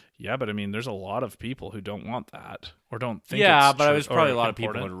 Yeah, but I mean, there's a lot of people who don't want that or don't think. Yeah, it's but true there's probably or a lot of people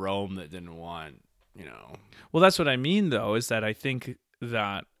important. in Rome that didn't want, Well, that's what I mean, though, is that I think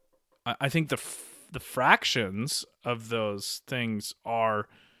that I think the fractions of those things are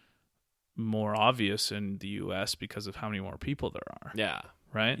more obvious in the U.S. because of how many more people there are. Yeah.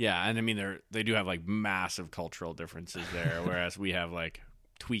 Right? Yeah, and I mean they do have like massive cultural differences there, whereas we have like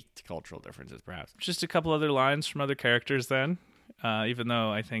tweaked cultural differences, perhaps. Just a couple other lines from other characters then, even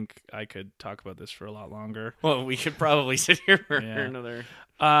though I think I could talk about this for a lot longer. Well, we could probably sit here for Yeah. another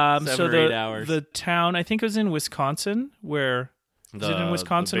 7 or 8 hours. The town, I think it was in Wisconsin, where is it in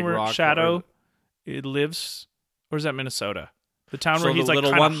Wisconsin Big where Rock Shadow it lives, or is that Minnesota? The town So where the he's like little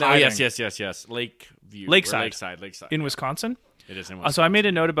kind one. of Oh, hiding. yes. Lakeview. Lakeside. Lakeside. In Wisconsin. It is in Wisconsin. So I made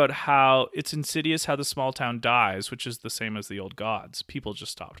a note about how it's insidious how the small town dies, which is the same as the old gods. People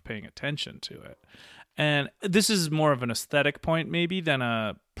just stopped paying attention to it. And this is more of an aesthetic point maybe than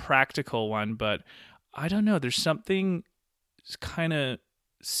a practical one, but I don't know. There's something kind of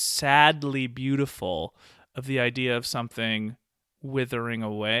sadly beautiful of the idea of something withering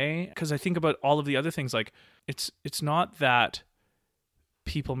away. Because I think about all of the other things, like it's not that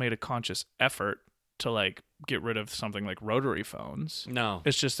people made a conscious effort to like get rid of something like rotary phones. No.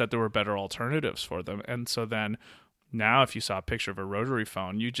 It's just that there were better alternatives for them. And so then now if you saw a picture of a rotary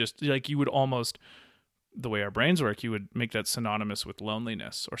phone, you just like you would almost, the way our brains work, you would make that synonymous with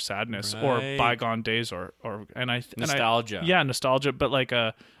loneliness or sadness or Right. bygone days or Nostalgia. Yeah, nostalgia, but like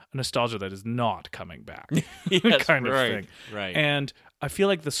a nostalgia that is not coming back. Yes, kind of right, thing. right. And I feel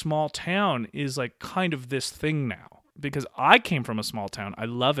like the small town is like kind of this thing now because I came from a small town. I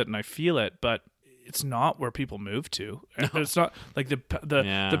love it and I feel it, but it's not where people move to. It's not like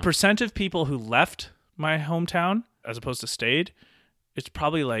the percent of people who left my hometown as opposed to stayed, it's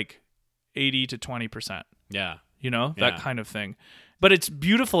probably like 80 to 20%. Yeah. You know, Yeah. that kind of thing. But it's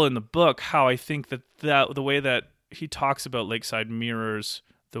beautiful in the book how I think that the way that he talks about Lakeside mirrors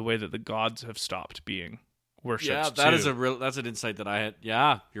the way that the gods have stopped being worshipped. Yeah, that is too. that's an insight that I had.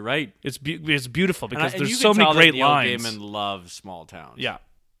 Yeah, you're right. It's beautiful because And there's you so can many tell great that Neil lines. Gaiman loves small towns. Yeah.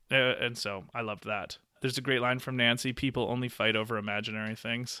 And so I loved that. There's a great line from Nancy, people only fight over imaginary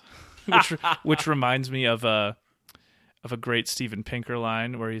things, which reminds me of a great Steven Pinker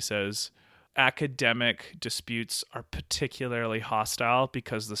line where he says, academic disputes are particularly hostile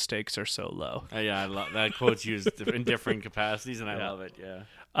because the stakes are so low. Yeah, I love that quote's used in different capacities, and I love it.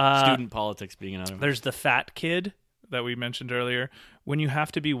 Yeah, student politics being another one. There's the fat kid that we mentioned earlier. When you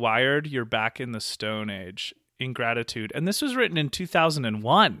have to be wired, you're back in the Stone Age. Ingratitude. And this was written in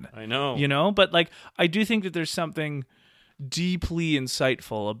 2001. I know. You know, but like I do think that there's something deeply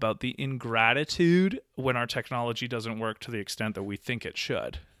insightful about the ingratitude when our technology doesn't work to the extent that we think it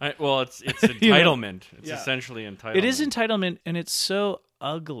should. Well, it's entitlement. It's Yeah. essentially entitlement. It is entitlement, and it's so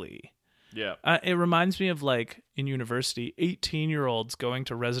ugly. Yeah. It reminds me of like in university, 18-year-olds going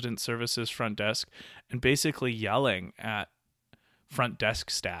to resident services front desk and basically yelling at front desk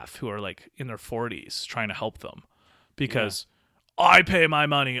staff who are like in their 40s trying to help them because I pay my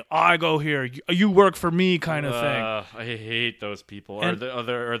money, I go here, you work for me kind of thing. I hate those people. And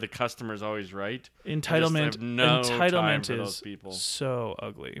Are the customers always right? Entitlement, I just have no time entitlement for those is people. so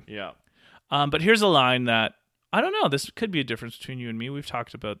ugly. Yeah. But here's a line that I don't know. This could be a difference between you and me. We've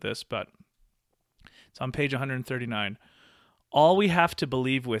talked about this, but it's on page 139. All we have to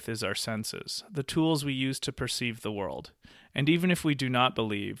believe with is our senses, the tools we use to perceive the world. And even if we do not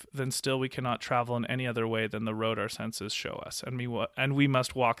believe, then still we cannot travel in any other way than the road our senses show us, and we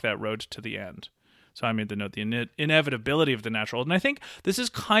must walk that road to the end. So I made the note, the inevitability of the natural world. And I think this is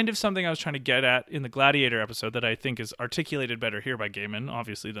kind of something I was trying to get at in the Gladiator episode that I think is articulated better here by Gaiman,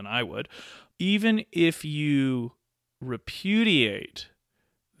 obviously, than I would. Even if you repudiate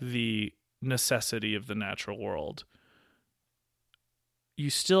the necessity of the natural world, you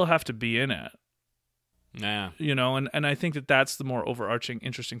still have to be in it. Yeah. You know, and I think that that's the more overarching,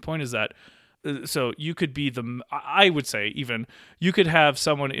 interesting point is that, so you could be I would say even, you could have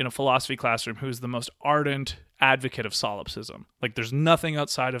someone in a philosophy classroom who's the most ardent advocate of solipsism. Like, there's nothing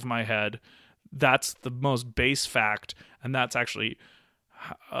outside of my head. That's the most base fact, and that's actually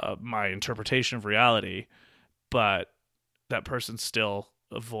my interpretation of reality. But that person still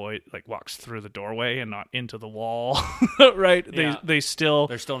walks through the doorway and not into the wall, right? Yeah. They're still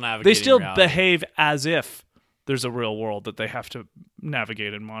navigating they still reality. behave as if there's a real world that they have to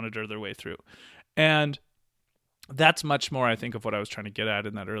navigate and monitor their way through. And that's much more, I think, of what I was trying to get at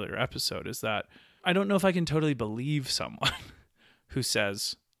in that earlier episode, is that I don't know if I can totally believe someone who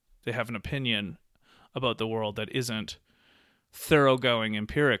says they have an opinion about the world that isn't thoroughgoing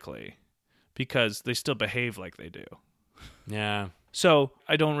empirically, because they still behave like they do. Yeah. So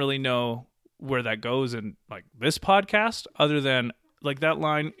I don't really know where that goes in like this podcast, other than like that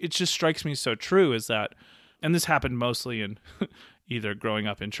line. It just strikes me so true, is that, and this happened mostly in either growing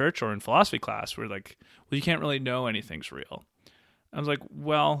up in church or in philosophy class, where like, well, you can't really know anything's real. I was like,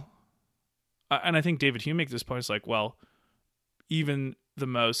 well, and I think David Hume makes this point. It's like, well, even the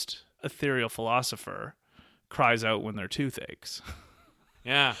most ethereal philosopher cries out when their tooth aches.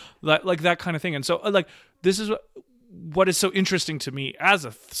 Yeah. like that kind of thing. And so like, this is what is so interesting to me as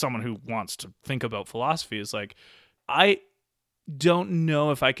someone who wants to think about philosophy, is like, I don't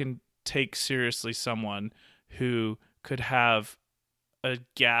know if I can take seriously someone who could have a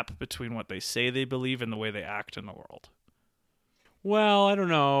gap between what they say they believe and the way they act in the world. Well, I don't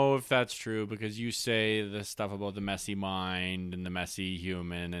know if that's true, because you say the stuff about the messy mind and the messy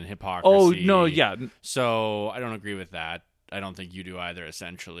human and hypocrisy. Oh, no, yeah. So I don't agree with that. I don't think you do either,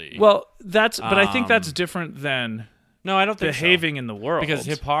 essentially. Well, but I think that's different than no, I don't think behaving in the world. Because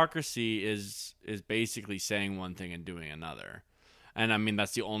hypocrisy is basically saying one thing and doing another. And I mean,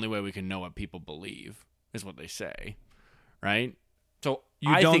 that's the only way we can know what people believe, is what they say, right? So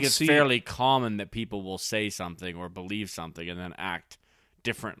I think it's fairly common that people will say something or believe something and then act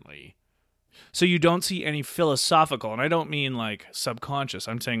differently. So you don't see any philosophical, and I don't mean like subconscious,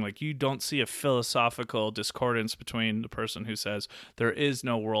 I'm saying like you don't see a philosophical discordance between the person who says there is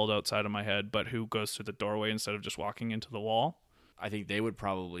no world outside of my head, but who goes through the doorway instead of just walking into the wall. I think they would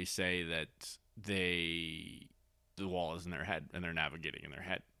probably say that the wall is in their head and they're navigating in their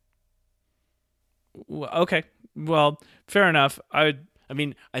head. Well, okay. Well, fair enough. I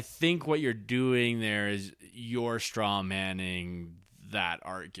mean, I think what you're doing there is you're straw manning that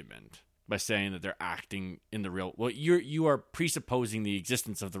argument by saying that they're acting in the real. Well, you are presupposing the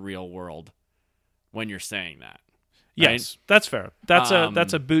existence of the real world when you're saying that. Right? Yes, that's fair. That's a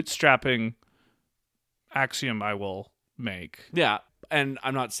bootstrapping axiom I will make. Yeah, and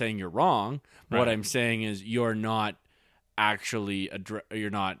I'm not saying you're wrong. Right. What I'm saying is you're not actually you're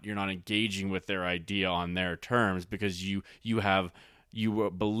not engaging with their idea on their terms, because you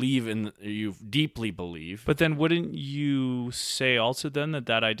deeply believe. But then wouldn't you say also then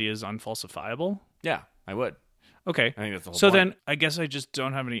that idea is unfalsifiable? Yeah, I would. Okay. I think that's the whole point. Then I guess I just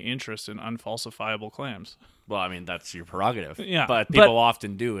don't have any interest in unfalsifiable claims. Well, I mean, that's your prerogative. Yeah. But people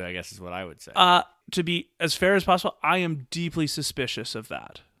often do, I guess is what I would say. To be as fair as possible, I am deeply suspicious of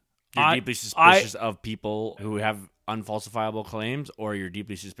that. You're deeply suspicious of people who have unfalsifiable claims, or you're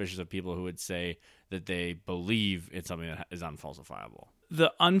deeply suspicious of people who would say that they believe in something that is unfalsifiable?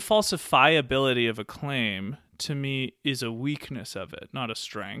 The unfalsifiability of a claim, to me, is a weakness of it, not a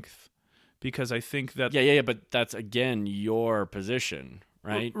strength. Because I think that... Yeah, but that's, again, your position,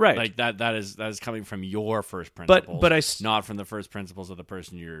 right? Right. Like, that is coming from your first principles, not from the first principles of the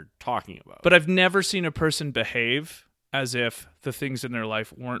person you're talking about. But I've never seen a person behave as if the things in their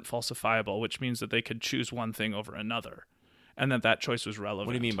life weren't falsifiable, which means that they could choose one thing over another, and that choice was relevant.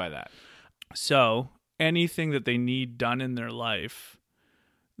 What do you mean by that? So, anything that they need done in their life,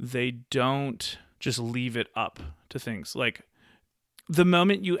 they don't just leave it up to things. Like, the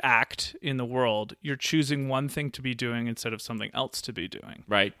moment you act in the world, you're choosing one thing to be doing instead of something else to be doing.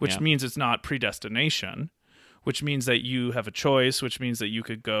 Right. Which means it's not predestination, which means that you have a choice, which means that you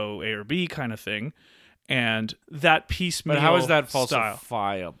could go A or B kind of thing. And that piecemeal But how is that style.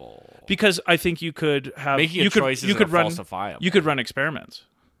 falsifiable? Because I think you could have Making a choice isn't falsifiable. You could run experiments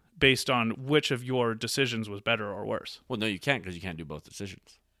based on which of your decisions was better or worse. Well, no, you can't, because you can't do both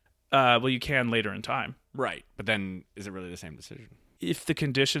decisions. Well, you can later in time. Right. But then is it really the same decision? If the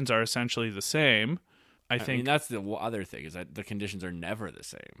conditions are essentially the same, I mean, think that's the other thing, is that the conditions are never the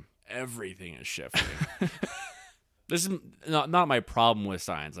same. Everything is shifting. This is not my problem with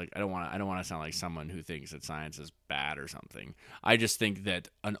science. Like, I don't want to sound like someone who thinks that science is bad or something. I just think that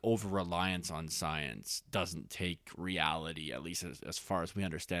an over-reliance on science doesn't take reality, at least as far as we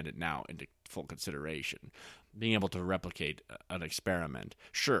understand it now, into full consideration. Being able to replicate an experiment,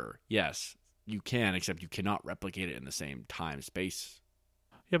 sure, yes, you can, except you cannot replicate it in the same time space.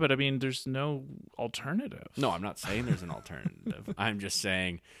 Yeah, but I mean, there's no alternative. No, I'm not saying there's an alternative. I'm just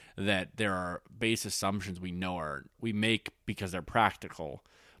saying that there are base assumptions we make because they're practical,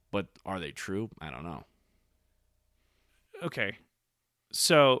 but are they true? I don't know. Okay.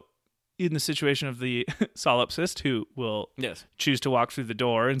 So, in the situation of the solipsist who will choose to walk through the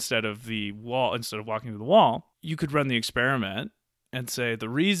door instead of walking to the wall, you could run the experiment and say the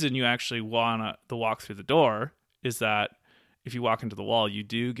reason you actually want to walk through the door is that if you walk into the wall, you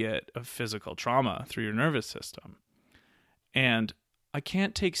do get a physical trauma through your nervous system. And I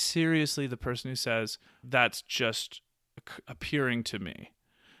can't take seriously the person who says that's just appearing to me,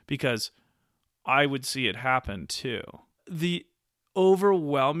 because I would see it happen too. The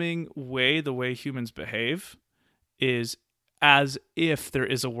overwhelming way the way humans behave is as if there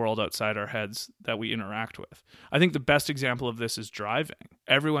is a world outside our heads that we interact with. I think the best example of this is driving.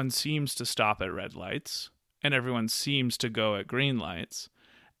 Everyone seems to stop at red lights, and everyone seems to go at green lights.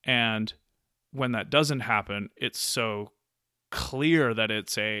 And when that doesn't happen, it's so clear that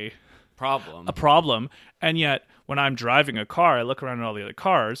it's a problem. And yet, when I'm driving a car, I look around at all the other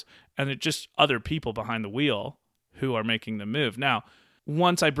cars, and it's just other people behind the wheel who are making the move. Now,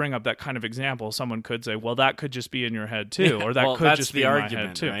 once I bring up that kind of example, someone could say, well, that could just be in your head too, or that could just be in my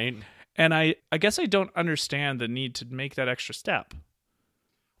head too. Right? And I guess I don't understand the need to make that extra step.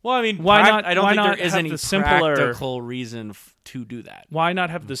 Well, I mean, why not? I don't why think not there is have any the simpler, practical reason to do that. Why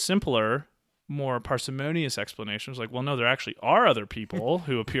not have the simpler, more parsimonious explanations? Like, well, no, there actually are other people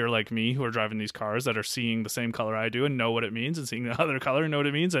who appear like me who are driving these cars that are seeing the same color I do and know what it means, and seeing the other color and know what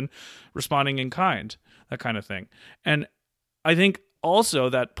it means, and responding in kind, that kind of thing. And I think also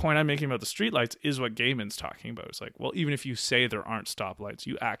that point I'm making about the streetlights is what Gaiman's talking about. It's like, well, even if you say there aren't stoplights,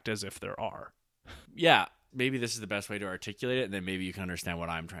 you act as if there are. Yeah. Maybe this is the best way to articulate it, and then maybe you can understand what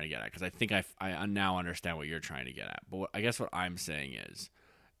I'm trying to get at, because I think I now understand what you're trying to get at. But I guess what I'm saying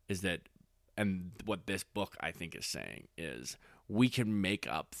is that, and what this book I think is saying is, we can make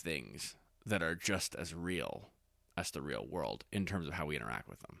up things that are just as real as the real world in terms of how we interact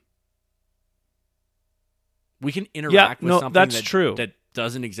with them. We can interact with something that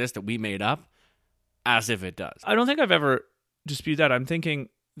doesn't exist, that we made up, as if it does. I don't think I've ever disputed that. I'm thinking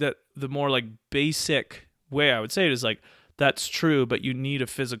that the more like basic way I would say it is like, that's true, but you need a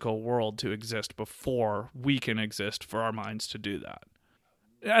physical world to exist before we can exist for our minds to do that.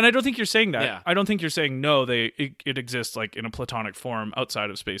 And I don't think you're saying that. Yeah. I don't think you're saying, no, it exists like in a platonic form outside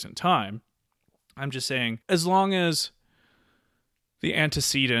of space and time. I'm just saying, as long as the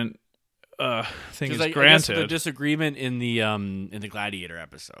antecedent thing is granted. I guess the disagreement in the Gladiator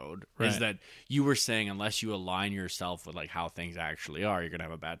episode is that you were saying, unless you align yourself with like how things actually are, you're going to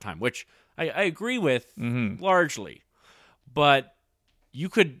have a bad time, which I agree with largely. But you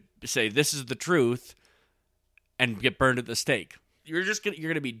could say this is the truth and get burned at the stake. You're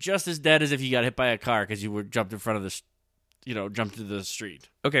going to be just as dead as if you got hit by a car because you were jumped in front of jumped into the street.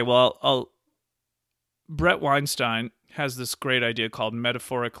 Okay, well, Brett Weinstein has this great idea called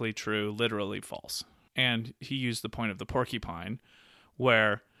metaphorically true, literally false. And he used the point of the porcupine,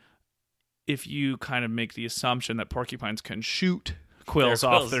 where if you kind of make the assumption that porcupines can shoot quills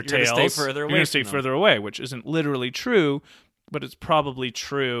off their tails, you're going to stay further away, which isn't literally true, but it's probably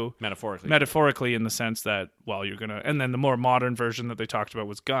true metaphorically in the sense that, well, you're going to... And then the more modern version that they talked about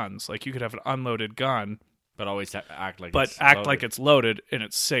was guns. Like, you could have an unloaded gun, but always act like it's loaded and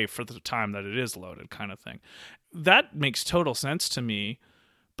it's safe for the time that it is loaded, kind of thing. That makes total sense to me,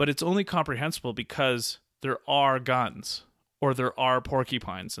 but it's only comprehensible because there are guns or there are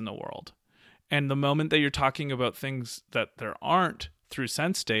porcupines in the world. And the moment that you're talking about things that there aren't through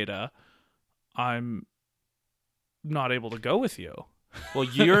sense data, I'm not able to go with you. Well,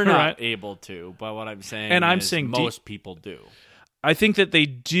 you're not able to, but what I'm saying is most people do. I think that they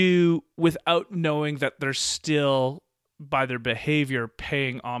do without knowing that they're still, by their behavior,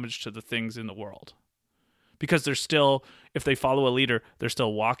 paying homage to the things in the world. Because they're still, if they follow a leader, they're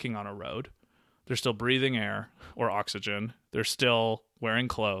still walking on a road. They're still breathing air or oxygen. They're still wearing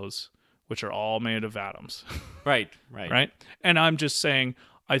clothes, which are all made of atoms. Right. Right? And I'm just saying,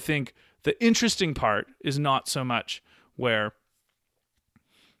 I think the interesting part is not so much where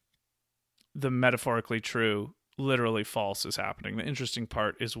the metaphorically true, literally false is happening. The interesting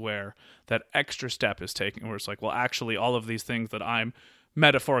part is where that extra step is taken, where it's like, well, actually, all of these things that I'm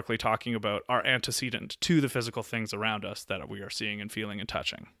metaphorically talking about are antecedent to the physical things around us that we are seeing and feeling and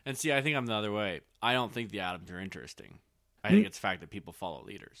touching. And see, I think I'm the other way. I don't think the atoms are interesting. I think it's the fact that people follow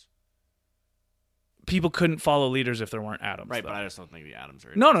leaders. People couldn't follow leaders if there weren't atoms. Right, though. but I just don't think the atoms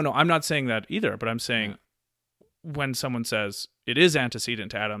are No. I'm not saying that either, but I'm saying when someone says it is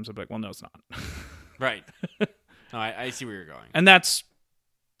antecedent to atoms, I'm like, well, no, it's not. Right. No, I see where you're going. And that's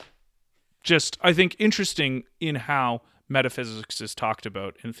just, I think, interesting in how metaphysics is talked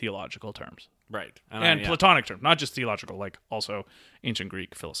about in theological terms. Right. And Platonic terms, not just theological, like also ancient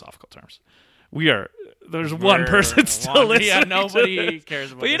Greek philosophical terms. There's one person still listening. Yeah, nobody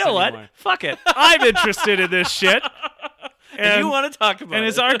cares about But you this know anymore. what? Fuck it. I'm interested in this shit. And you want to talk about it. And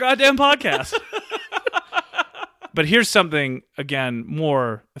it's our goddamn podcast. But here's something, again,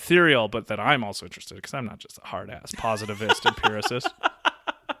 more ethereal, but that I'm also interested in, because I'm not just a hard-ass positivist empiricist.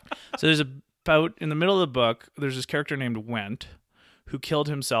 So in the middle of the book, there's this character named Went, who killed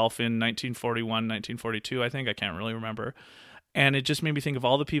himself in 1941, 1942, I think. I can't really remember. And it just made me think of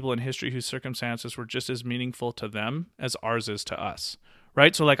all the people in history whose circumstances were just as meaningful to them as ours is to us.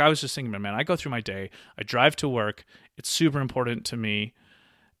 Right? So like I was just thinking, man, I go through my day, I drive to work, it's super important to me,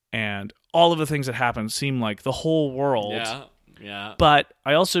 and all of the things that happen seem like the whole world. Yeah. But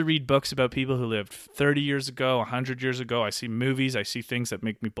I also read books about people who lived 30 years ago, 100 years ago. I see movies. I see things that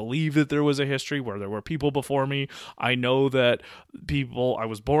make me believe that there was a history where there were people before me. I know that I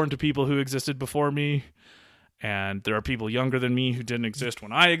was born to people who existed before me. And there are people younger than me who didn't exist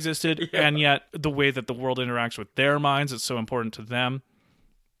when I existed. Yeah. And yet the way that the world interacts with their minds is so important to them.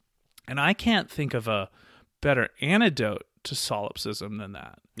 And I can't think of a better antidote to solipsism than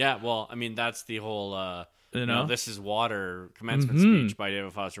that. Yeah, well, I mean, that's the whole... You know? This is water commencement speech by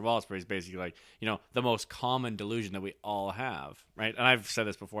David Foster Wallace, where he's basically like, the most common delusion that we all have, right? And I've said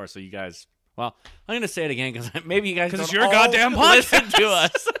this before, so you guys, well, I'm going to say it again because maybe you guys don't it's your goddamn podcast. Listen to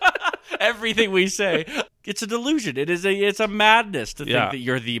us. Everything we say, it's a delusion. It's a madness to think that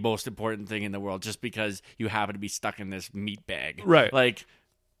you're the most important thing in the world just because you happen to be stuck in this meat bag. Right. Like,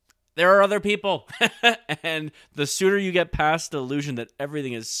 there are other people. And the sooner you get past the illusion that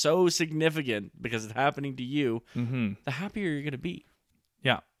everything is so significant because it's happening to you, the happier you're going to be.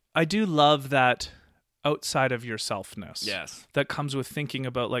 Yeah. I do love that outside of yourselfness. Yes. That comes with thinking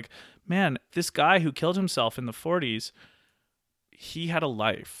about, like, man, this guy who killed himself in the 40s, he had a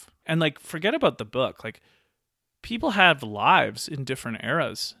life. And, like, forget about the book. Like, people have lives in different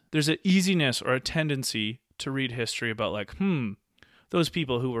eras. There's an easiness or a tendency to read history about, like, those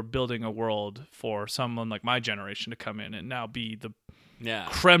people who were building a world for someone like my generation to come in and now be the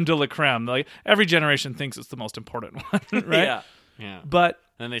creme de la creme. Like, every generation thinks it's the most important one, right? Yeah. But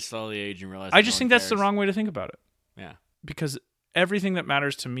then they slowly age and realize I just think that's the wrong way to think about it. Yeah. Because everything that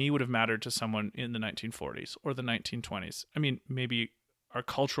matters to me would have mattered to someone in the 1940s or the 1920s. I mean, maybe our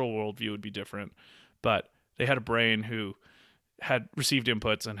cultural worldview would be different, but they had a brain who had received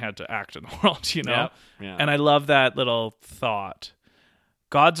inputs and had to act in the world, Yeah. And I love that little thought.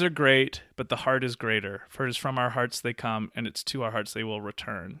 Gods are great, but the heart is greater. For it is from our hearts they come, and it's to our hearts they will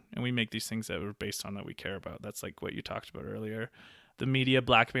return. And we make these things that are based on that we care about. That's like what you talked about earlier. The media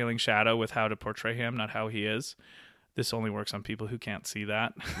blackmailing Shadow with how to portray him, not how he is. This only works on people who can't see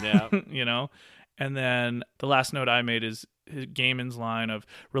that. Yeah. And then the last note I made is Gaiman's line of,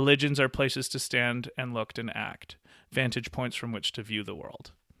 religions are places to stand and look and act, vantage points from which to view the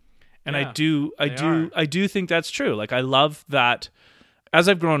world. And I do think that's true. Like, I love that. As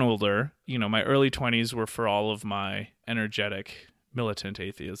I've grown older, my early 20s were for all of my energetic, militant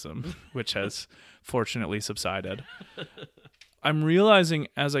atheism, which has fortunately subsided. I'm realizing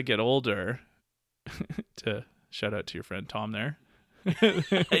as I get older, to shout out to your friend Tom there,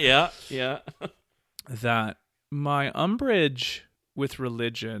 yeah, that my umbrage with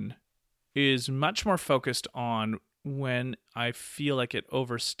religion is much more focused on when I feel like it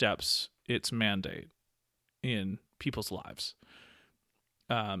oversteps its mandate in people's lives.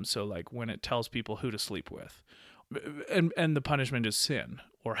 So like when it tells people who to sleep with, and the punishment is sin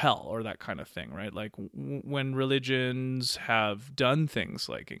or hell or that kind of thing, right? Like when religions have done things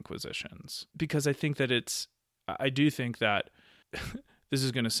like inquisitions, because I do think that this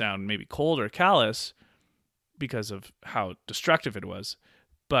is going to sound maybe cold or callous because of how destructive it was.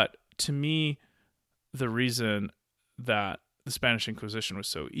 But to me, the reason that the Spanish Inquisition was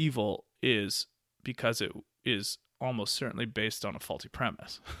so evil is because it is almost certainly based on a faulty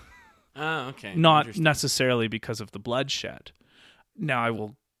premise. Oh, okay. Not necessarily because of the bloodshed. Now, I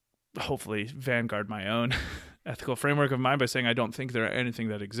will hopefully vanguard my own ethical framework of mine by saying I don't think there are anything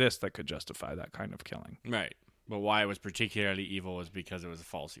that exists that could justify that kind of killing. Right. But why it was particularly evil was because it was a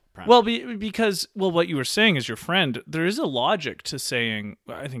false premise. Well, because what you were saying as your friend, there is a logic to saying,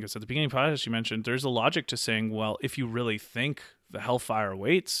 I think it's at the beginning of the podcast you mentioned, there's a logic to saying, well, if you really think the hellfire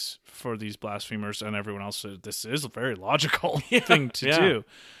waits for these blasphemers and everyone else, this is a very logical thing to do.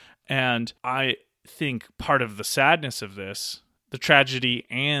 And I think part of the sadness of this, the tragedy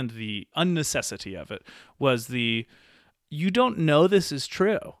and the unnecessity of it, was you don't know this is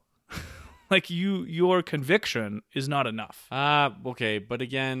true. Like your conviction is not enough. Okay, but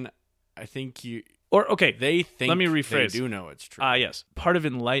again, I think they think let me rephrase. They do know it's true. Yes. Part of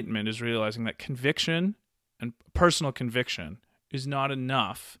enlightenment is realizing that conviction and personal conviction is not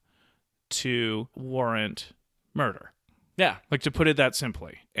enough to warrant murder. Yeah. Like, to put it that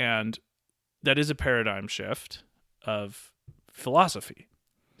simply. And that is a paradigm shift of philosophy,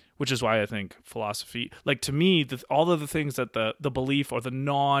 which is why I think philosophy, like, to me, all of the things that the belief or the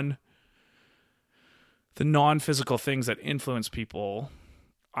non-physical things that influence people,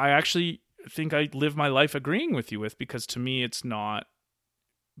 I actually think I live my life agreeing with you with, because to me it's not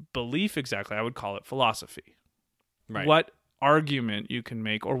belief exactly. I would call it philosophy. Right. What argument you can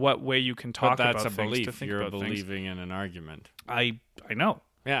make or what way you can talk about things belief. To think You're about believing in an argument. I know.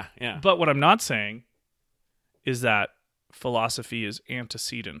 Yeah. But what I'm not saying is that philosophy is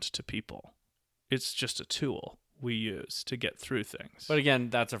antecedent to people. It's just a tool we use to get through things. But again,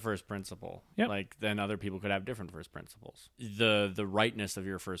 that's a first principle. Yep. Like, then other people could have different first principles. The rightness of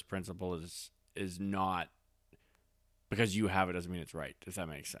your first principle is not because you have it doesn't mean it's right, if that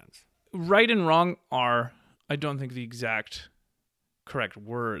makes sense. Right and wrong are, I don't think, the exact correct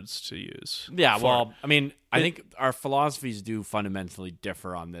words to use. Yeah, well, I mean, I think our philosophies do fundamentally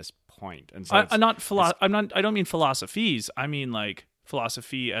differ on this point. And so I don't mean philosophies. I mean, like,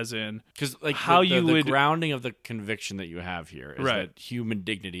 philosophy as in, because like how the grounding of the conviction that you have here is right. that human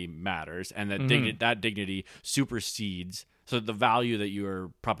dignity matters, and that that dignity supersedes. So the value that you are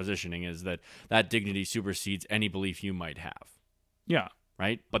propositioning is that dignity supersedes any belief you might have. Yeah.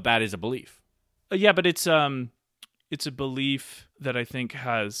 Right. But that is a belief. Yeah, but it's a belief that I think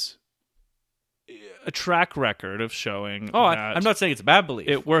has a track record of showing. I'm not saying it's a bad belief.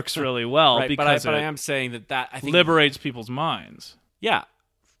 It works really well, right, because but I am saying that I think liberates people's minds. Yeah,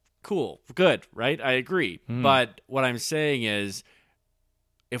 cool, good, right? I agree. But what I'm saying is,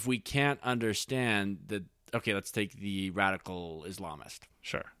 if we can't understand that, okay, let's take the radical Islamist,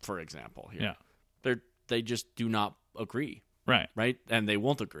 sure, for example. Here. Yeah, they just do not agree, right, and they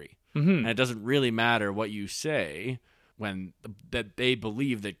won't agree, and it doesn't really matter what you say when that they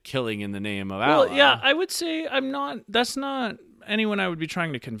believe that killing in the name of Allah. Well, yeah, I would say that's not anyone I would be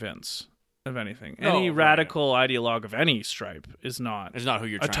trying to convince of anything. Any radical ideologue of any stripe is not who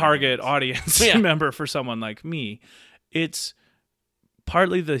you're a trying target to audience member for someone like me. It's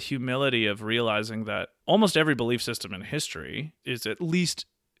partly the humility of realizing that almost every belief system in history is at least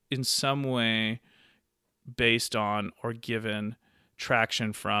in some way based on or given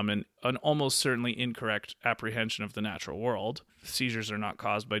traction from an almost certainly incorrect apprehension of the natural world. Seizures are not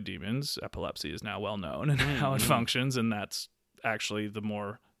caused by demons. Epilepsy is now well known and how it functions, and that's actually the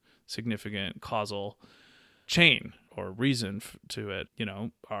more significant causal chain or reason to it. You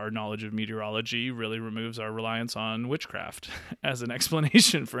know, our knowledge of meteorology really removes our reliance on witchcraft as an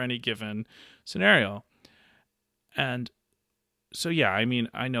explanation for any given scenario. And so, yeah, I mean,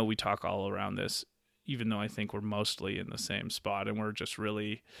 I know we talk all around this, even though I think we're mostly in the same spot and we're just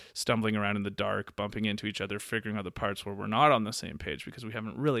really stumbling around in the dark, bumping into each other, figuring out the parts where we're not on the same page because we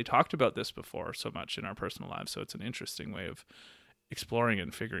haven't really talked about this before so much in our personal lives. So it's an interesting way of exploring it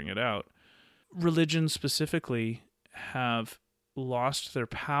and figuring it out. Religions specifically have lost their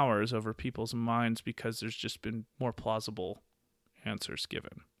powers over people's minds because there's just been more plausible answers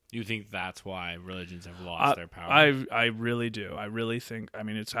given. You think that's why religions have lost their power? I really do. I really think, I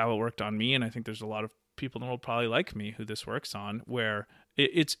mean, it's how it worked on me, and I think there's a lot of people in the world probably like me who this works on, where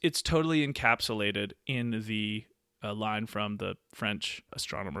it's totally encapsulated in the line from the French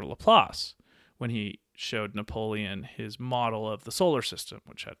astronomer Laplace when he showed Napoleon his model of the solar system,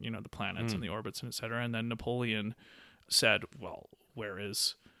 which had, the planets and the orbits and et cetera. And then Napoleon said, well, where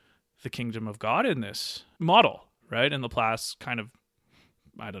is the kingdom of God in this model, right? And Laplace kind of,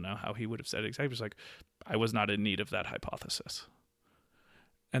 I don't know how he would have said it exactly. It was like, I was not in need of that hypothesis.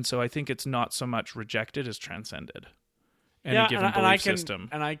 And so I think it's not so much rejected as transcended. Any given belief system.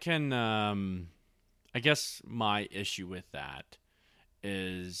 And I can, I guess my issue with that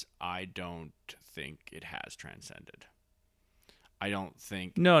is I don't think it has transcended. I don't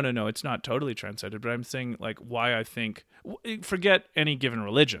think... No, it's not totally transcended, but I'm saying like why I think, forget any given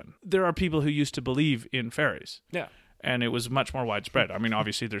religion. There are people who used to believe in fairies. Yeah. And it was much more widespread. I mean,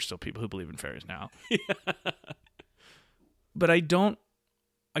 obviously there's still people who believe in fairies now. But I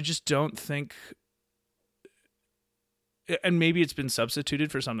just don't think, and maybe it's been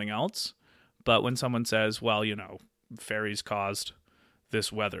substituted for something else, but when someone says, well, fairies caused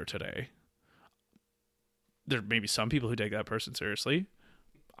this weather today, there may be some people who take that person seriously.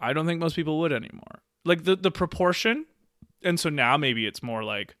 I don't think most people would anymore. Like the proportion. And so now maybe it's more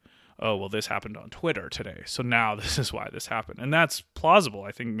like, oh, well, this happened on Twitter today, so now this is why this happened. And that's plausible.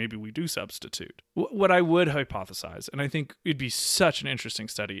 I think maybe we do substitute. What I would hypothesize, and I think it'd be such an interesting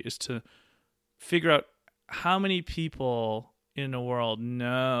study, is to figure out how many people in the world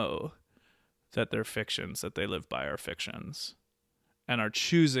know that they're fictions, that they live by are fictions, and are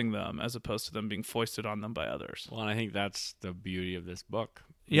choosing them as opposed to them being foisted on them by others. Well, and I think that's the beauty of this book.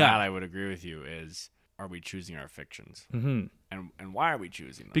 Yeah. That I would agree with you is, are we choosing our fictions? Mm-hmm. And why are we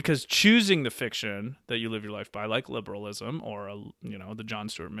choosing them? Because choosing the fiction that you live your life by, like liberalism or the John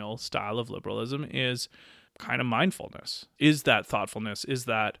Stuart Mill style of liberalism, is kind of mindfulness. Is that thoughtfulness? Is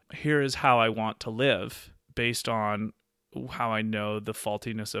that here is how I want to live based on how I know the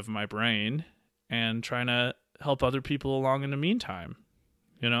faultiness of my brain and trying to help other people along in the meantime,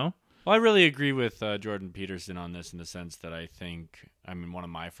 Well, I really agree with Jordan Peterson on this in the sense that one of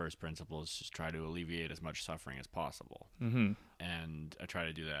my first principles is just try to alleviate as much suffering as possible. Mm-hmm. And I try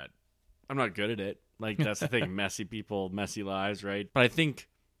to do that. I'm not good at it. Like, that's the thing. Messy people, messy lives, right? But I think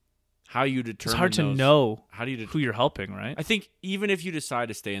how you determine it's hard to know who you're helping, right? I think even if you decide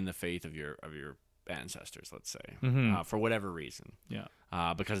to stay in the faith of your ancestors, let's say, mm-hmm. For whatever reason,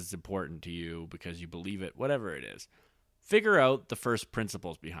 because it's important to you, because you believe it, whatever it is, figure out the first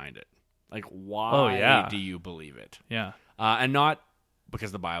principles behind it. Like, why do you believe it? Yeah. And not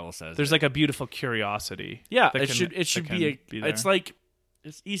because the Bible says there's like a beautiful curiosity. Yeah, it should be there. It's like,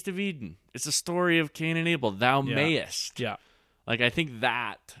 it's East of Eden. It's a story of Cain and Abel. Thou mayest. Yeah. Like, I think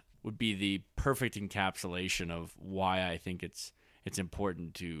that would be the perfect encapsulation of why I think it's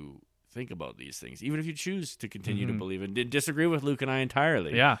important to think about these things, even if you choose to continue to believe and disagree with Luke and I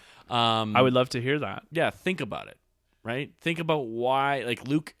entirely. Yeah. I would love to hear that. Yeah, think about it. Right? Think about why, like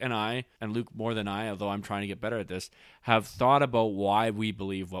Luke and I, and Luke more than I, although I'm trying to get better at this, have thought about why we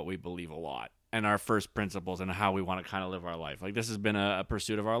believe what we believe a lot, and our first principles and how we want to kind of live our life. Like, this has been a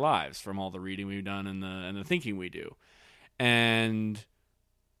pursuit of our lives from all the reading we've done and the thinking we do. And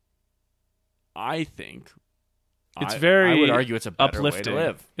I think it's very I would argue it's a better uplifting way to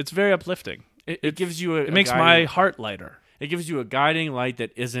live. It's very uplifting. It gives you it makes my heart lighter. It gives you a guiding light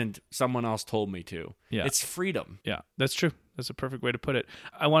that isn't someone else told me to. Yeah. It's freedom. Yeah, that's true. That's a perfect way to put it.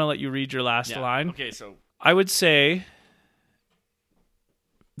 I want to let you read your last line. Okay, so I would say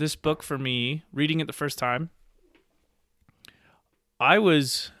this book, for me, reading it the first time, I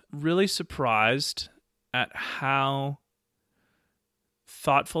was really surprised at how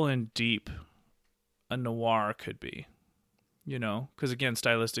thoughtful and deep a noir could be. Because again,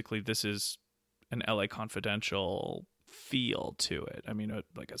 stylistically, this is an LA Confidential feel to it. I mean,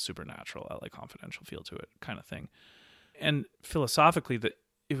 like a supernatural LA Confidential feel to it kind of thing. And philosophically,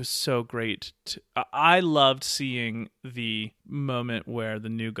 it was so great. I loved seeing the moment where the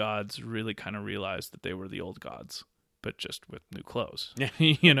new gods really kind of realized that they were the old gods, but just with new clothes.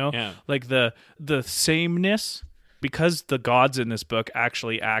 Yeah. Like the sameness, because the gods in this book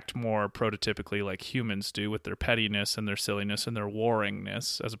actually act more prototypically like humans do, with their pettiness and their silliness and their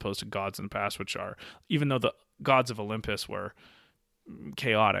warringness, as opposed to gods in the past, which are, even though the gods of Olympus were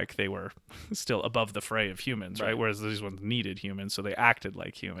chaotic, they were still above the fray of humans, right? Whereas these ones needed humans, so they acted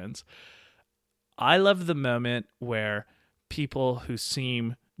like humans. I love the moment where people who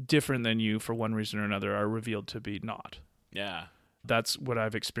seem different than you for one reason or another are revealed to be not. Yeah. That's what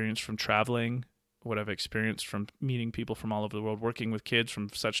I've experienced from traveling, what I've experienced from meeting people from all over the world, working with kids from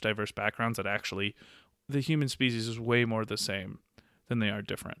such diverse backgrounds, that actually the human species is way more the same than they are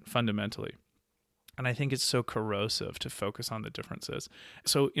different fundamentally. And I think it's so corrosive to focus on the differences.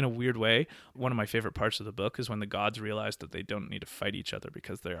 So in a weird way, one of my favorite parts of the book is when the gods realize that they don't need to fight each other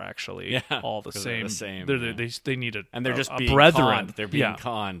because they're actually all the same. They need and they're just a being brethren. Conned. They're being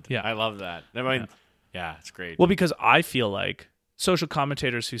conned. Yeah. I love that. I mean, it's great. Well, because I feel like social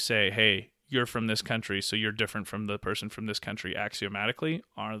commentators who say, hey, you're from this country, so you're different from the person from this country axiomatically,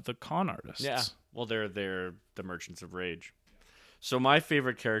 are the con artists. Yeah. Well, they're the merchants of rage. So my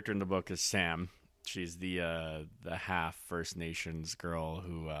favorite character in the book is Sam. She's the half First Nations girl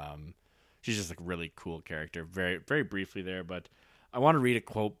who she's just like a really cool character. Very very briefly there, but I want to read a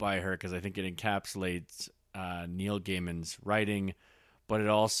quote by her because I think it encapsulates Neil Gaiman's writing, but it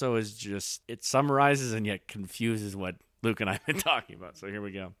also is just, it summarizes and yet confuses what Luke and I have been talking about. So here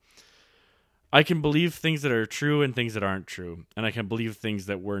we go. I can believe things that are true and things that aren't true, and I can believe things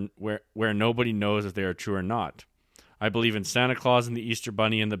that where nobody knows if they are true or not. I believe in Santa Claus and the Easter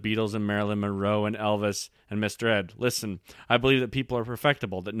Bunny and the Beatles and Marilyn Monroe and Elvis and Mr. Ed. Listen, I believe that people are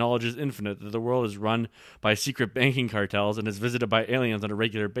perfectible, that knowledge is infinite, that the world is run by secret banking cartels and is visited by aliens on a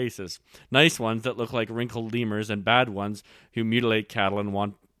regular basis. Nice ones that look like wrinkled lemurs and bad ones who mutilate cattle and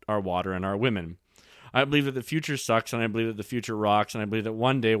want our water and our women. I believe that the future sucks, and I believe that the future rocks, and I believe that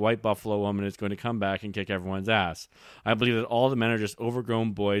one day White Buffalo Woman is going to come back and kick everyone's ass. I believe that all the men are just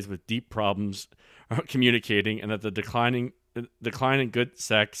overgrown boys with deep problems communicating, and that the decline in good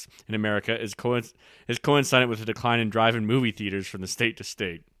sex in America is coincident with the decline in drive-in movie theaters from the state to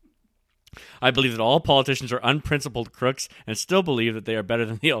state. I believe that all politicians are unprincipled crooks and still believe that they are better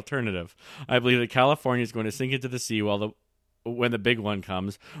than the alternative. I believe that California is going to sink into the sea when the big one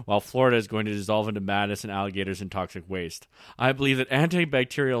comes, while Florida is going to dissolve into madness and alligators and toxic waste. I believe that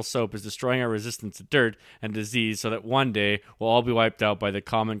antibacterial soap is destroying our resistance to dirt and disease so that one day we'll all be wiped out by the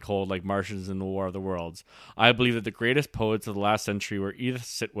common cold like Martians in the War of the Worlds. I believe that the greatest poets of the last century were Edith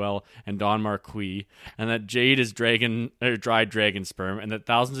Sitwell and Don Marquis, and that jade is dried dragon sperm, and that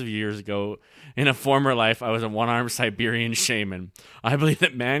thousands of years ago, in a former life, I was a one-armed Siberian shaman. I believe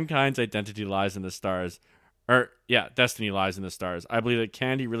that mankind's identity lies in the stars. Destiny lies in the stars. I believe that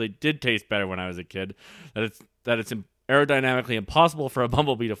candy really did taste better when I was a kid, that it's aerodynamically impossible for a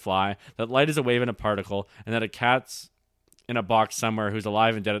bumblebee to fly, that light is a wave and a particle, and that a cat's in a box somewhere who's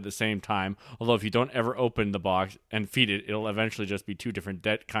alive and dead at the same time, although if you don't ever open the box and feed it, it'll eventually just be two different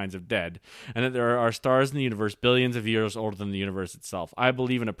kinds of dead, and that there are stars in the universe billions of years older than the universe itself. I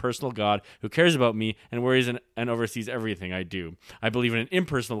believe in a personal God who cares about me and worries and oversees everything I do. I believe in an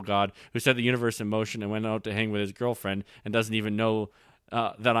impersonal God who set the universe in motion and went out to hang with his girlfriend and doesn't even know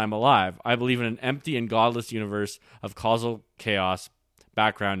that I'm alive. I believe in an empty and godless universe of causal chaos,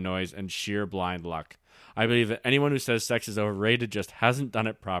 background noise, and sheer blind luck. I believe that anyone who says sex is overrated just hasn't done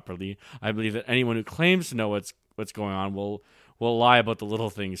it properly. I believe that anyone who claims to know what's going on will lie about the little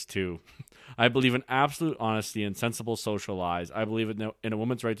things too. I believe in absolute honesty and sensible social lies. I believe in a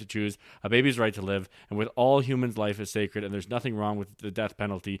woman's right to choose, a baby's right to live, and with all humans, life is sacred, and there's nothing wrong with the death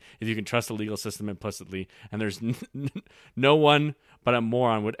penalty if you can trust the legal system implicitly, and there's no one but a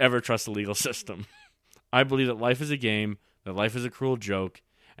moron would ever trust the legal system. I believe that life is a game, that life is a cruel joke,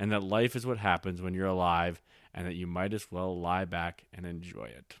 and that life is what happens when you're alive, and that you might as well lie back and enjoy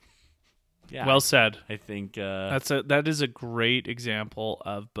it. Yeah, well said. I think that is a great example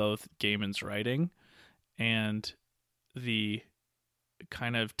of both Gaiman's writing and the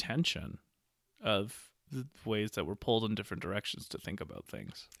kind of tension of the ways that we're pulled in different directions to think about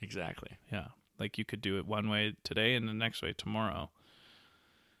things. Exactly. Yeah, like you could do it one way today and the next way tomorrow.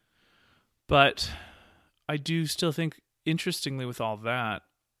 But I do still think, interestingly, with all that,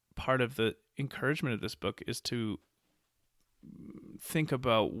 part of the encouragement of this book is to think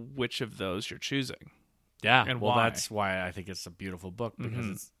about which of those you're choosing. Yeah, and well, why. That's why I think it's a beautiful book,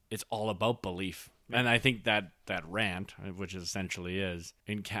 because it's all about belief. And I think that rant, which it essentially is,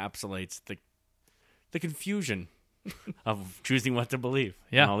 encapsulates the confusion of choosing what to believe.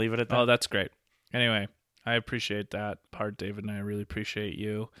 Yeah. And I'll leave it at that. Oh, that's great. Anyway, I appreciate that part, David, and I really appreciate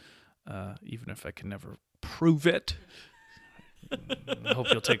you, even if I can never prove it. I hope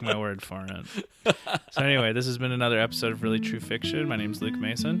you'll take my word for it. So anyway, this has been another episode of Really True Fiction. My name's Luke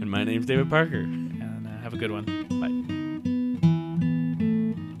Mason. And my name's David Parker. And have a good one. Bye.